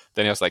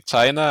then he was like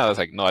China. I was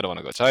like, no, I don't want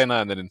to go China.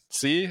 And then in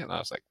C, and I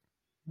was like,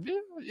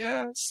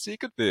 yeah, C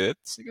could be it.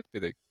 C could be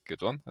the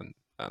good one.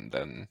 And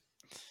then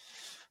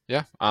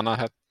yeah, Anna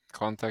had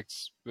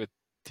contacts with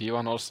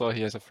T1 also.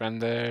 He has a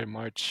friend there,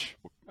 March,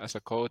 as a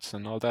coach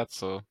and all that.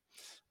 So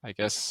I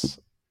guess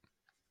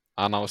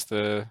Anna was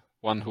the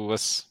one who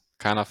was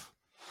kind of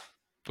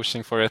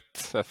pushing for it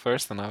at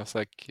first, and I was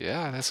like,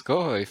 yeah, let's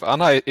go. If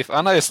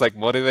Anna is like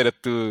motivated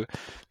to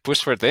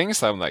push for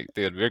things, I'm like,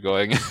 dude, we're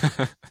going.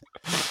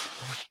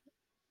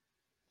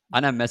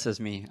 Anna messages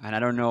me, and I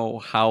don't know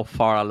how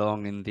far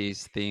along in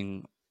this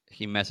thing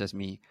he messages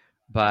me,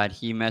 but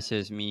he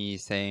messages me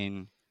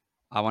saying,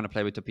 I want to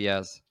play with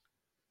Topias.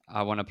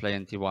 I want to play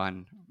in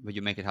T1. Will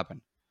you make it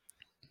happen?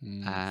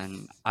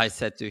 And I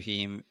said to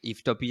him,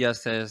 if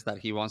Topias says that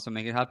he wants to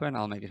make it happen,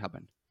 I'll make it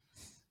happen.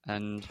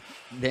 And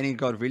then it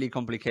got really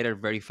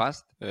complicated very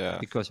fast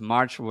because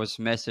March was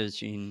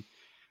messaging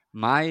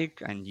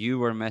Mike, and you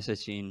were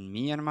messaging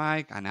me and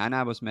Mike, and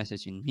Anna was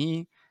messaging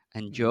me,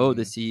 and Joe,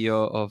 the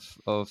CEO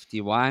of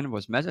T1,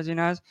 was messaging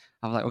us.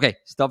 I was like, okay,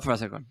 stop for a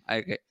second.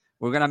 Okay,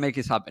 we're gonna make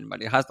this happen,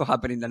 but it has to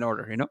happen in an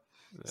order, Yeah.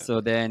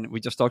 So then we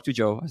just talked to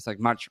Joe. I was like,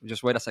 March,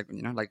 just wait a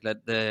second, like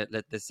let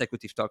the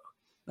executive talk.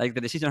 Like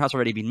the decision has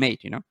already been made,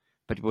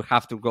 but we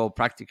have to go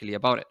practically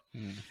about it.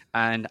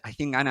 And I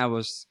think Anna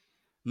was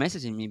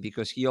messaging me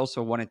because he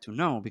also wanted to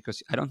know,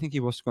 because I don't think he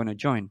was going to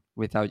join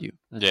without you.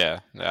 Yeah,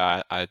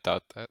 I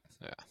thought that.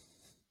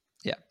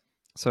 Yeah.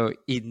 So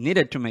it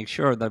needed to make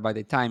sure that by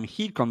the time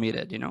he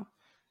committed,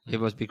 it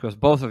was because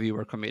both of you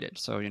were committed.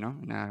 So, in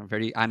a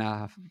very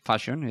Anna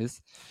fashion,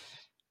 is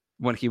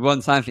when he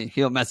wants something,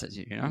 he'll message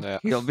you,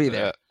 he'll be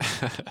there.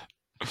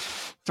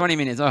 20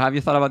 minutes. Oh, have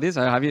you thought about this?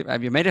 Have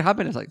you made it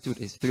happen? It's like, dude,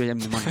 it's 3 a.m.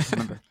 in the morning.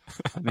 Remember,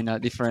 I'm in a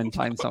different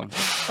time zone.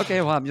 Okay,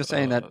 well, I'm just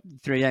saying that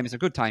 3 a.m. is a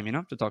good time,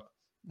 to talk.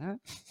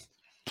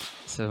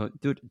 So,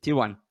 dude,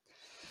 T1.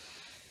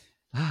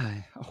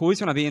 Who is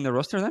going to be in the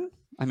roster then?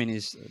 I mean,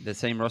 it's the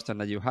same roster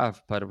that you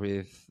have, but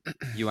with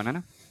you and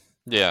Anna?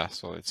 Yeah,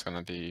 so it's going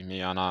to be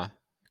me, Anna,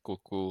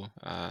 Kuku,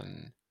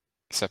 and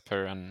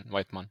Sepper, and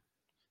Whiteman.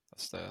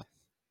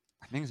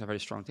 I think it's a very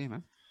strong team, eh?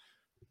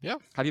 Yeah.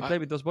 Have you played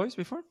with those boys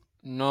before?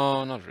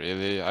 No, not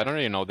really. I don't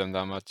really know them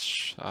that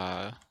much.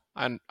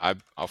 And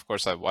of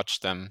course, I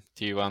watched them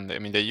T1. I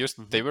mean,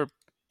 they were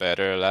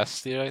better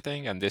last year, I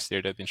think, and this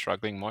year they've been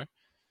struggling more.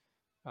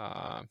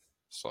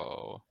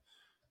 So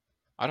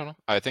I don't know.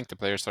 I think the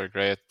players are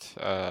great.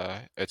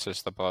 It's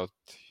just about,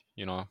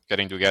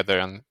 getting together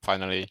and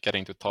finally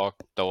getting to talk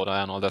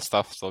Dota and all that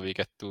stuff. So we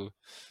get to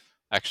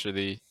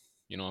actually,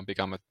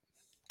 become a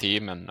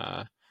team and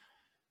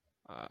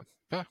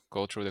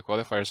go through the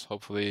qualifiers.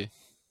 Hopefully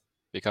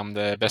become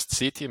the best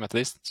C team at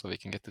least, so we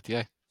can get to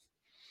TI.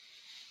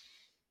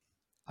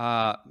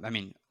 I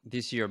mean,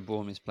 this year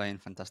Boom is playing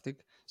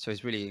fantastic. So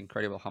it's really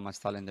incredible how much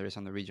talent there is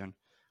on the region.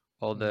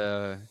 All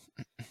the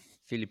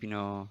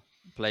Filipino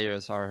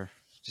players are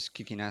just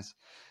kicking ass.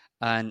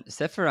 And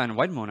Zephyr and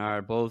White Moon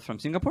are both from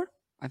Singapore,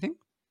 I think.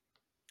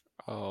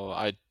 Oh,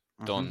 I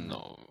don't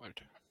know.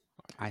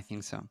 I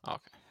think so.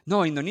 Okay.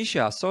 No,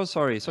 Indonesia. So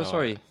sorry.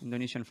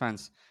 Indonesian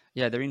fans.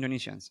 Yeah, they're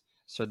Indonesians.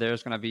 So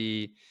there's going to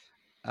be,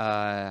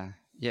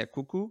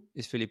 Kuku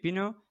is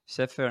Filipino,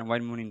 Zephyr and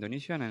White Moon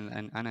Indonesian,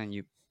 and Ana and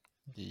you.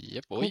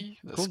 Yep, boy.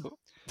 Let's go.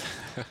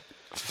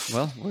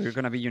 Well, we're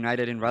going to be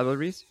united in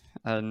rivalries.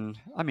 And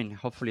I mean,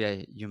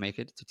 hopefully you make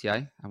it to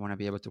TI. I want to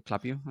be able to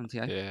clap you on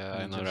TI. Yeah,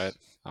 I know, right?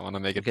 I want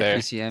to make it get there.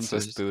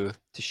 BCM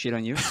to shit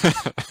on you.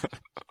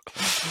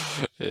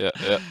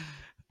 Yeah.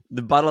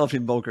 The battle of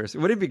invokers.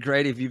 Would it be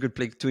great if you could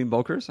play 2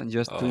 invokers and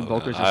just 2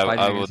 invokers just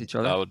fighting against each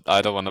other?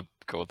 I don't want to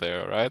go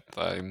there, right?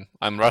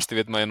 I'm rusty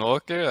with my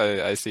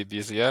invoker. I see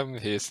BCM.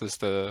 He's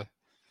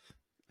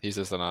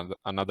just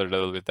another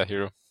level with the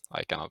hero.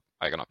 I cannot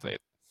play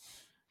it.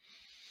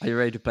 Are you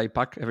ready to play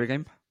Puck every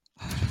game?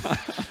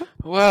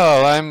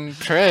 Well, I'm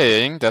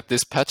praying that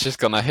this patch is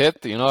gonna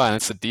hit, and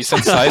it's a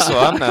decent size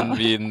one, and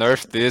we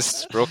nerf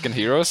these broken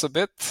heroes a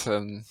bit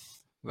and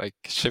like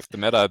shift the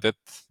meta a bit.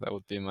 That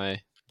would be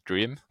my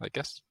dream, I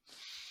guess.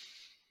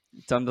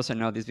 Tom doesn't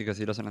know this because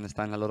he doesn't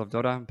understand a lot of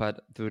Dota,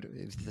 but dude,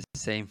 it's the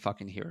same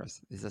fucking heroes.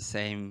 It's the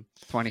same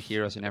 20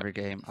 heroes in every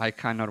game. I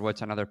cannot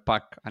watch another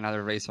Puck,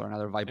 another Razor,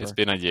 another Viper. It's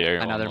been a year,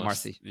 another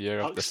almost. Marcy.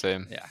 Year of the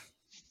same. Yeah.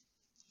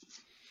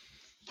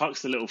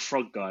 Puck's the little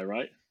frog guy,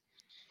 right?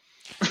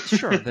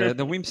 Sure,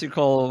 the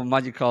whimsical,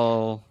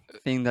 magical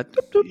thing that.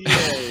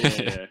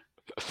 Yeah.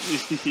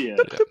 Yeah.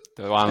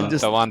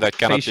 just the one that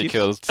cannot be spaceships.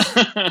 killed.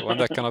 The one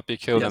that cannot be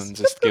killed Yes. and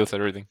just kills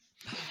everything.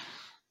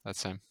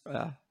 That's him.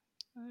 Yeah,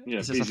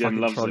 It's just a BZM fucking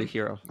loves trolley him.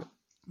 hero.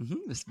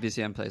 This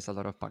BCM plays a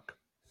lot of Puck.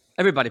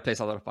 Everybody plays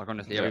a lot of Puck,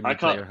 honestly. Yeah. Every mid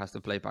player has to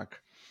play Puck.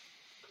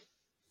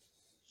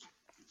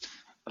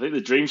 I think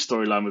the dream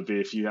storyline would be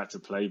if you had to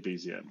play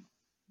BZM.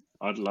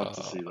 I'd love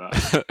to see that.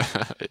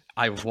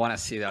 I want to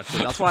see that too.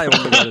 That's why I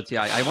want to go to TI.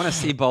 I want to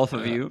see both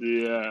of you.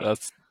 Yeah.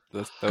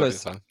 That would be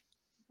fun.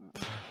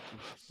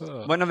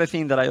 One other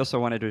thing that I also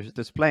wanted to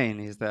explain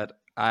is that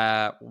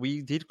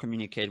we did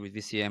communicate with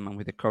VCM and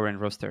with the current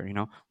roster. You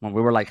know, when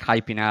we were like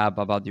hyping up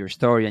about your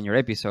story and your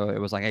episode, it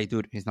was like, "Hey,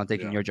 dude, he's not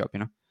taking your job. You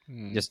know,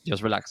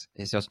 just relax.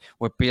 It's just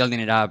we're building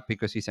it up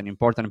because he's an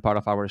important part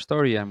of our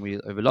story and we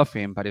love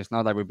him. But it's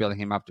not that we're building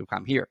him up to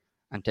come here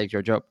and take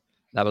your job.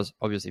 That was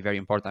obviously very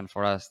important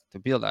for us to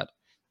build that.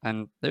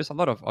 And there's a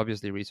lot of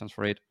obviously reasons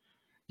for it.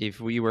 If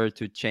we were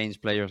to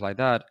change players like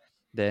that,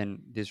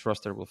 then this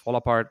roster will fall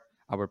apart.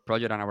 Our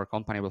project and our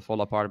company will fall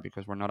apart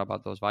because we're not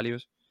about those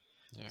values.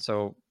 Yeah.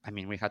 So, I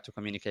mean, we had to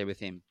communicate with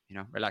him, you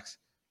know, relax.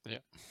 Yeah.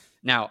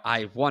 Now,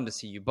 I want to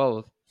see you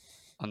both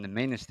on the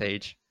main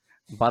stage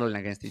battling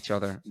against each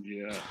other.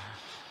 Yeah.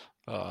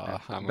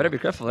 Better be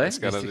careful, eh? It's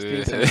gotta 16,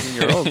 be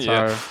 17-year-olds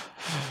are...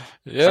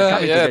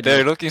 Yeah,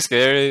 they're looking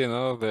scary, you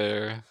know,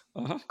 they're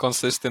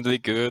consistently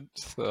good.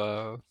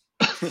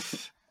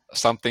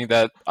 Something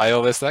that I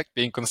always like,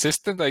 being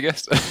consistent, I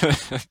guess.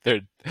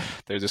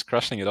 they're just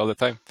crushing it all the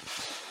time.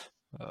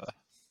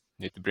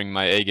 Need to bring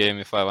my A game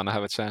if I want to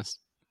have a chance.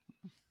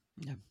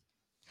 Yeah.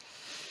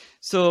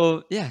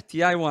 So yeah,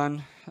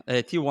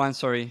 T1.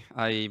 Sorry,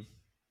 I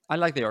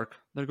like the org.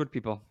 They're good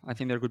people. I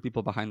think they're good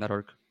people behind that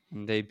org,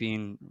 and they've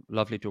been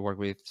lovely to work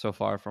with so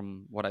far,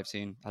 from what I've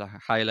seen, at a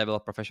high level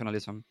of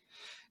professionalism.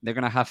 They're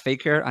gonna have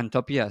Faker and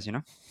Topias. You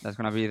know, that's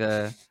gonna be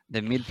the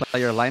mid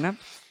player lineup.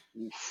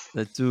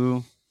 The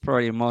two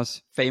probably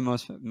most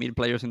famous mid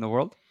players in the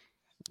world.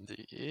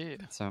 Yeah.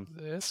 So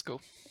let's go.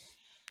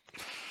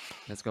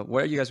 Let's go.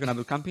 Where are you guys gonna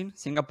be camping?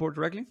 Singapore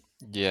directly?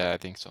 Yeah, I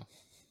think so.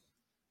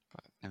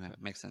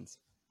 Makes sense.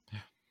 Yeah.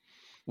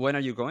 When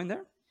are you going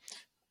there?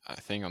 I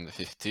think on the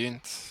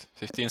 15th,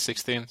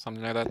 16th,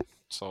 something like that.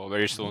 So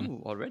very soon.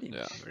 Ooh, already?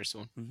 Yeah, very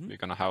soon. We're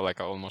gonna have like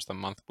almost a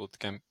month boot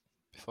camp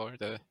before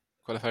the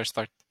qualifiers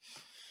start.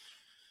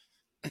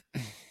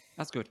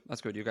 That's good.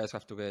 That's good. You guys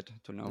have to get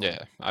to know.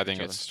 Yeah, I think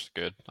it's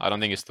good. I don't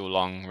think it's too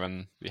long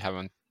when we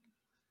haven't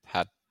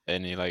had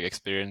any like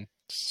experience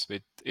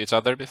with each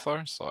other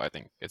before, so I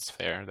think it's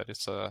fair that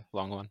it's a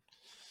long one.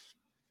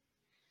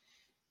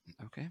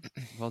 Okay.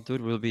 Well,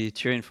 dude, we'll be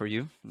cheering for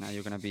you. Now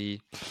you're gonna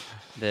be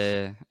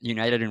the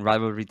United in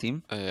Rivalry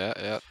team.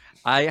 Yeah.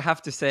 I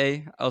have to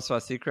say, also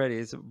a secret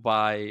is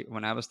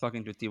when I was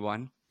talking to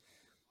T1,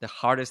 the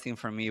hardest thing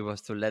for me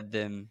was to let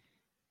them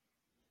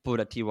put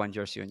a T1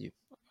 jersey on you.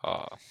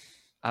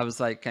 I was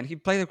like, can he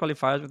play the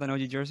qualifiers with an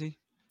OG jersey?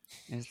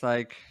 And it's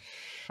like,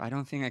 I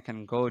don't think I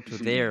can go to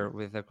there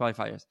with the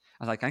qualifiers.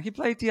 I was like, can he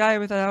play TI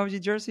with an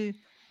OG jersey?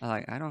 I was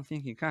like, I don't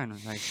think he can. I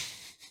was like,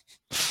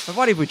 but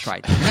what if we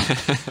tried?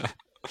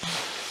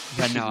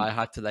 But no, I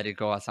had to let it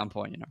go at some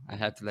point, you know. I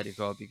had to let it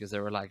go because they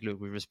were like, look,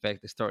 we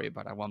respect the story,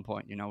 but at one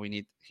point, you know, we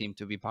need him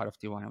to be part of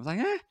T1. I was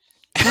like,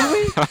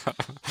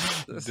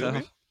 do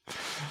we?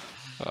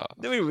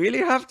 Do we really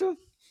have to?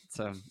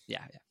 So,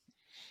 yeah.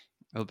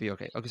 It'll be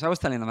okay. Okay, so I was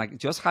telling them, like,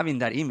 just having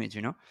that image,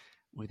 you know,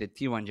 with the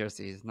T1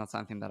 jersey is not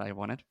something that I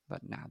wanted,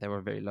 but nah, they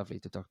were very lovely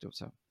to talk to.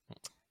 So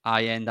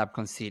I end up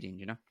conceding,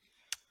 you know.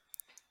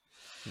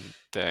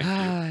 Thank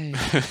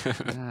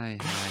you.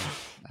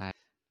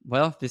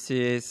 Well,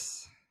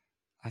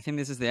 I think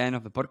this is the end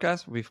of the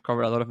podcast. We've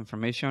covered a lot of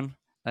information.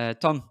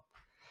 Tom,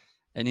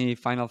 any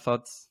final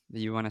thoughts that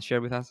you want to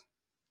share with us?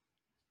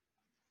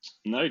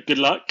 No, good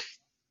luck.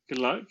 Good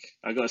luck.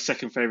 I got a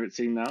second favorite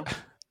team now.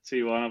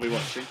 T1, I'll be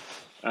watching.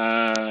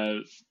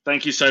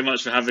 Thank you so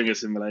much for having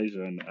us in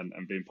Malaysia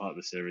and being part of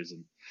the series,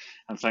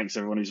 and thanks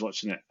everyone who's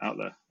watching it out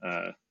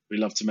there. We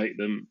love to make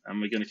them, and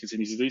we're going to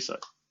continue to do so.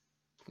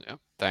 Yeah,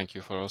 thank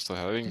you for also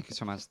having. Thank you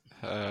so much.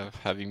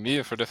 Having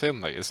me for the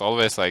film. Like, it's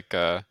always like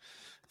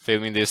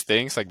filming these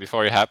things. Like,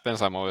 before it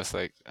happens, I'm always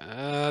like,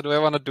 do I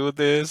want to do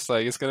this?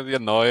 Like, it's gonna be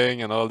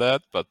annoying and all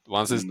that. But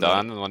once it's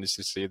done and once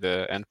you see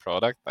the end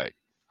product, like,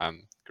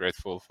 I'm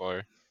grateful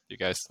for you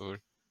guys for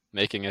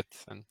making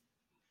it and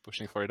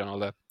pushing for it and all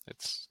that.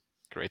 It's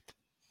great.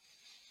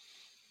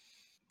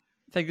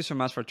 Thank you so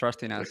much for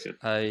trusting us.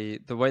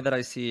 The way that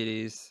I see it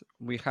is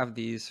we have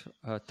these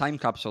time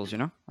capsules, you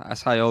know,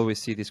 as I always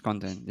see this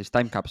content, these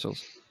time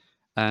capsules.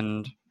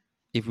 And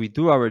if we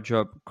do our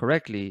job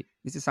correctly,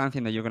 this is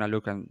something that you're going to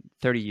look at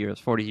 30 years,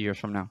 40 years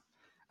from now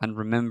and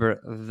remember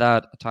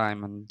that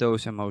time and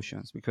those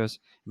emotions, because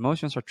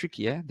emotions are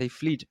tricky. They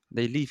fleet,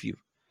 they leave you.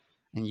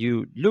 And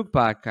you look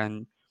back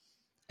and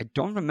I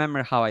don't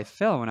remember how I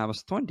felt when I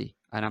was 20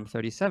 and I'm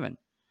 37.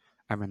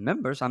 I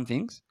remember some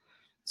things.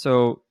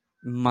 So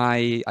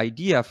my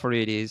idea for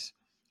it is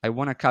I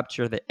want to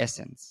capture the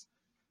essence,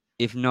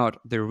 if not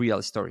the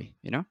real story,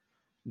 you know?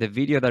 The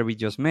video that we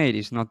just made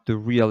is not the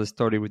real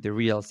story with the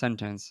real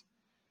sentence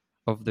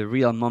of the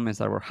real moments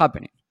that were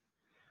happening,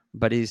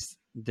 but is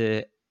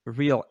the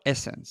real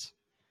essence.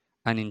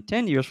 And in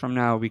 10 years from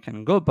now, we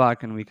can go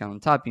back and we can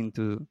tap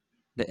into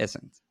the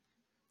essence.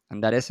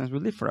 And that essence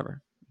will live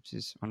forever, which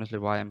is honestly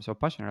why I'm so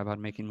passionate about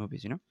making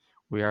movies, you know?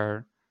 We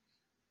are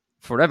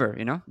forever,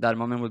 you know? That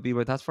moment will be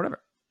with us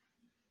forever.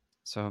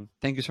 So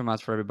thank you so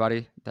much for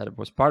everybody that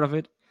was part of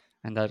it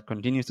and that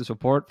continues to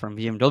support, from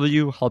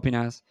BMW helping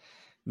us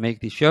make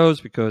these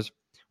shows, because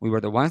we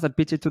were the ones that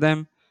pitched it to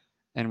them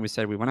and we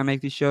said we want to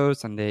make these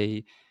shows, and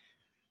they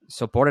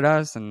supported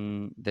us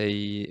and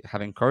they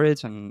have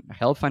encouraged and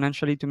helped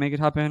financially to make it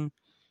happen.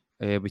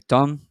 With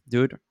Tom,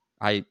 dude,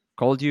 I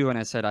called you and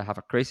I said I have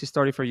a crazy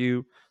story for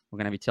you. We're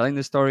going to be telling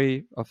the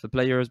story of the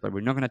players, but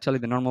we're not going to tell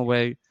it the normal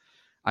way.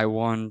 I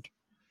want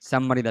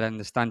somebody that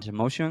understands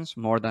emotions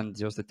more than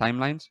just the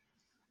timelines.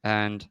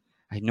 And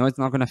I know it's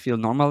not going to feel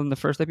normal in the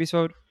first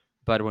episode,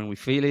 but when we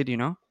feel it, you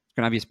know, it's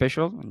going to be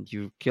special, and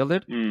you killed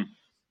it.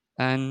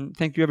 And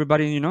thank you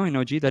everybody, you know, in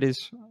OG that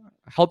is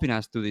helping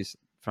us do this,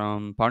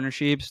 from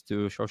partnerships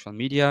to social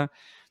media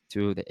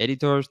to the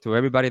editors to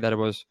everybody that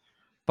was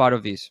part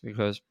of this,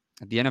 because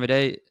at the end of the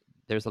day,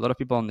 there's a lot of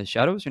people in the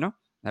shadows, you know,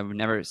 that we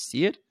never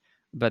see it,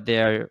 but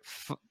they're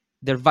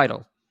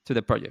vital to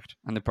the project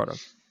and the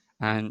product.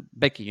 And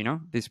Becky, you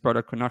know, this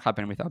product could not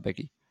happen without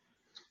Becky.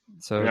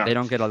 So they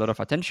don't get a lot of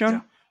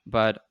attention,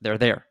 but they're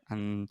there.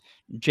 And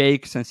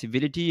Jake's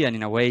sensibility, and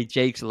in a way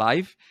Jake's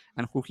life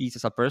and who he is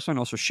as a person,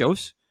 also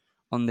shows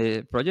on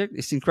the project.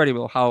 It's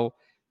incredible how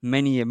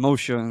many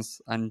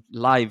emotions and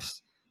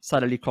lives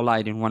suddenly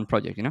collide in one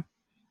project, you know?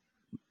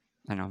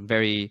 I know,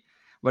 very...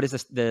 What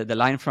is the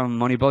line from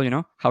Moneyball, you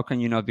know? How can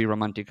you not be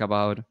romantic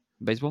about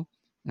baseball?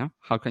 You know?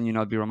 How can you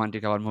not be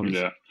romantic about movies?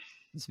 Yeah.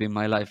 It's been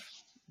my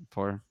life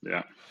for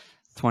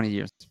 20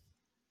 years.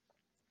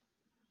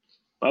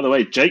 By the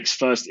way, Jake's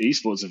first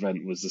esports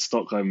event was the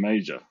Stockholm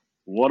Major.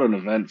 What an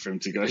event for him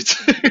to go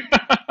to.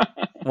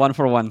 1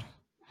 for 1.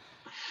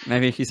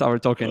 Maybe he's our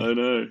token. I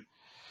know.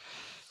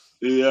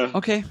 Yeah.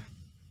 Okay.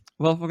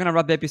 Well, we're going to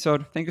wrap the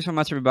episode. Thank you so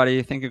much,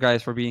 everybody. Thank you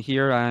guys for being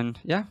here. And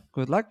yeah,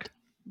 good luck,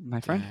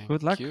 my friend.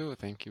 Good luck.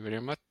 Thank you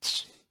very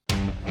much.